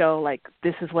to show, like,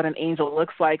 this is what an angel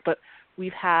looks like, but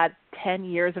we've had 10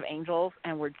 years of angels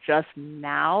and we're just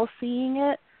now seeing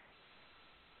it.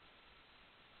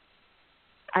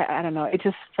 I don't know. It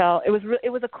just felt, it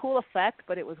was a cool effect,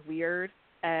 but it was weird.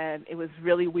 And it was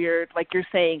really weird. Like you're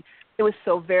saying, it was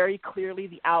so very clearly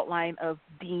the outline of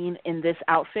Dean in this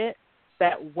outfit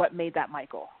that what made that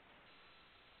Michael.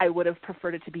 I would have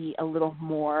preferred it to be a little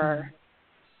more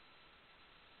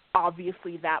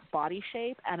obviously that body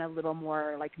shape and a little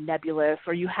more like nebulous.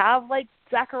 Or you have like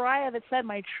Zachariah that said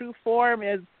my true form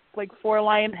is like 4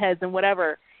 lion heads and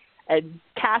whatever. And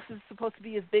Cass is supposed to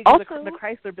be as big as the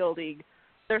Chrysler Building.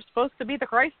 They're supposed to be the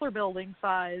Chrysler Building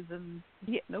size, and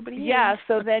nobody is. Yeah,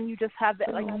 so then you just have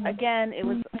that, like, again, it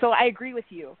was, so I agree with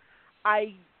you.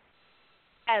 I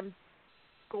am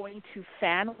going to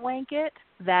fan wank it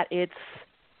that it's,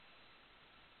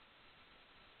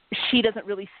 she doesn't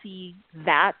really see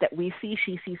that we see.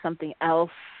 She sees something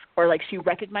else, or like she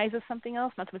recognizes something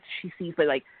else, not so much she sees, but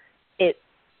like it's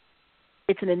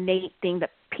an innate thing that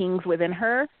pings within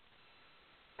her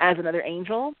as another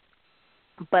angel.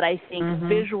 But I think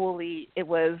visually it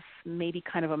was maybe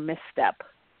kind of a misstep.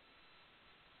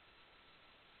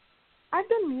 I've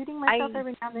been muting myself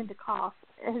every now and then to cough.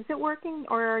 Is it working,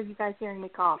 or are you guys hearing me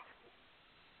cough?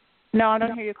 No, I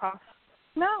don't hear you cough.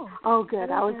 No. Oh, good.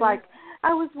 I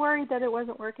was worried that it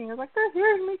wasn't working. I was like, they're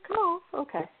hearing me cough.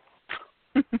 Okay.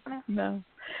 No.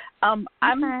 I'm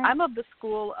of the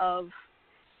school of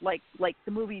like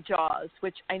the movie Jaws,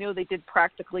 which I know they did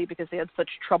practically because they had such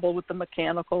trouble with the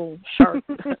mechanical shark.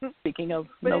 Speaking of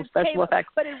no special effects.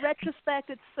 But in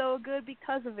retrospect, it's so good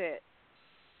because of it.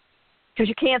 Because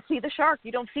you can't see the shark.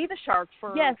 You don't see the shark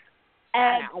for an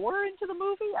hour into the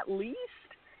movie at least.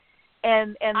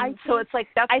 And so it's like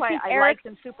that's why I liked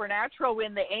in Supernatural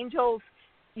when the angels,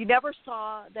 you never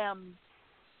saw them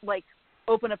like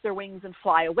open up their wings and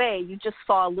fly away. You just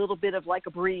saw a little bit of like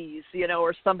a breeze, you know,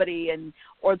 or somebody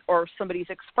or somebody's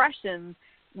expression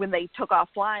when they took off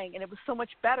flying, and it was so much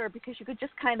better because you could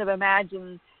just kind of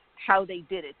imagine how they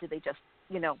did it. Did they just,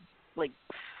 you know, like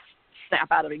snap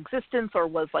out of existence, or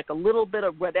was like a little bit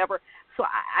of whatever? So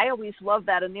I always love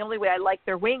that, and the only way I like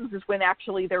their wings is when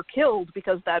actually they're killed,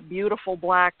 because that beautiful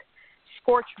black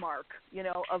scorch mark, you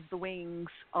know, of the wings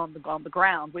on the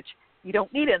ground, which you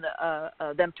don't need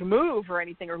them to move or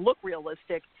anything or look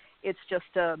realistic. It's just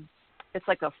it's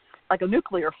like a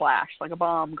nuclear flash, like a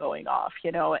bomb going off,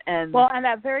 you know. And and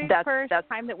that very first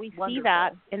time that we see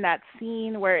that in that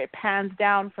scene where it pans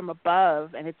down from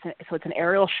above, and it's an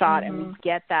aerial shot, and we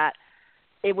get that,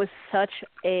 it was such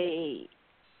a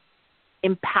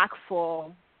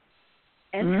impactful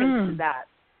entrance to that.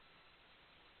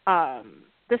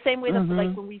 The same way that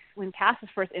like when Cass is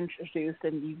first introduced,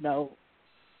 and you know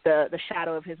the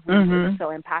shadow of his wings was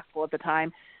so impactful at the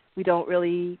time, we don't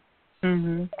really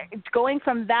it's going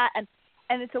from that, and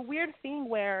it's a weird thing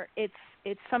where it's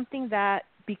something that,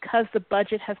 because the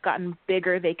budget has gotten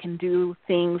bigger, they can do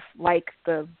things like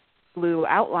the blue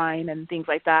outline and things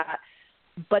like that,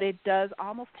 but it does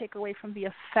almost take away from the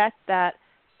effect that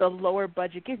the lower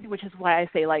budget gives you, which is why I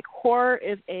say, like, horror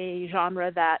is a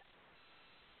genre that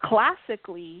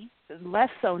classically, less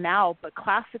so now, but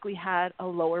classically had a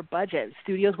lower budget.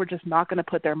 Studios were just not going to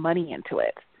put their money into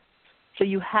it. So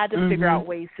you had to figure out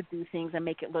ways to do things and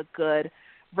make it look good,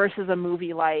 versus a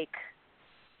movie like,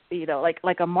 you know,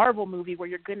 like a Marvel movie where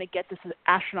you're going to get this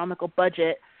astronomical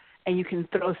budget and you can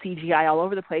throw CGI all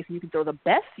over the place, and you can throw the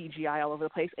best CGI all over the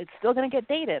place. It's still going to get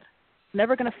dated.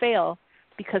 Never going to fail,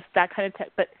 because that kind of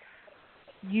but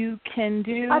you can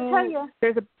do. I'll tell you,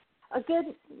 there's a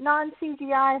good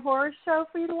non-CGI horror show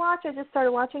for you to watch. I just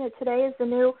started watching it today. Is the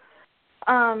new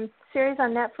series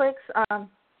on Netflix,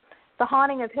 The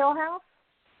Haunting of Hill House.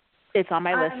 It's on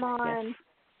my list. Yes.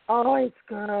 Oh, it's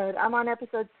good. I'm on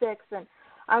episode 6, and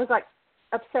I was like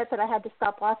upset that I had to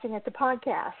stop watching it, the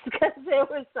podcast, because it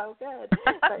was so good.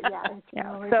 But yeah, it's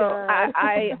really so good.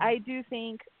 I do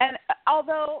think, and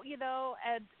although, you know,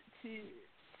 and to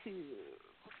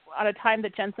at a time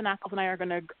that Jensen Ackles and I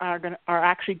are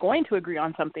actually going to agree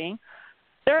on something,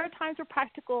 there are times where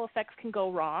practical effects can go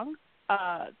wrong.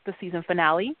 The season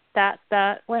finale, that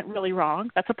went really wrong.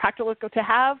 That's a practical, to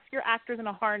have your actors in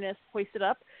a harness hoisted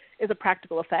up is a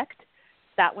practical effect.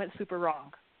 That went super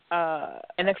wrong.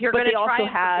 And if you're going to try and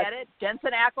forget it,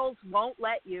 Jensen Ackles won't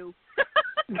let you.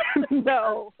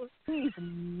 No, he's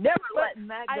never letting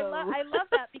that go. I love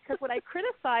that, because when I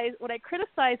criticized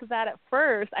that at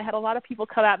first, I had a lot of people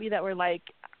come at me that were like,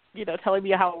 you know, telling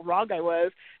me how wrong I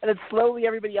was, and then slowly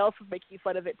everybody else was making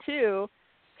fun of it too.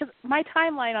 Because my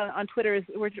timeline on Twitter is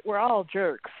we're all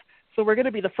jerks, so we're going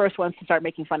to be the first ones to start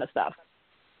making fun of stuff.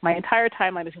 My entire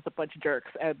timeline is just a bunch of jerks,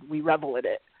 and we revel in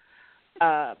it.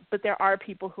 But there are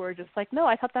people who are just like, no,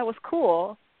 I thought that was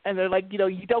cool. And they're like, you know,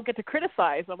 you don't get to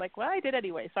criticize. I'm like, well, I did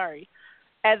anyway, sorry.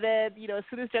 And then, you know, as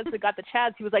soon as Jensen got the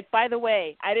chance, he was like, by the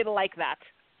way, I didn't like that.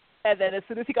 And then as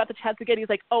soon as he got the chance again, he's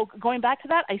like, oh, going back to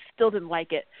that, I still didn't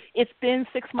like it. It's been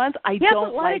 6 months. I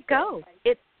don't let like it go.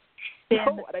 It's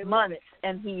been months, it.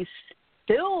 and he's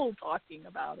still talking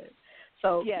about it.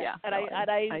 So yeah, and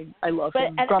I love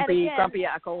him. Grumpy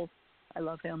Ackles. I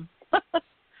love him.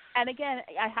 And again,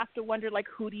 I have to wonder, like,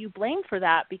 who do you blame for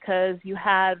that? Because you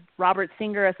had Robert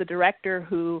Singer as the director,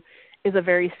 who is a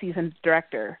very seasoned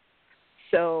director.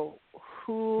 So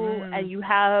and you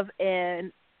have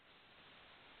a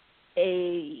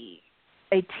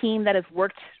team that has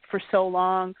worked for so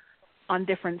long on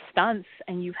different stunts,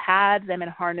 and you've had them in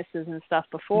harnesses and stuff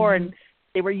before, and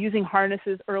they were using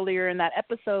harnesses earlier in that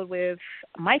episode with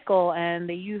Michael, and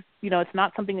they used, you know, it's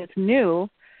not something that's new.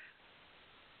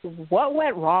 What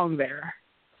went wrong there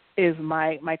is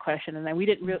my question. And then we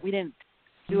didn't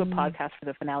do a podcast for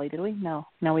the finale, did we? No,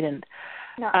 we didn't.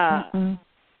 No.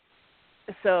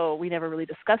 So we never really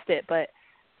discussed it, but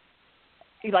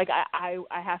like I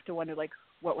have to wonder, like,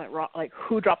 what went wrong, like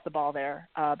who dropped the ball there,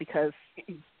 because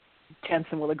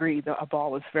Jensen will agree that a ball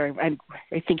was and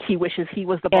I think he wishes he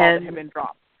was the ball that had been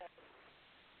dropped.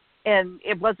 And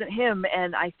it wasn't him,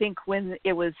 and I think when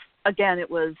it was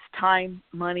time,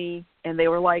 money, and they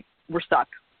were like, we're stuck.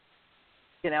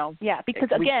 You know? Yeah, because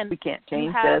again, we can't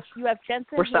change this. You have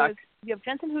Jensen. We're stuck. You have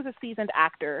Jensen, who's a seasoned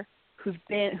actor, who's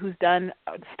done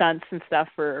stunts and stuff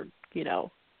for, you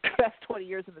know, the best 20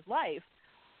 years of his life,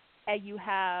 and you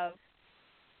have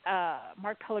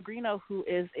Mark Pellegrino, who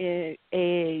is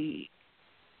an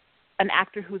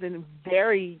actor who's in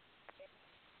very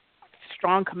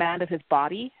strong command of his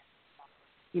body.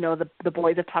 the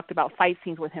boys have talked about fight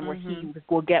scenes with him where he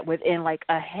will get within like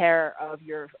a hair of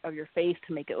your face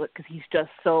to make it look, because he's just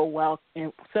so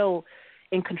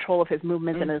in control of his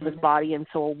movements and of his body and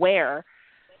so aware.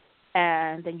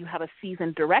 And then you have a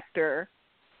seasoned director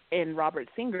in Robert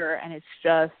Singer, and it's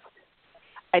just,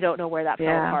 I don't know where that fell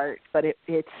apart, but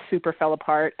it super fell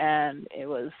apart, and it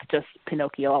was just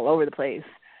Pinocchio all over the place.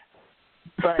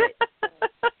 But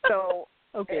so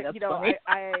okay, that's funny.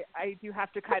 I do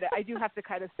have to kind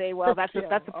of say, well, that's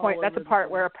a point. That's a part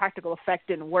where a practical effect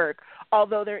didn't work.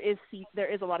 Although there is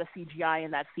a lot of CGI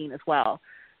in that scene as well.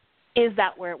 Is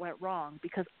that where it went wrong?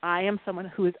 Because I am someone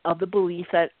who is of the belief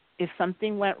that if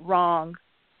something went wrong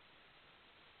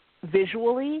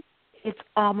visually, it's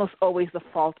almost always the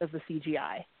fault of the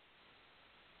CGI.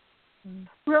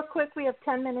 Real quick, we have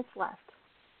 10 minutes left.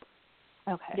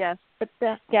 Okay. Yes. But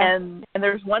and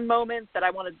there's one moment that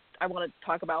I want to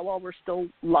talk about while we're still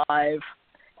live.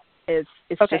 It's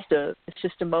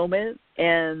just a moment,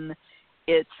 and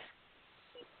I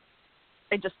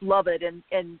just love it,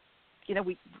 and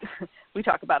we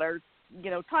talk about our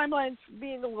timelines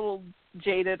being a little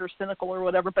jaded or cynical or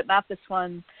whatever, but not this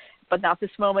one, but not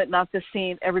this moment, not this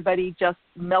scene. Everybody just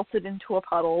melted into a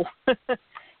puddle.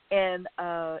 And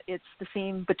it's the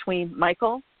scene between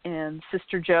Michael and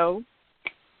Sister Joe,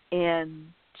 and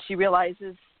she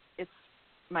realizes it's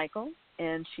Michael,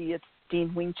 and it's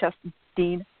Dean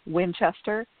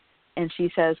Winchester, and she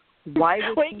says, "Why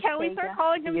would wait? he Can we say start that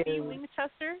calling to him you?" Dean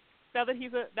Winchester now that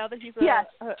he's yes.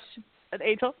 An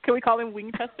angel? Can we call him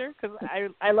Winchester? Because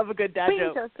I love a good dad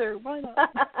joke. Winchester, why not?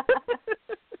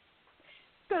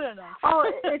 Good enough. Oh,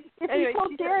 if Anyway, you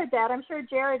told Jared that, I'm sure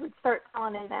Jared would start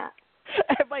calling him that.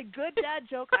 By good dad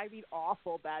joke, I mean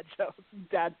awful dad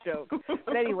joke.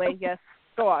 But anyway, yes,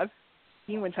 go on.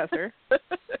 Dean Winchester.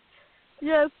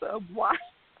 Yes, why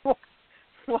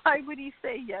would he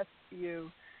say yes to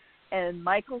you? And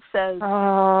Michael says,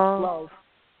 love.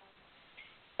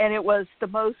 And it was the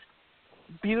most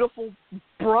beautiful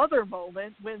brother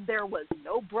moment when there was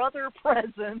no brother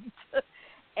present.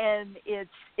 And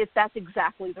that's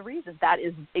exactly the reason. That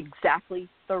is exactly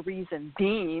the reason.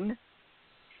 Dean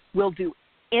will do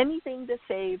anything to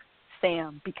save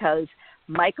Sam, because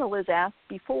Michael has asked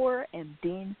before and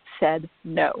Dean said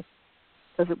no,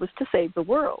 because it was to save the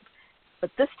world.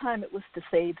 But this time it was to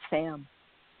save Sam.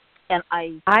 And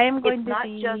I am going to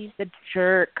be the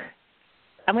jerk.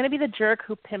 I'm going to be the jerk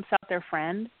who pimps out their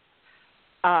friend.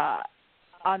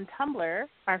 On Tumblr,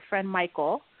 our friend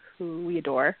Michael, who we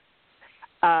adore.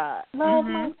 Love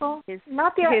Michael.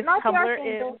 Not the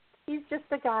Archangel. He's just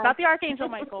a guy. Not the Archangel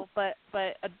Michael, but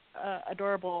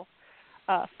adorable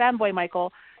fanboy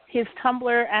Michael. His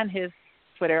Tumblr and his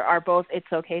Twitter are both It's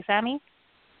Okay, Sammy.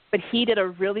 But he did a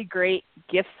really great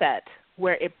gift set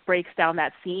where it breaks down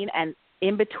that scene, and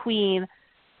in between,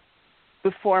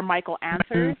 before Michael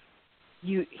answers,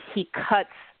 he cuts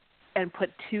and put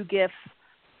 2 gifs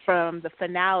from the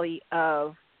finale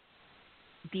of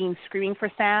Dean screaming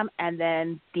for Sam, and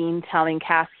then Dean telling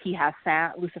Cass he has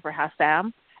Sam, Lucifer has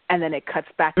Sam, and then it cuts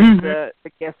back to the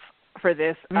gift for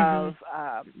this of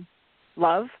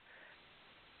love.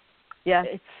 Yeah,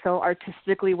 it's so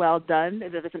artistically well done.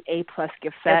 That it's an A+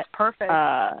 gift set. It's perfect.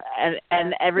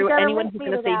 And anyone who's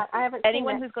going to say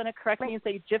who's going to correct me and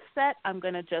say gift set, I'm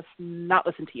going to just not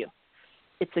listen to you.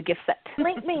 It's a gift set.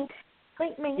 Link me.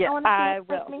 Yeah, I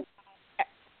will.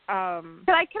 Can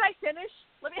I finish?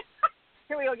 Let me.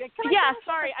 Here we go again.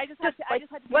 Sorry. I just had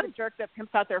to be the jerk that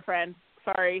pimps out their friend.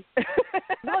 Sorry.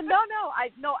 No.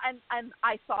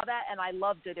 I saw that and I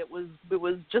loved it. It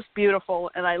was just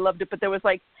beautiful and I loved it. But there was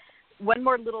like one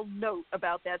more little note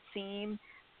about that scene,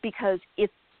 because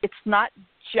it's not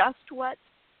just what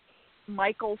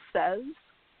Michael says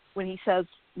when he says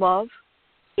love.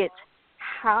 It's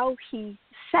how he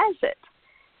says it.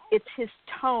 It's his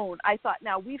tone. I thought,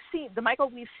 now we've seen the Michael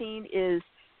we've seen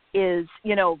is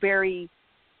very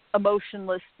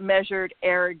emotionless, measured,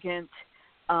 arrogant,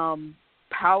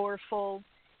 powerful,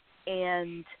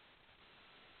 and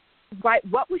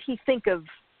what would he think of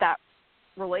that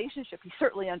relationship? He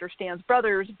certainly understands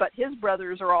brothers, but his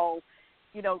brothers are all,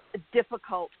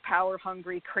 difficult, power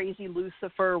hungry, crazy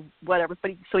Lucifer, whatever.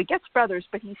 But so he gets brothers,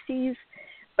 but he sees,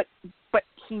 but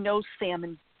he knows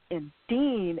Sam and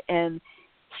Dean, and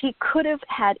he could have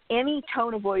had any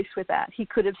tone of voice with that. He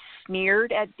could have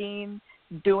sneered at Dean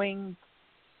doing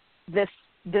this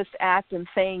act and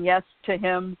saying yes to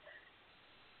him,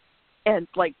 and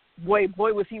like, boy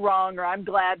was he wrong, or I'm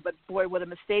glad, but boy, what a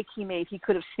mistake he made. He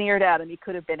could have sneered at him. He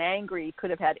could have been angry. He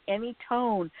could have had any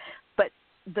tone, but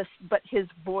his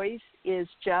voice is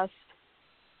just,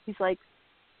 he's like,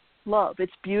 love.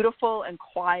 It's beautiful and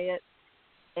quiet,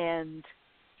 and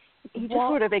he just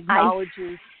sort of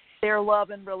acknowledges their love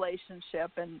and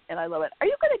relationship, and I love it. Are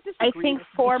you going to disagree? I think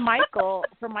for Michael,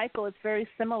 it's very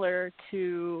similar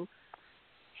to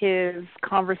his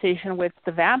conversation with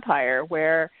the vampire,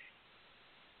 where,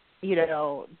 you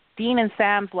know, Dean and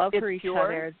Sam's love for each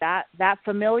other, that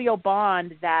familial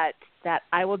bond, that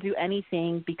I will do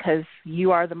anything because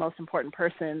you are the most important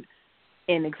person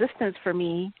in existence for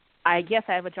me. I guess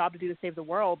I have a job to do to save the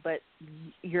world, but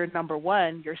you're number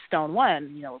one, you're stone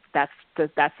one. You know, that's the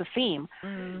theme.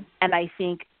 Mm-hmm. And I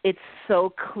think it's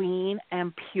so clean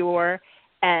and pure,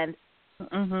 and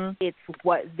it's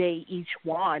what they each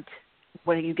want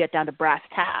when you get down to brass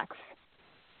tacks.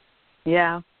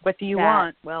 Yeah. What do you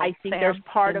want? Well, I think there's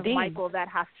part of Michael that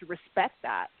has to respect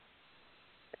that.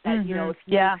 That, you know,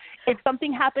 if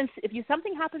something happens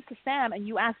to Sam and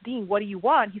you ask Dean, what do you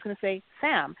want? He's going to say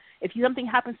Sam. If something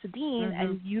happens to Dean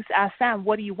and you ask Sam,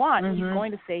 what do you want? He's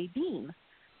going to say Dean.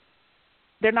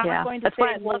 They're not going to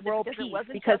say world peace,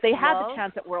 because they had the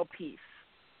chance at world peace.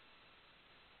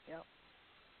 Yep.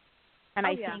 And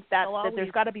I think that there's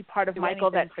got to be part of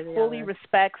Michael that fully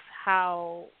respects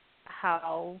how,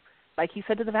 like he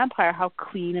said to the vampire, how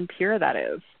clean and pure that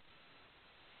is.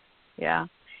 Yeah.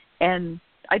 And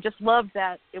I just love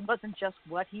that it wasn't just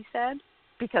what he said,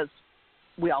 because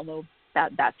we all know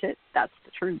that that's it. That's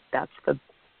the truth. That's the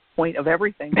point of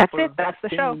everything. That's it. That's the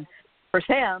show. For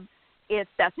Sam,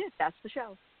 that's it. That's the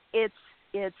show.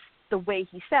 It's the way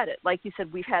he said it. Like you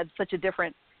said, we've had such a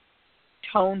different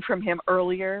tone from him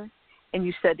earlier, and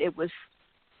you said it was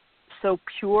so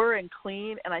pure and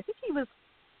clean, and I think he was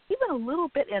even a little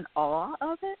bit in awe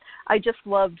of it. I just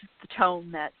loved the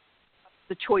tone, that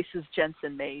the choices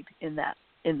Jensen made in that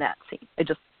scene. I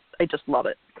just love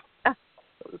it,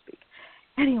 so to speak.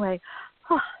 Anyway,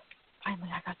 finally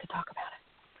I got to talk about it.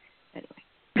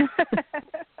 Anyway,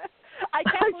 I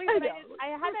can't believe that I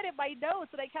had that in my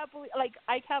notes, and I can't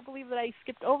believe that I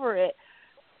skipped over it,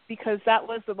 because that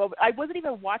was the moment. I wasn't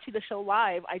even watching the show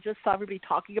live. I just saw everybody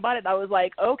talking about it, and I was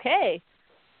like, okay,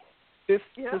 this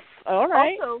all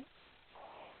right. Also,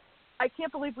 I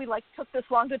can't believe we took this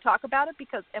long to talk about it,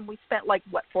 and we spent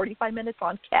 45 minutes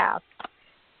on Cass.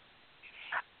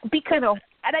 Because,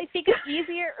 and I think it's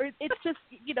easier, or it's just,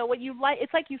 you know, when you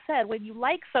it's like you said, when you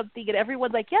like something and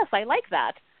everyone's like, yes, I like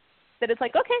that, then it's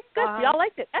like, okay, good, we all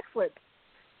liked it, excellent.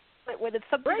 But when it's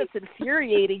something that's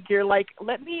infuriating, you're like,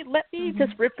 let me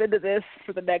just rip into this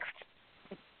for the next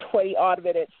 20 odd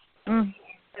minutes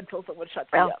until someone shuts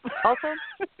me up.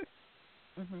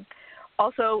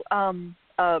 Also,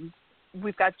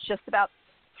 we've got just about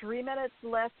 3 minutes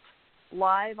left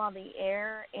live on the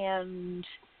air, and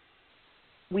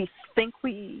we think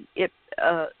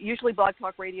usually Blog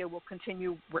Talk Radio will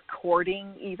continue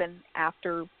recording even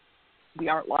after we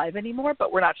aren't live anymore,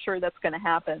 but we're not sure that's going to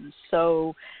happen.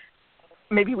 So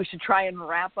maybe we should try and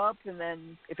wrap up, and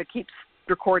then if it keeps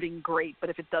recording, great. But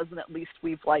if it doesn't, at least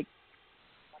we've had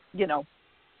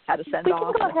a send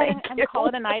off. We can go ahead and call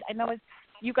it a night. I know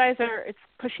it's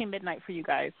pushing midnight for you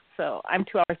guys, so I'm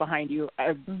 2 hours behind you.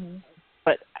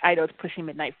 But I know it's pushing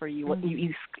midnight for you,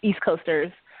 you East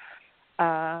Coasters.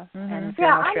 And if you're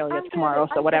in Australia, it's tomorrow,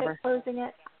 so whatever. I'm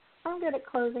good at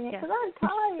closing it because I'm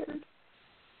tired.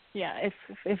 Yeah,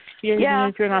 if you're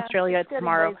in Australia, it's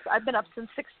tomorrow. I've been up since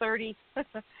 6:30.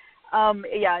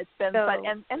 It's been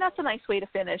fun, and that's a nice way to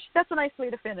finish.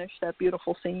 That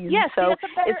beautiful scene. Yes, so that's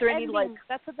a better is there ending. any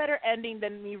that's a better ending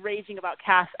than me raging about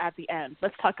Cass at the end.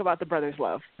 Let's talk about the brothers'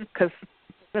 love, because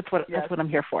that's what I'm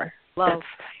here for. Love.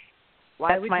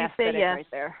 Why would you say yes?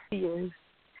 Right there. Yes.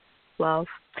 Love.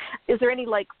 Is there any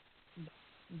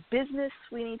business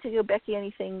we need to do, Becky?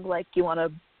 Anything you want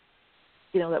to,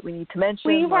 that we need to mention?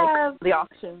 We have the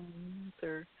auctions,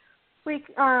 or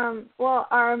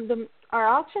our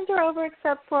auctions are over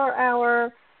except for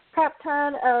our crap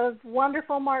ton of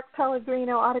wonderful Mark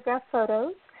Pellegrino autographed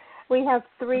photos. We have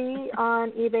 3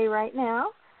 on eBay right now.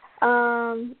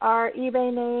 Our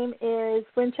eBay name is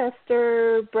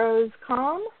Winchester Bros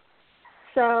Com.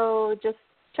 So just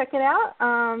check it out.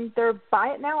 They're buy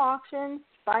it now auctions.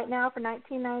 Buy it now for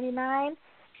 $19.99.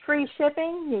 Free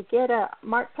shipping. You get a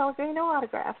Mark Pellegrino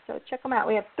autograph. So check them out.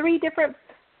 We have 3 different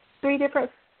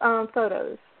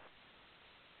photos.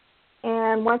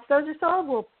 And once those are sold,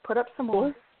 we'll put up some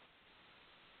more.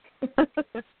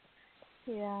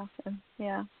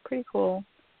 Yeah, pretty cool.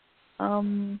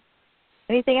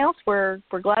 Anything else? We're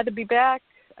glad to be back.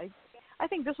 I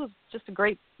think this was just a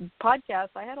great podcast.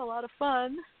 I had a lot of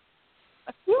fun.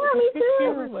 Yeah, me too.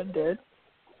 Everyone did.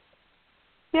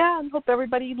 Yeah, and hope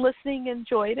everybody listening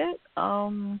enjoyed it.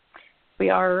 We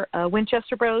are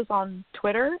Winchester Bros on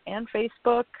Twitter and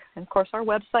Facebook, and of course our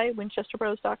website,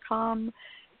 winchesterbros.com.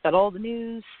 Got all the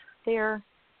news there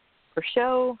per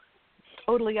show.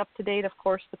 Totally up to date, of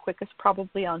course, the quickest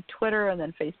probably on Twitter and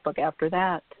then Facebook after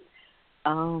that.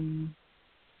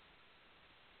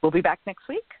 We'll be back next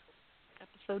week,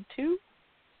 episode 2.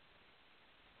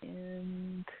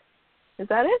 And is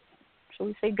that it? Shall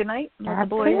we say goodnight? That's the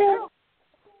boys.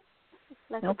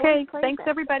 Let Okay, the boys thanks play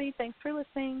everybody. Thanks for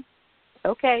listening.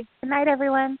 Okay. Good night,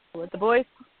 everyone. We'll let the boys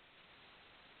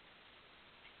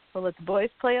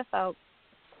play us out.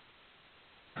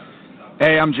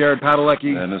 Hey, I'm Jared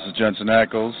Padalecki. And this is Jensen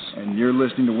Ackles. And you're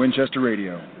listening to Winchester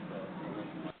Radio.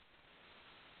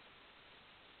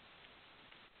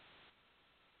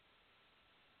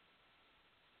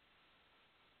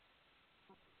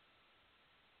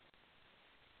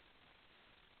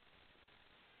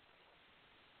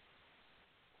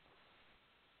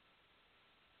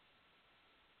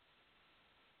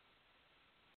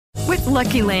 With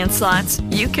Lucky Land Slots,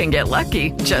 you can get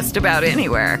lucky just about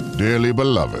anywhere. Dearly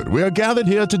beloved, we are gathered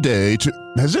here today to...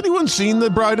 Has anyone seen the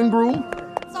bride and groom?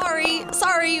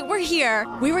 Sorry, we're here.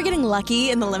 We were getting lucky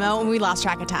in the limo and we lost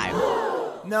track of time.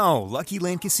 No, Lucky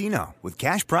Land Casino, with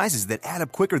cash prizes that add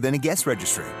up quicker than a guest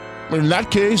registry. In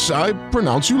that case, I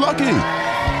pronounce you lucky.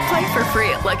 Play for free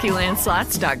at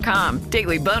LuckyLandSlots.com.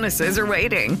 Daily bonuses are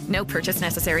waiting. No purchase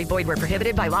necessary. Void where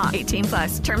prohibited by law.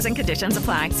 18+. Terms and conditions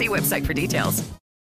apply. See website for details.